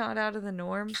is like not out of the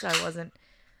norm, so I wasn't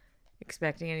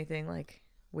expecting anything like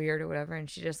weird or whatever. And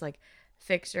she just like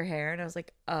fixed her hair, and I was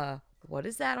like, what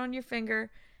is that on your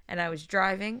finger? And I was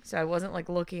driving, so I wasn't like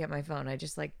looking at my phone. I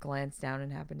just like glanced down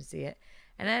and happened to see it.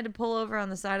 And I had to pull over on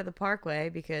the side of the parkway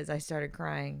because I started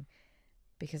crying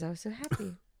because I was so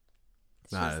happy.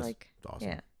 It's just like, awesome.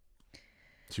 yeah,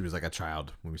 She was like a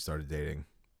child when we started dating.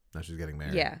 Now she's getting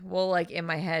married. Yeah. Well, like in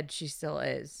my head, she still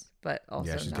is, but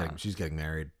also Yeah, not. she's getting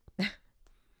married.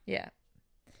 Yeah.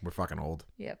 We're fucking old.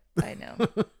 Yep. I know.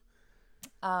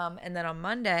 And then on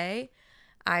Monday,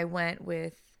 I went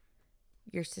with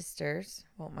your sisters.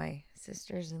 Well, my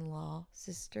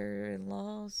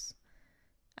sister-in-laws,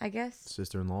 I guess.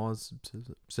 Sister-in-laws,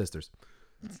 sisters.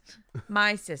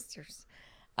 My sisters.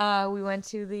 We went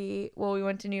to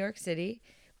New York City.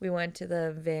 We went to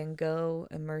the Van Gogh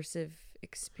Immersive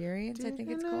Experience, I think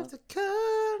it's called. To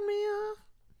cut me off.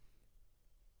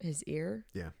 His ear?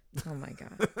 Yeah. Oh my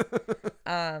God.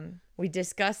 We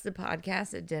discussed the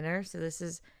podcast at dinner, so this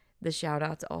is the shout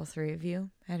out to all three of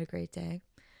you. I had a great day.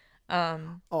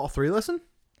 All three listen?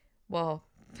 Well,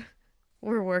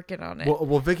 we're working on it.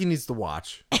 Well, Vicky needs to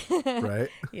watch, right?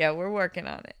 Yeah, we're working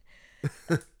on it.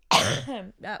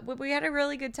 We had a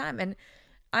really good time, and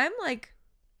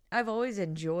I've always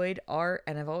enjoyed art,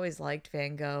 and I've always liked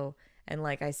Van Gogh. And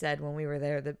like I said when we were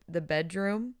there, the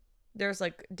bedroom, there's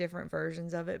like different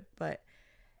versions of it, but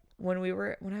when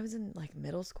I was in like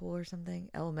middle school or something,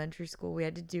 elementary school, we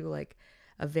had to do like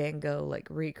a Van Gogh like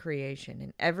recreation,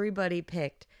 and everybody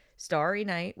picked Starry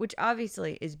Night, which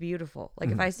obviously is beautiful. Like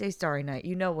if I say Starry Night,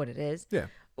 you know what it is. Yeah.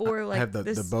 Or like I have the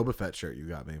Boba Fett shirt you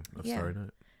got me of Starry Night.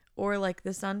 Or like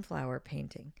the sunflower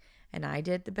painting. And I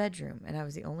did the bedroom, and I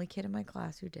was the only kid in my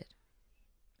class who did.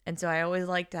 And so I always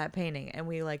liked that painting. And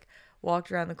we like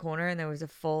walked around the corner, and there was a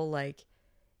full like,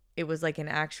 it was like an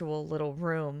actual little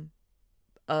room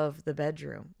of the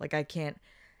bedroom. Like I can't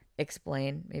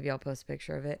explain. Maybe I'll post a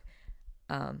picture of it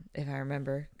if I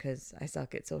remember, because I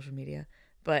suck at social media.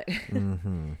 But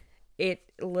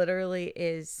it literally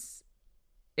is.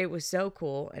 It was so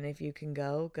cool, and if you can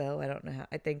go. I don't know how.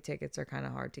 I think tickets are kind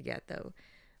of hard to get though,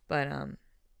 but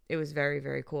it was very,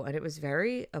 very cool, and it was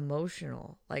very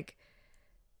emotional. Like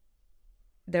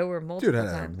there were multiple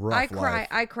times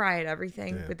I cry at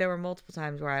everything, but there were multiple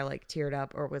times where I like teared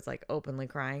up or was like openly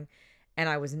crying, and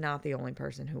I was not the only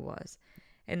person who was.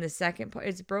 And the second part,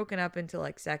 it's broken up into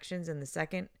like sections, and the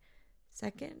second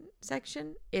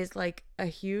section is like a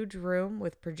huge room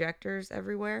with projectors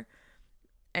everywhere.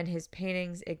 And his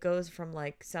paintings, it goes from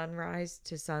like sunrise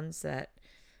to sunset,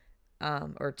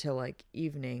 or to like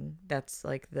evening. That's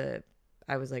like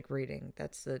I was like reading,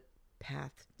 that's the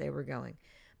path they were going.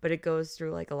 But it goes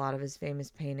through like a lot of his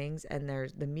famous paintings, and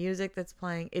there's the music that's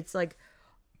playing. It's like,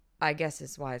 I guess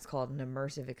it's why it's called an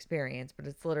immersive experience, but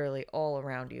it's literally all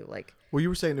around you. Like, well, you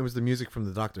were saying it was the music from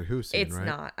the Doctor Who scene, it's right?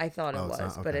 not. I thought it was,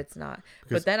 okay. but it's not.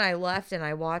 But then I left and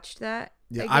I watched that.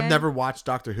 Yeah, again. I've never watched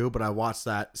Doctor Who, but I watched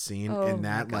that scene, Oh and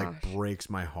that my like gosh. breaks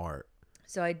my heart.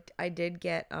 So I did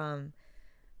get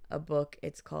a book.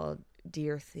 It's called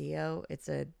Dear Theo. It's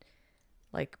a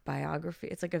like biography.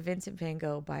 It's like a Vincent Van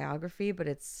Gogh biography, but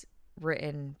it's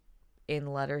written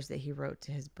in letters that he wrote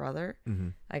to his brother. Mm-hmm.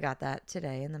 I got that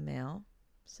today in the mail.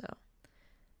 So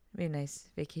it'd be a nice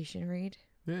vacation read.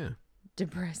 Yeah.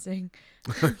 Depressing,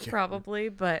 probably,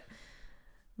 but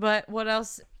what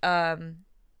else? Oh,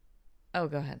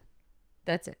 go ahead.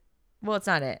 That's it. Well, it's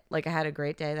not it. Like I had a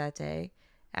great day that day.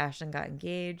 Ashton got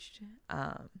engaged.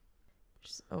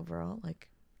 Just overall like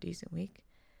decent week.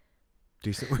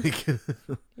 Decent week.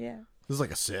 Yeah. This is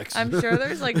like a 6. I'm sure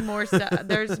there's like more stuff.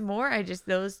 There's more.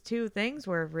 Those two things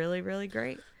were really, really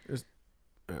great. There's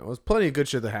plenty of good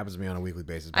shit that happens to me on a weekly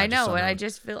basis. I know, and I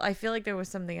feel like there was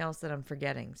something else that I'm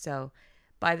forgetting. So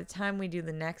by the time we do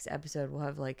the next episode, we'll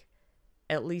have like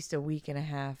at least a week and a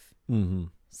half. Mm-hmm.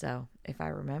 So if I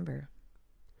remember,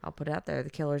 I'll put it out there. The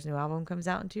Killer's new album comes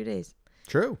out in 2 days.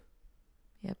 True.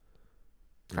 Yep.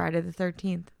 Friday the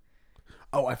 13th.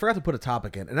 Oh, I forgot to put a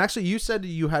topic in. And actually, you said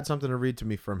you had something to read to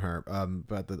me from her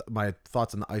about my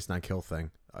thoughts on the Ice Nine Kills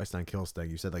thing.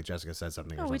 You said like Jessica said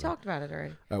something. Oh, we talked about it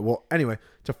already. Well, anyway,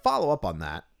 to follow up on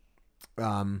that,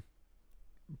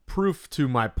 proof to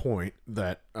my point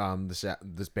that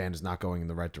this band is not going in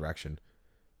the right direction.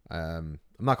 I'm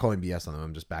not calling BS on them.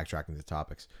 I'm just backtracking the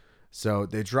topics. So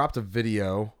they dropped a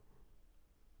video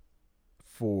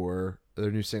for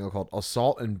their new single called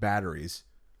 "Assault and Batteries."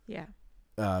 Yeah.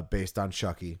 Based on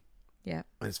Chucky. Yeah.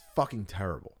 And it's fucking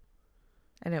terrible.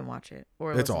 I didn't watch it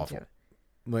or It's listen awful. to it.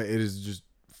 Like, it is just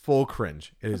full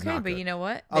cringe. It is okay, not but good. you know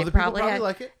what? Other They people probably had,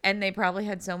 like it. and they probably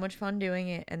had so much fun doing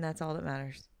it, and that's all that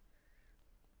matters.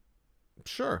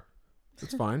 Sure.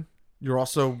 It's fine. You're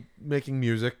also making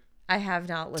music I have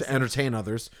not listened to entertain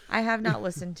others. I have not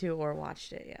listened to or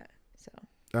watched it yet. So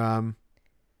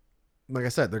Like I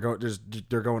said,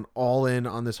 they're going all in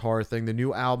on this horror thing. The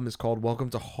new album is called Welcome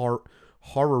to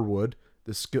Horrorwood,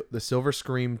 the Silver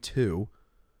Scream 2.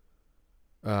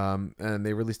 And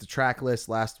they released a track list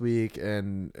last week,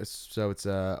 and so it's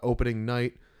opening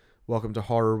night, Welcome to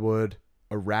Horrorwood,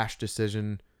 A Rash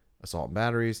Decision, Assault and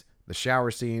Batteries, The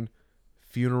Shower Scene,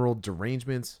 Funeral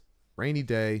Derangements, Rainy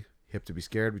Day, Hip to Be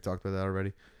Scared, we talked about that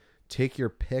already, Take Your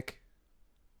Pick,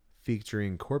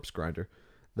 featuring Corpse Grinder,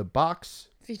 The Box,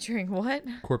 Featuring what?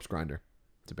 Corpse Grinder,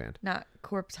 it's a band. Not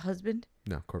Corpse Husband?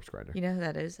 No, Corpse Grinder. You know who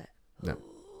that is? No.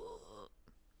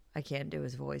 I can't do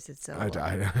his voice. It's so I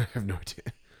have no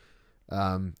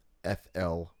idea.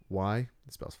 FLY,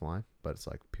 it spells fly, but it's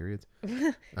like periods.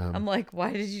 I'm like,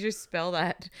 why did you just spell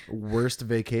that? Worst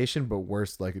Vacation, but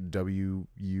worst like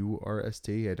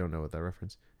WURST. I don't know what that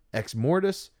reference. Ex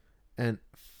Mortis and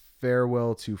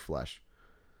Farewell to Flesh.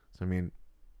 So I mean,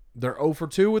 they're 0 for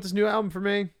 2 with this new album for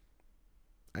me.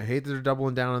 I hate that they're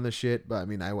doubling down on this shit, but I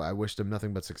mean, I wish them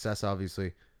nothing but success,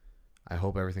 obviously. I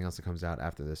hope everything else that comes out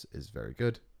after this is very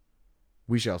good.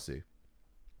 We shall see.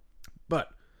 But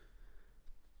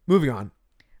moving on.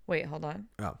 Wait, hold on.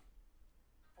 Oh.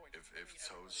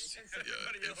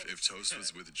 If Toast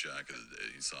was with Jack the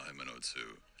day he saw him in '02,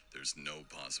 there's no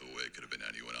possible way it could have been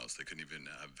anyone else. They couldn't even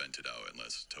have vented out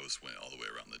unless Toast went all the way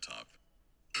around the top.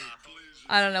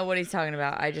 I don't know what he's talking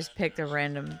about. I just picked a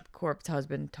random Corpse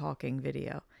Husband talking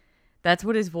video. That's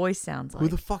what his voice sounds like. Who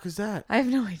the fuck is that? I have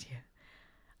no idea.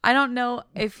 I don't know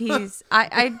if he's.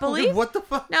 I believe. What the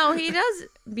fuck? No, he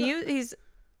does.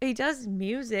 He does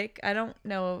music. I don't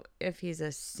know if he's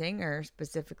a singer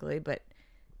specifically, but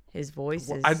his voice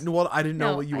is. I didn't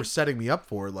know No, what you were setting me up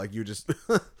for. Like you just.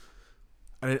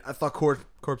 I thought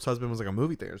Corpse Husband was like a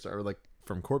movie thing or like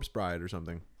from Corpse Bride or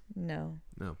something. No.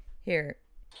 No. Here,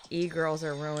 e-girls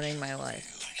are ruining my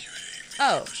life.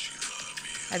 Oh,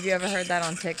 have you ever heard that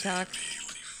on TikTok?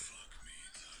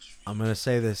 I'm gonna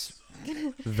say this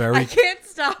I very. can't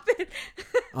stop it.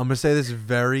 I'm gonna say this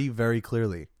very, very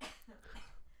clearly.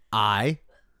 I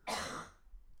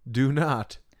do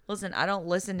not Listen, I don't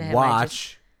listen to him.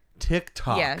 watch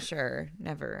TikTok. Yeah, sure,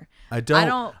 never. I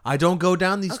don't go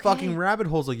down these fucking rabbit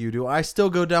holes like you do. I still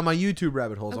go down my YouTube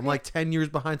rabbit holes. I'm Okay. like 10 years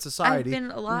behind I've society. been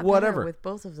a lot Whatever. better with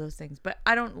both of those things, but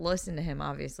I don't listen to him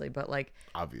obviously. But like,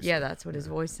 Obviously. yeah, that's what his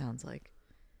voice sounds like.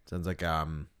 Sounds like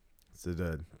is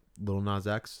it Lil Nas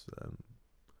X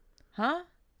Huh?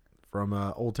 from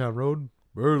Old Town Road?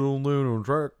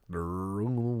 Track.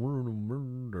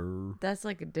 That's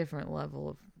like a different level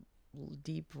of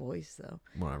deep voice, though.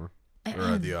 Whatever.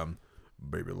 Or the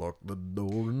baby lock the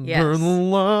door and Yes. turn the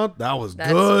light. That was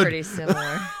That's good. pretty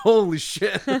similar. Holy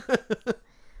shit. All Glad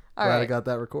I right. got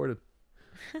that recorded.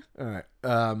 All right.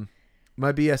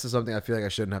 My BS is something I feel like I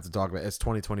shouldn't have to talk about. It's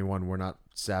 2021. We're not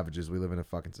savages. We live in a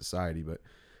fucking society. But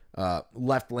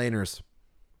left laners.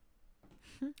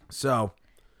 So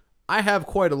I have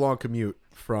quite a long commute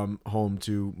from home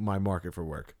to my market for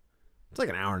work. It's like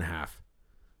an hour and a half.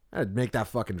 I'd make that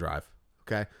fucking drive.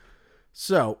 Okay.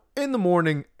 So in the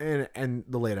morning and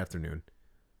the late afternoon,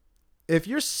 if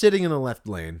you're sitting in the left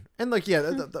lane, and like,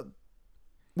 yeah,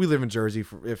 we live in Jersey.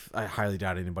 If I highly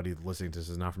doubt anybody listening to this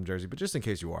is not from Jersey, but just in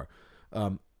case you are,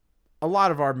 a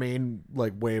lot of our main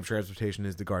like way of transportation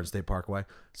is the Garden State Parkway.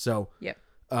 So, Yep.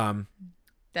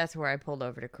 That's where I pulled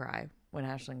over to cry when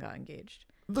Ashlyn got engaged.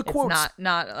 the It's quote,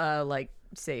 not like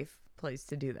safe place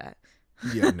to do that.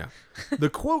 yeah, no, the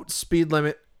quote speed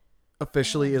limit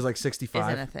officially is like 65.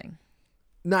 Isn't a thing.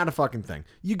 Not a fucking thing.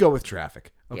 You go with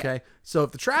traffic. Okay. Yeah. So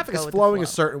if the traffic Go is with the flowing a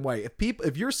flow. certain way,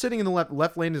 if you're sitting in the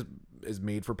left lane is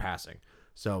made for passing.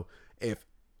 So if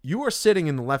you are sitting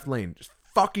in the left lane, just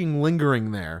fucking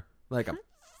lingering there like a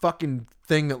fucking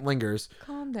thing that lingers,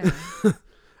 Calm down.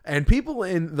 and people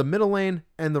in the middle lane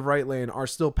and the right lane are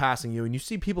still passing you, and you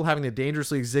see people having to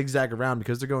dangerously zigzag around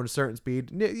because they're going a certain speed,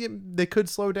 they could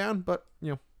slow down, but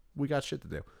we got shit to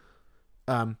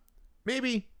do.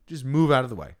 Maybe just move out of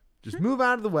the way. Just move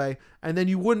out of the way, and then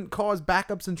you wouldn't cause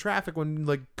backups in traffic when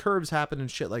like curves happen and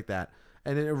shit like that.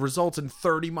 And then it results in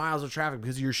 30 miles of traffic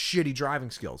because of your shitty driving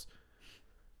skills.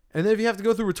 And then if you have to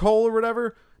go through a toll or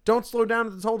whatever, don't slow down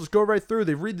at the toll. Just go right through.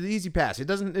 They read the easy pass. It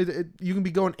doesn't. You can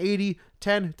be going 80,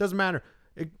 10. It doesn't matter.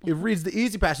 It reads the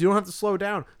easy pass. You don't have to slow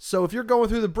down. So if you're going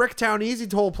through the Bricktown Easy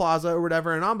Toll Plaza or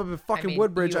whatever, and I'm up at fucking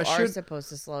Woodbridge, you I are should. supposed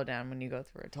to slow down when you go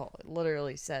through a toll. It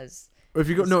literally says. If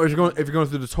you're going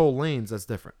through the toll lanes, that's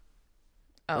different.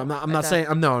 Oh, I'm not saying.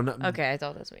 I'm no. Okay, I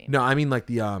thought that's what you meant. No, I mean like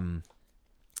the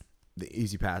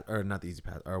easy pass, or not the easy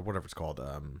pass, or whatever it's called.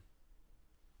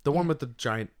 The one with the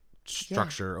giant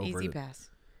structure over Easy it. pass.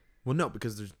 Well, no,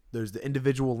 because there's the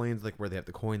individual lanes, like where they have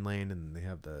the coin lane and they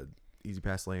have the easy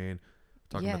pass lane.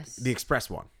 Talking about Yes. the express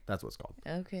one. That's what it's called.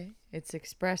 Okay, it's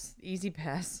express easy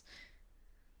pass.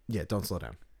 Yeah, don't slow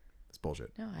down. It's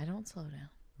bullshit. No, I don't slow down.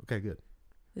 Okay, good.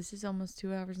 This is almost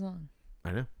 2 hours long.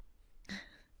 I know.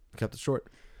 Kept it short.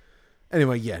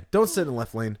 Anyway, yeah, don't sit in the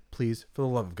left lane, please, for the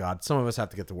love of God. Some of us have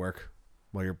to get to work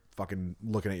while you're fucking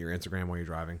looking at your Instagram while you're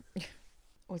driving.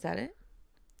 Was that it?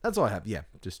 That's all I have. Yeah,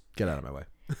 just get out of my way.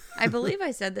 I believe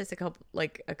I said this a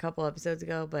couple episodes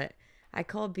ago, but I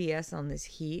call BS on this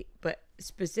heat. But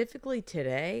specifically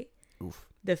today, Oof.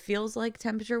 the feels like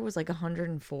temperature was like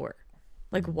 104.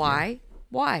 Like, why?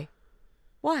 Why?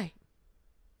 Why?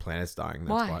 Planet's dying.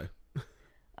 That's Why?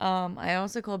 why. I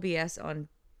also call BS on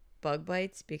bug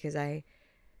bites because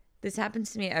this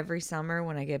happens to me every summer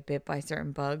when I get bit by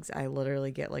certain bugs. I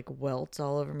literally get like welts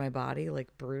all over my body,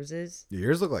 like bruises.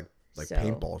 Yours look like So-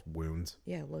 paintball wounds.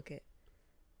 Yeah, look it.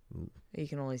 You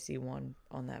can only see one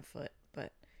on that foot,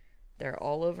 but they're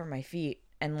all over my feet,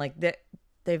 and like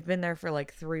they've been there for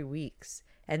like 3 weeks,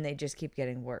 and they just keep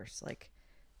getting worse. Like,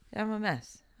 I'm a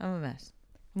mess. I'm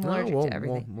allergic to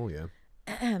everything. Well, yeah.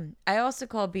 I also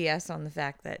call BS on the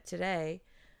fact that today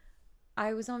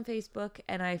I was on Facebook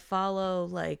and I follow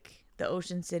like the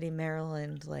Ocean City,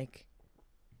 Maryland, like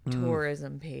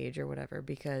tourism page or whatever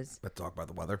because Let's talk about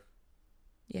the weather.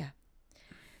 yeah,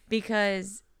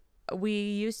 because we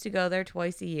used to go there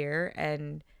twice a year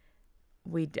and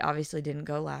we obviously didn't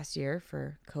go last year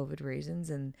for COVID reasons.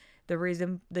 And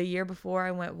the year before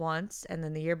I went once, and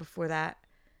then the year before that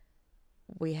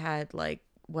we had like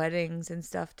weddings and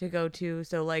stuff to go to.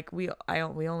 So like we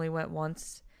only went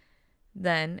once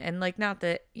then. And like, not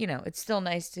that, it's still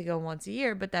nice to go once a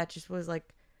year, but that just was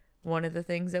like one of the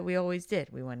things that we always did.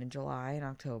 We went in July and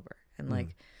October and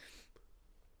like,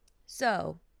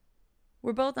 so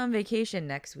we're both on vacation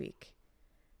next week.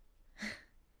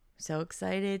 So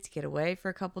excited to get away for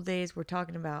a couple days. We're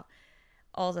talking about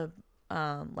all the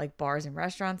like bars and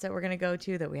restaurants that we're going to go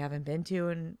to that we haven't been to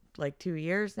in like 2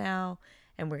 years now.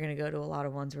 And we're going to go to a lot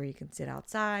of ones where you can sit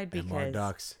outside because MR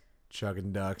ducks,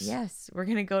 chugging ducks. yes, we're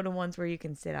going to go to ones where you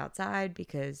can sit outside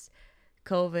because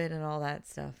COVID and all that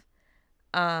stuff.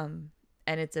 And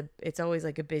it's always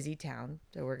like a busy town.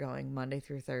 So we're going Monday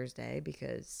through Thursday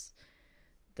because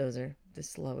those are the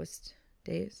slowest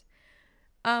days.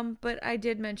 But I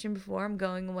did mention before I'm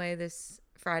going away this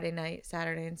Friday night,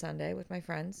 Saturday, and Sunday with my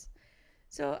friends.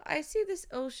 So I see this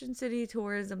Ocean City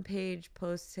tourism page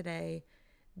post today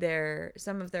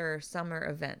some of their summer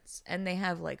events, and they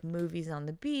have like movies on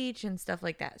the beach and stuff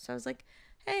like that. So I was like,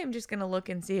 hey, I'm just gonna look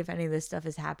and see if any of this stuff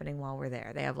is happening while we're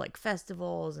there. They have like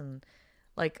festivals and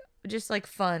like just like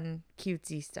fun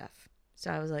cutesy stuff. So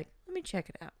I was like, let me check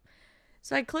it out.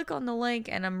 So I click on the link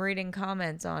and I'm reading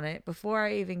comments on it before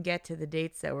I even get to the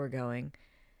dates that we're going.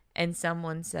 And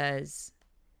someone says,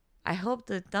 I hope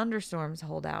the thunderstorms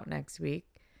hold out next week.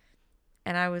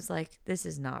 And I was like, this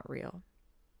is not real.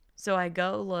 So I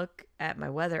go look at my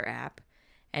weather app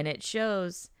and it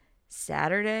shows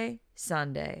Saturday,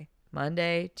 Sunday,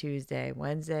 Monday, Tuesday,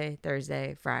 Wednesday,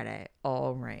 Thursday, Friday,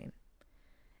 all rain.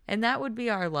 And that would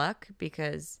be our luck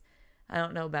because I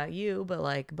don't know about you, but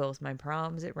like both my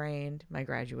proms, it rained. My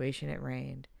graduation, it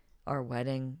rained. Our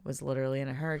wedding was literally in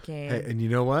a hurricane. Hey, and you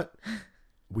know what?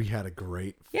 We had a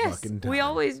great fucking time. We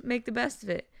always make the best of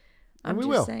it. I'm we just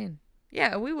will. saying.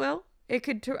 Yeah, we will. It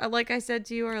could, like I said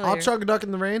to you earlier. I'll chug a duck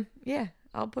in the rain. Yeah,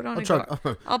 I'll put on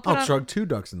I'll chug 2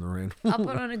 ducks in the rain. I'll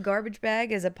put on a garbage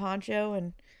bag as a poncho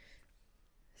and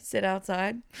sit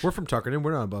outside. We're from Tuckerton.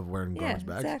 We're not above wearing garbage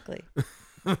bags. Exactly.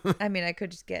 I mean, I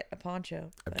could just get a poncho.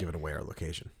 I've but given away our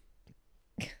location.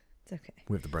 It's okay.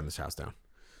 We have to burn this house down.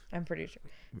 I'm pretty sure.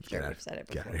 Get We've said it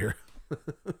Get before. out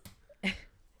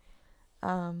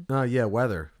of here. Yeah,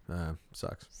 weather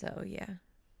sucks. So yeah.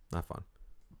 Not fun.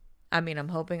 I mean, I'm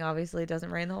hoping obviously it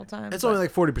doesn't rain the whole time. It's but- only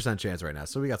like 40% chance right now,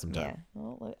 so we got some time. Yeah.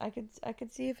 Well, I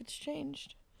could see if it's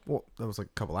changed. Well, that was like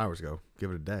a couple hours ago.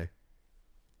 Give it a day.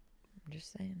 I'm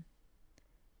just saying.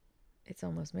 It's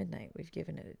almost midnight. We've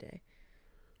given it a day.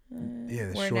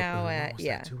 Yeah, We're now at 2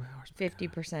 hours.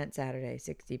 50% Saturday,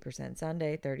 60%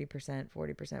 Sunday, 30%, 40%,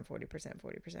 40%,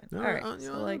 40%. No, All right, you know,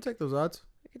 so I'll like take those odds.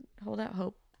 we can hold out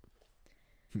hope.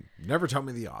 Never tell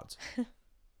me the odds.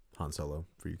 Han Solo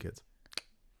for you kids.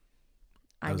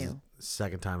 I That was knew. the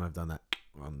second time I've done that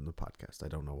on the podcast. I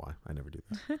don't know why. I never do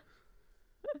that.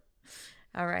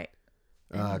 All right.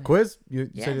 Anyway. Quiz? You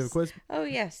said you have a Yes. quiz? Oh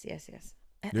yes. Yes.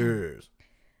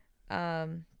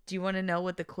 Do you want to know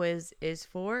what the quiz is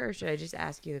for, or should I just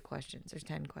ask you the questions? There's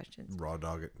 10 questions. Raw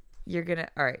dog it.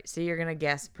 All right, so you're gonna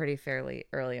guess pretty fairly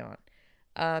early on.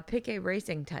 Pick a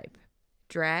racing type: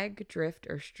 drag, drift,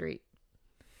 or street.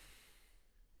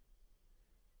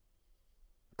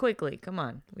 Quickly, come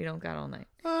on. We don't got all night.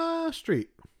 Street.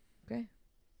 Okay.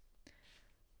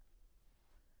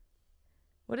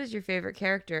 What is your favorite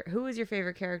character? Who is your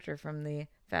favorite character from the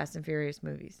Fast and Furious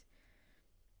movies?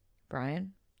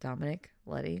 Brian, Dominic,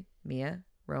 Letty, Mia,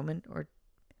 Roman, or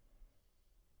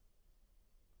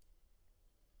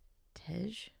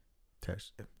Tej?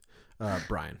 Tesh.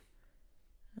 Brian.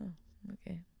 Oh,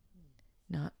 okay.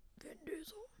 Not Vin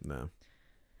Diesel. No.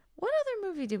 What other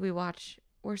movie did we watch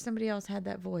where somebody else had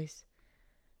that voice?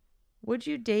 Would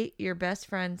you date your best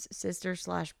friend's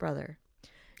sister/brother?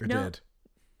 I No. did.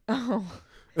 Oh,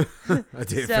 I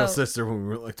dated So- Phil's sister when we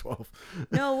were like 12.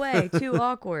 no way. Too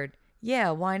awkward.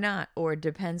 Yeah, why not? Or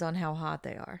depends on how hot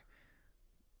they are.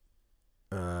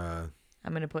 I'm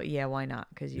going to put yeah, why not?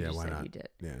 Because you Yeah, just why said not? you did.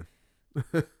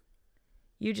 Yeah.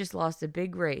 You just lost a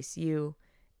big race. You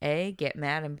A, get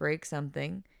mad and break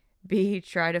something. B,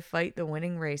 try to fight the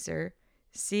winning racer.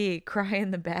 C, cry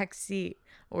in the back seat.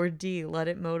 Or D, let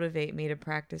it motivate me to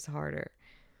practice harder.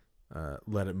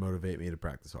 Let it motivate me to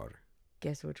practice harder.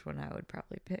 Guess which one I would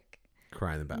probably pick.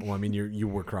 Cry in the back. Well, I mean, you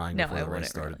were crying No, before I the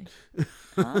race wouldn't started.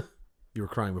 really. Huh? You were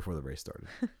crying before the race started.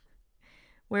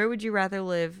 Where would you rather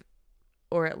live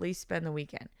or at least spend the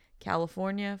weekend?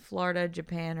 California, Florida,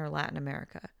 Japan, or Latin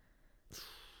America?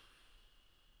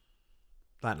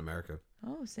 Latin America.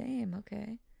 Oh, same.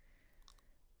 Okay.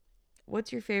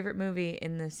 What's your favorite movie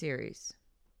in the series?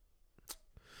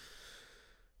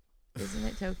 Isn't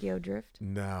it Tokyo Drift?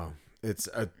 No, it's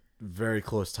a very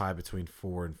close tie between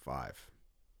 4 and 5.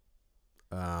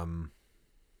 Gotta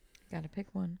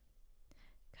pick one.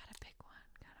 Gotta pick one.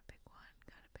 Gotta pick one.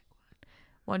 Gotta pick one.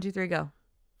 1, 2, 3, go.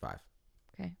 5.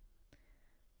 Okay.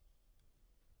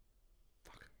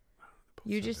 Fuck.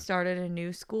 You just started a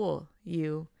new school.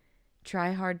 You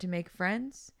try hard to make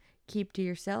friends, keep to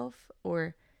yourself,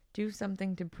 or do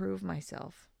something to prove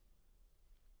myself.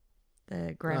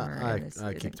 The grammar in this I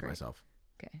isn't keep to great. myself.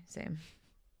 Okay, same.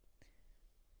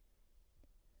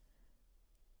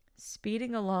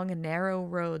 Speeding along a narrow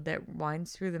road that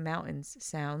winds through the mountains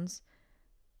sounds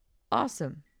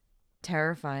awesome,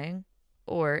 terrifying,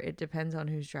 or it depends on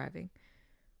who's driving.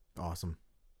 Awesome.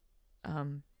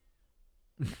 Um,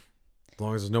 As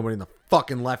long as there's nobody in the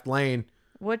fucking left lane.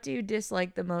 what do you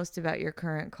dislike the most about your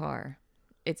current car?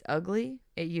 It's ugly,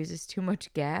 it uses too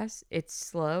much gas, it's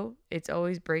slow, it's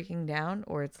always breaking down,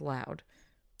 or it's loud.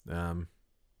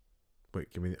 Wait,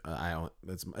 give me. I don't.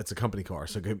 It's a company car,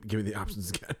 so give me the options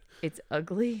again. It's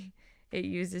ugly, it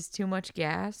uses too much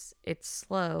gas, it's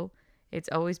slow, it's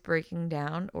always breaking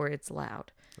down, or it's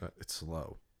loud. It's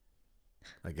slow.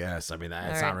 I guess. I mean,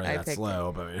 it's All not right, really I that picked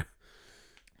slow, but I mean,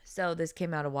 So this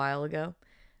came out a while ago.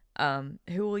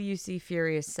 Who will you see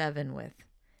Furious 7 with?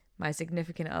 My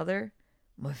significant other?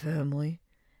 My family?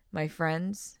 My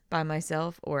friends? By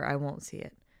myself? Or I won't see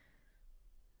it?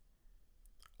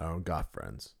 I don't got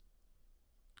friends.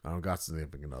 I don't got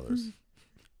significant others.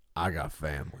 I got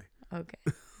family. Okay,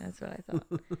 that's what I thought.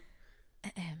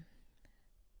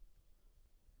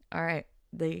 All right,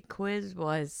 the quiz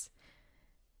was,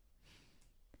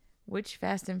 which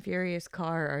Fast and Furious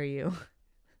car are you?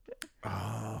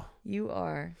 Oh. You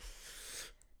are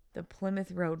the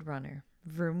Plymouth Roadrunner.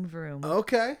 Vroom vroom.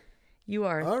 Okay. You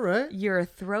are. All right. You're a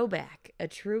throwback, a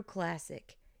true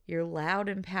classic. You're loud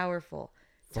and powerful.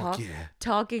 Fuck yeah.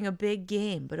 Talking a big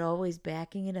game, but always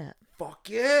backing it up. Fuck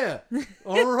yeah.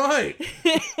 All right.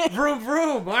 Vroom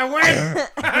vroom. I win.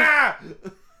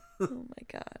 Oh my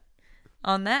god.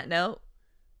 On that note,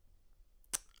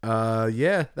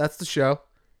 Yeah, that's the show.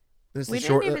 This is we the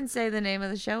short. didn't even say the name of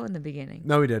the show in the beginning.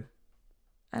 No, we did.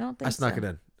 I don't think I snuck so. it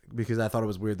in because I thought it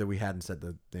was weird that we hadn't said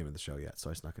the name of the show yet, so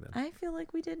I snuck it in. I feel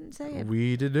like we didn't say it,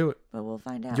 We did do it. but we'll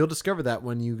find out. You'll discover that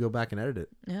when you go back and edit it.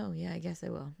 Oh, yeah, I guess I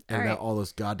will. All And right. all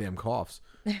those goddamn coughs.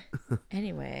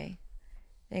 Anyway,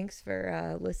 thanks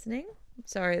for listening.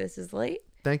 Sorry this is late.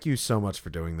 Thank you so much for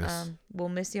doing this. We'll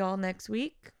miss you all next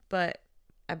week, but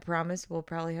I promise we'll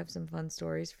probably have some fun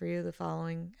stories for you the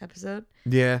following episode.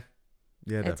 Yeah.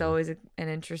 Yeah, definitely. It's always an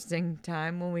interesting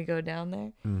time when we go down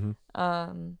there.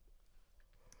 Mm-hmm.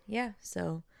 Yeah,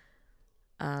 so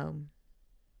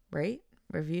rate,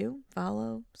 review,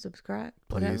 follow, subscribe,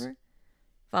 Please. whatever.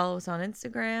 Follow us on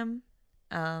Instagram.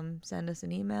 Send us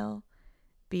an email,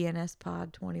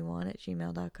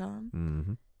 bnspod21@gmail.com.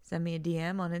 Mm-hmm. Send me a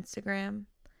DM on Instagram.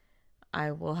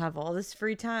 I will have all this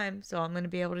free time, so all I'm going to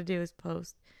be able to do is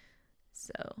post.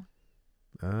 So,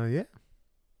 Yeah.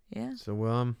 yeah. So,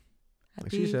 like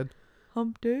she Happy said,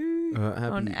 hump day.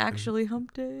 On happy. actually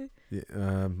hump day.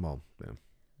 Yeah. Well, yeah.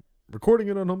 Recording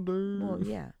it on Home Day. Well,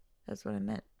 yeah, that's what I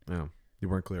meant. Oh, you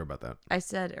weren't clear about that. I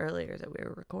said earlier that we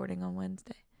were recording on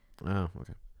Wednesday. Oh,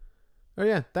 okay. Oh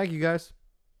yeah. Thank you guys.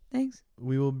 Thanks.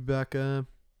 We will be back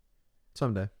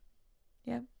someday.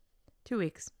 2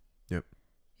 weeks. Yep.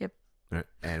 Yep. All right.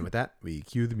 And with that, we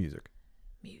cue the music.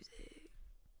 Music.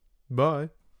 Bye.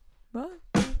 Bye.